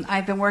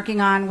I've been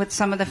working on with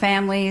some of the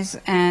families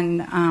and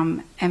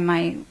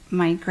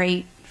my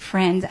great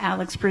friend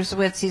Alex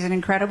Brucewitz. He's an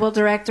incredible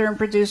director and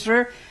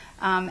producer,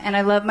 and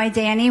I love my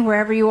Danny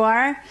wherever you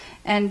are.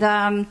 And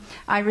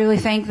I really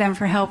thank them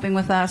for helping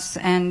with us,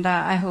 and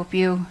I hope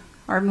you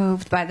are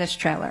moved by this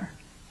trailer.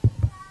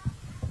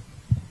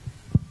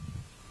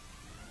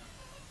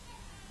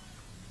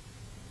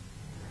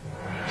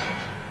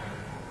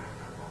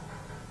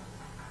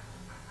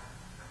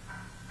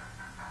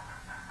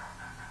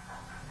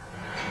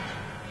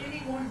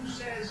 Anyone who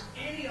says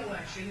any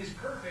election is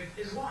perfect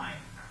is lying.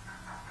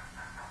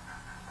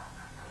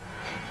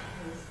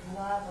 His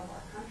love of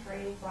our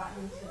country brought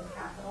him to the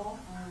Capitol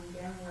on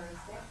January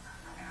 6th.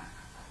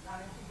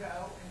 Wanted to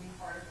go and be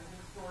part of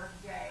the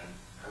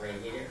I mean,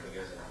 he didn't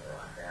use anything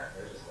like that.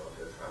 It was just a little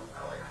bit from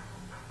Valley.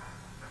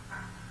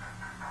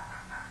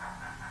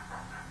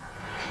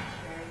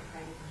 Very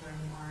excited to join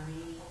the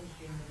Army and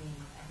dream of being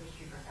a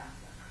history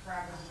professor.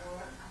 Robert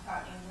Moore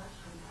taught English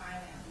in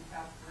Thailand and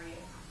South Korea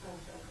to school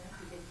children.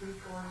 He did 3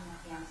 tours in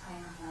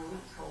Afghanistan and a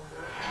week tour.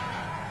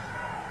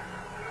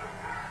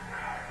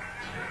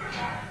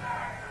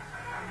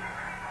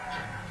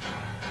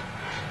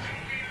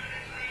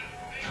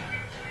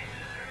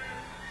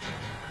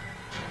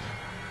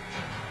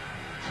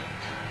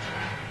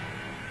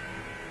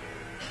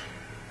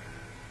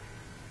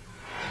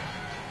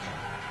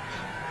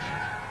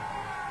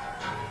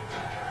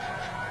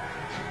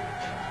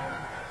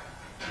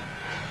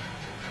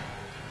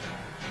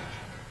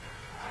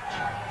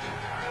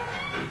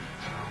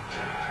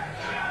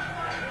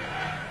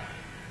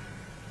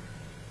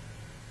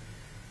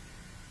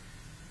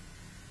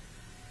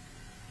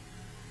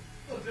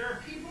 Look, there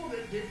are people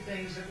that did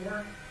things that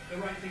weren't the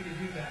right thing to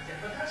do back then,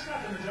 but that's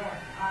not the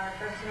majority. Our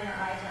First Amendment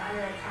rights are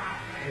under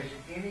attack. Has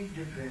any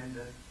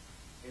defendant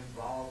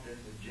involved in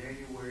the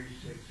January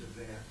 6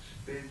 events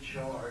been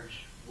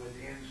charged with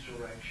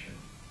insurrection?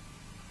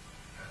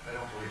 I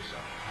don't believe so.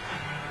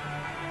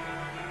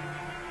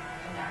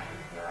 And that is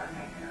where our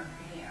nightmare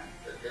began.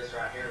 This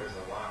right here was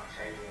a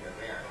life-changing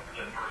event.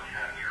 The first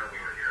half year we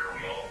were here,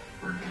 we all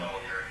were in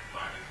solitary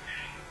confinement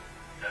conditions,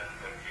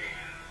 7-foot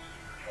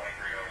cages,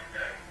 23 hours a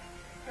day.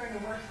 During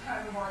the worst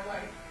time of our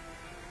life,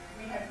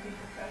 we had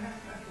people send us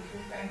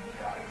messages saying he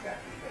got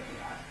exactly what he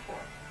asked for.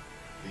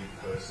 The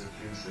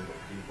persecution of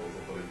people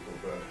for political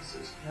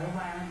purposes. No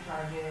violent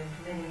charges,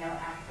 really no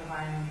acts of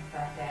violence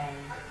that day.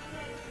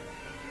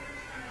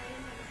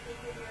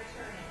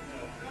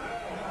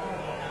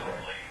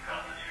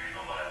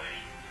 Constitutional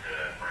violations to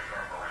break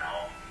our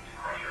morale, to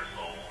crush our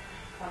souls.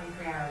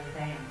 23 hours a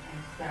day and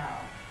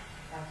cell.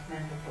 That's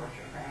mental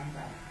torture for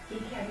anybody.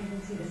 He can't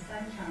even see the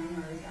sunshine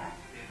where he's at.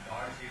 The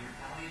authority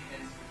retaliated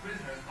against the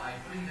prisoners by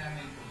putting them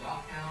into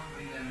lockdown,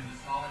 putting them into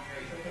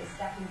solitary. If they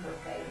step into a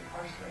bay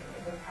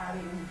incarcerated without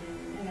even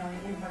being,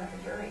 in front of a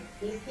jury.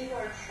 These people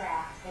are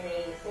trapped in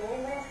a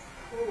soulless,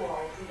 cruel,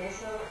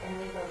 judicial and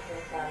legal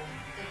system.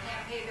 They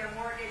can't pay their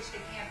mortgage,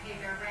 they can't pay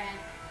their rent,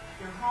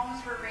 their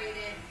homes were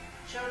raided,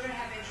 children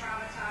have been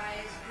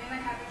traumatized,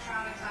 women have been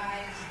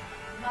traumatized,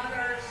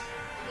 mothers,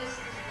 this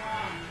is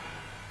long.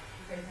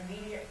 Because the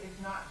media is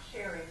not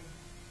sharing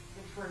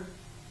the truth.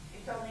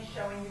 It's only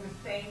showing you the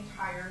same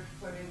tired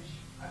footage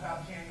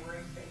about January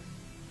 6th.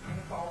 And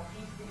it's all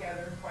pieced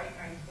together quite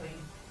nicely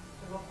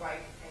to look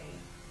like a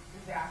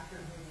disaster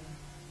movie.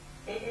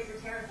 It is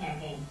a terror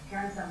campaign, pure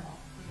and simple.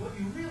 What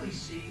you really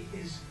see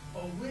is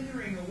a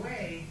withering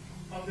away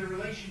of their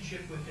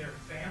relationship with their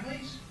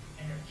families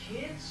and their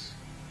kids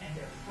and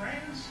their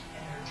friends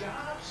and their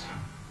jobs.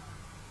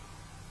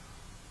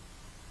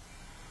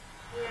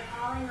 We are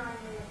calling on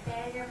you to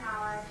stand in your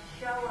power,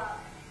 show up,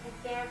 and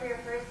stand for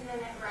your First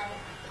Amendment rights,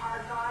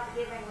 our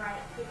God-given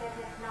rights, because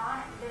if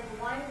not, then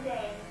one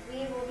day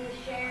we will be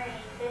sharing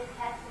this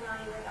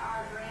testimony with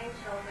our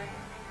grandchildren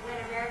when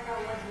America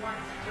was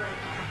once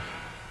free.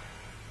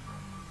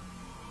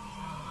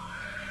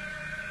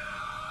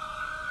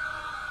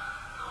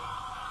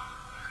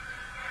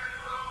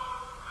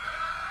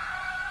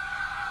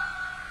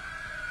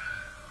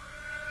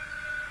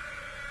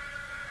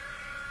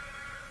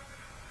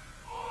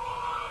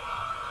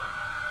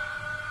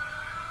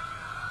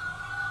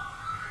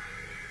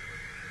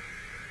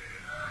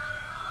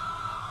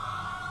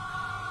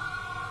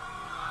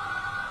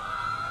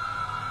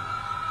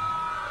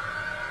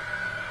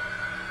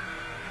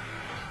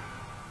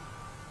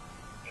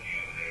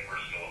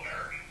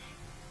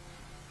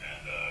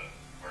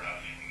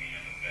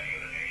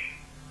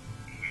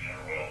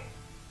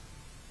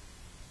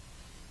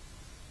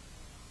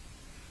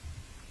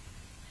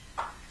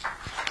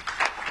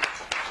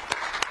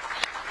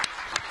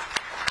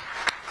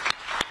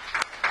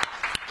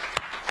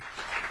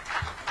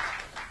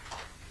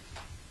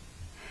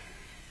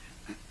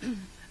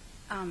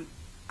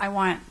 I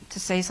want to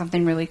say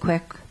something really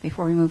quick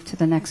before we move to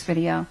the next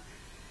video.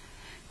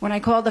 When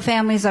I called the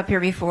families up here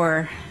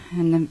before,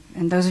 and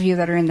those of you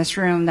that are in this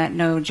room that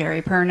know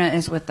Jerry Perna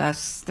is with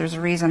us, there's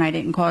a reason I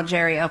didn't call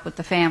Jerry up with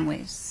the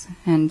families.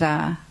 And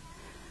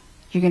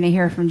you're going to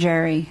hear from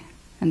Jerry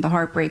and the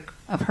heartbreak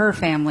of her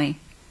family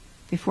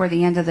before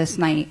the end of this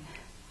night.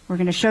 We're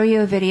going to show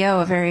you a video,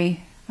 a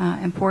very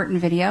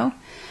important video,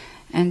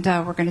 and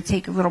we're going to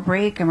take a little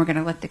break, and we're going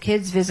to let the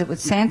kids visit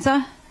with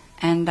Santa,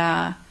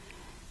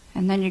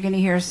 and then you're going to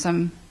hear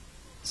some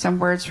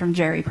words from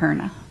Jerry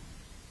Perna.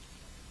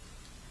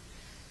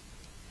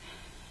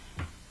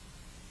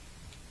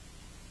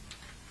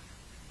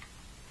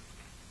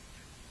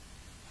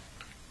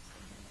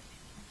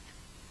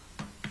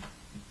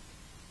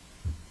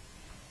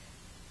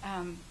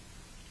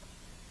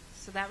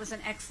 So that was an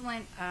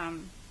excellent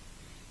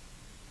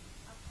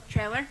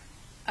trailer.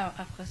 Oh,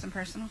 up close and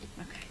personal?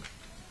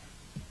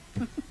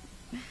 Okay.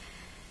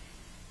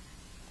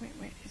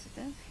 Wait, is it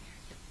this?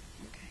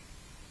 Okay.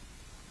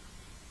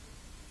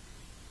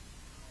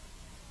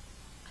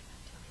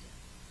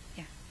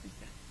 Yeah, it's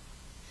good.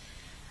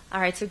 All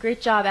right, so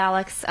great job,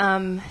 Alex.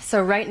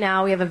 So right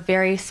now we have a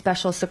very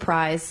special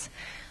surprise.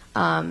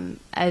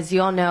 As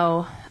you all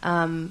know,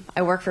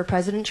 I work for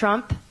President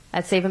Trump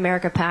at Save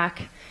America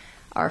PAC,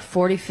 our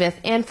 45th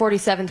and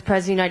 47th President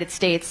of the United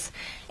States.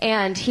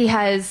 And he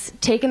has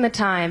taken the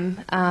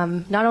time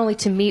not only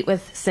to meet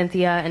with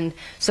Cynthia and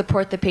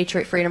support the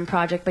Patriot Freedom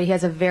Project, but he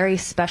has a very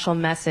special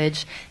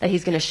message that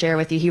he's going to share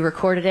with you. He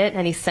recorded it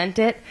and he sent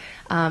it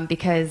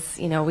because,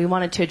 you know, we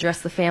wanted to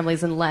address the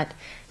families and let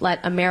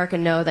America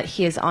know that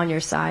he is on your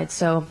side.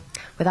 So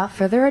without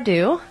further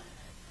ado,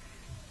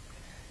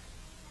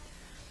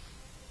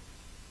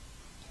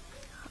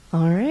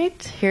 all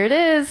right, here it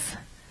is.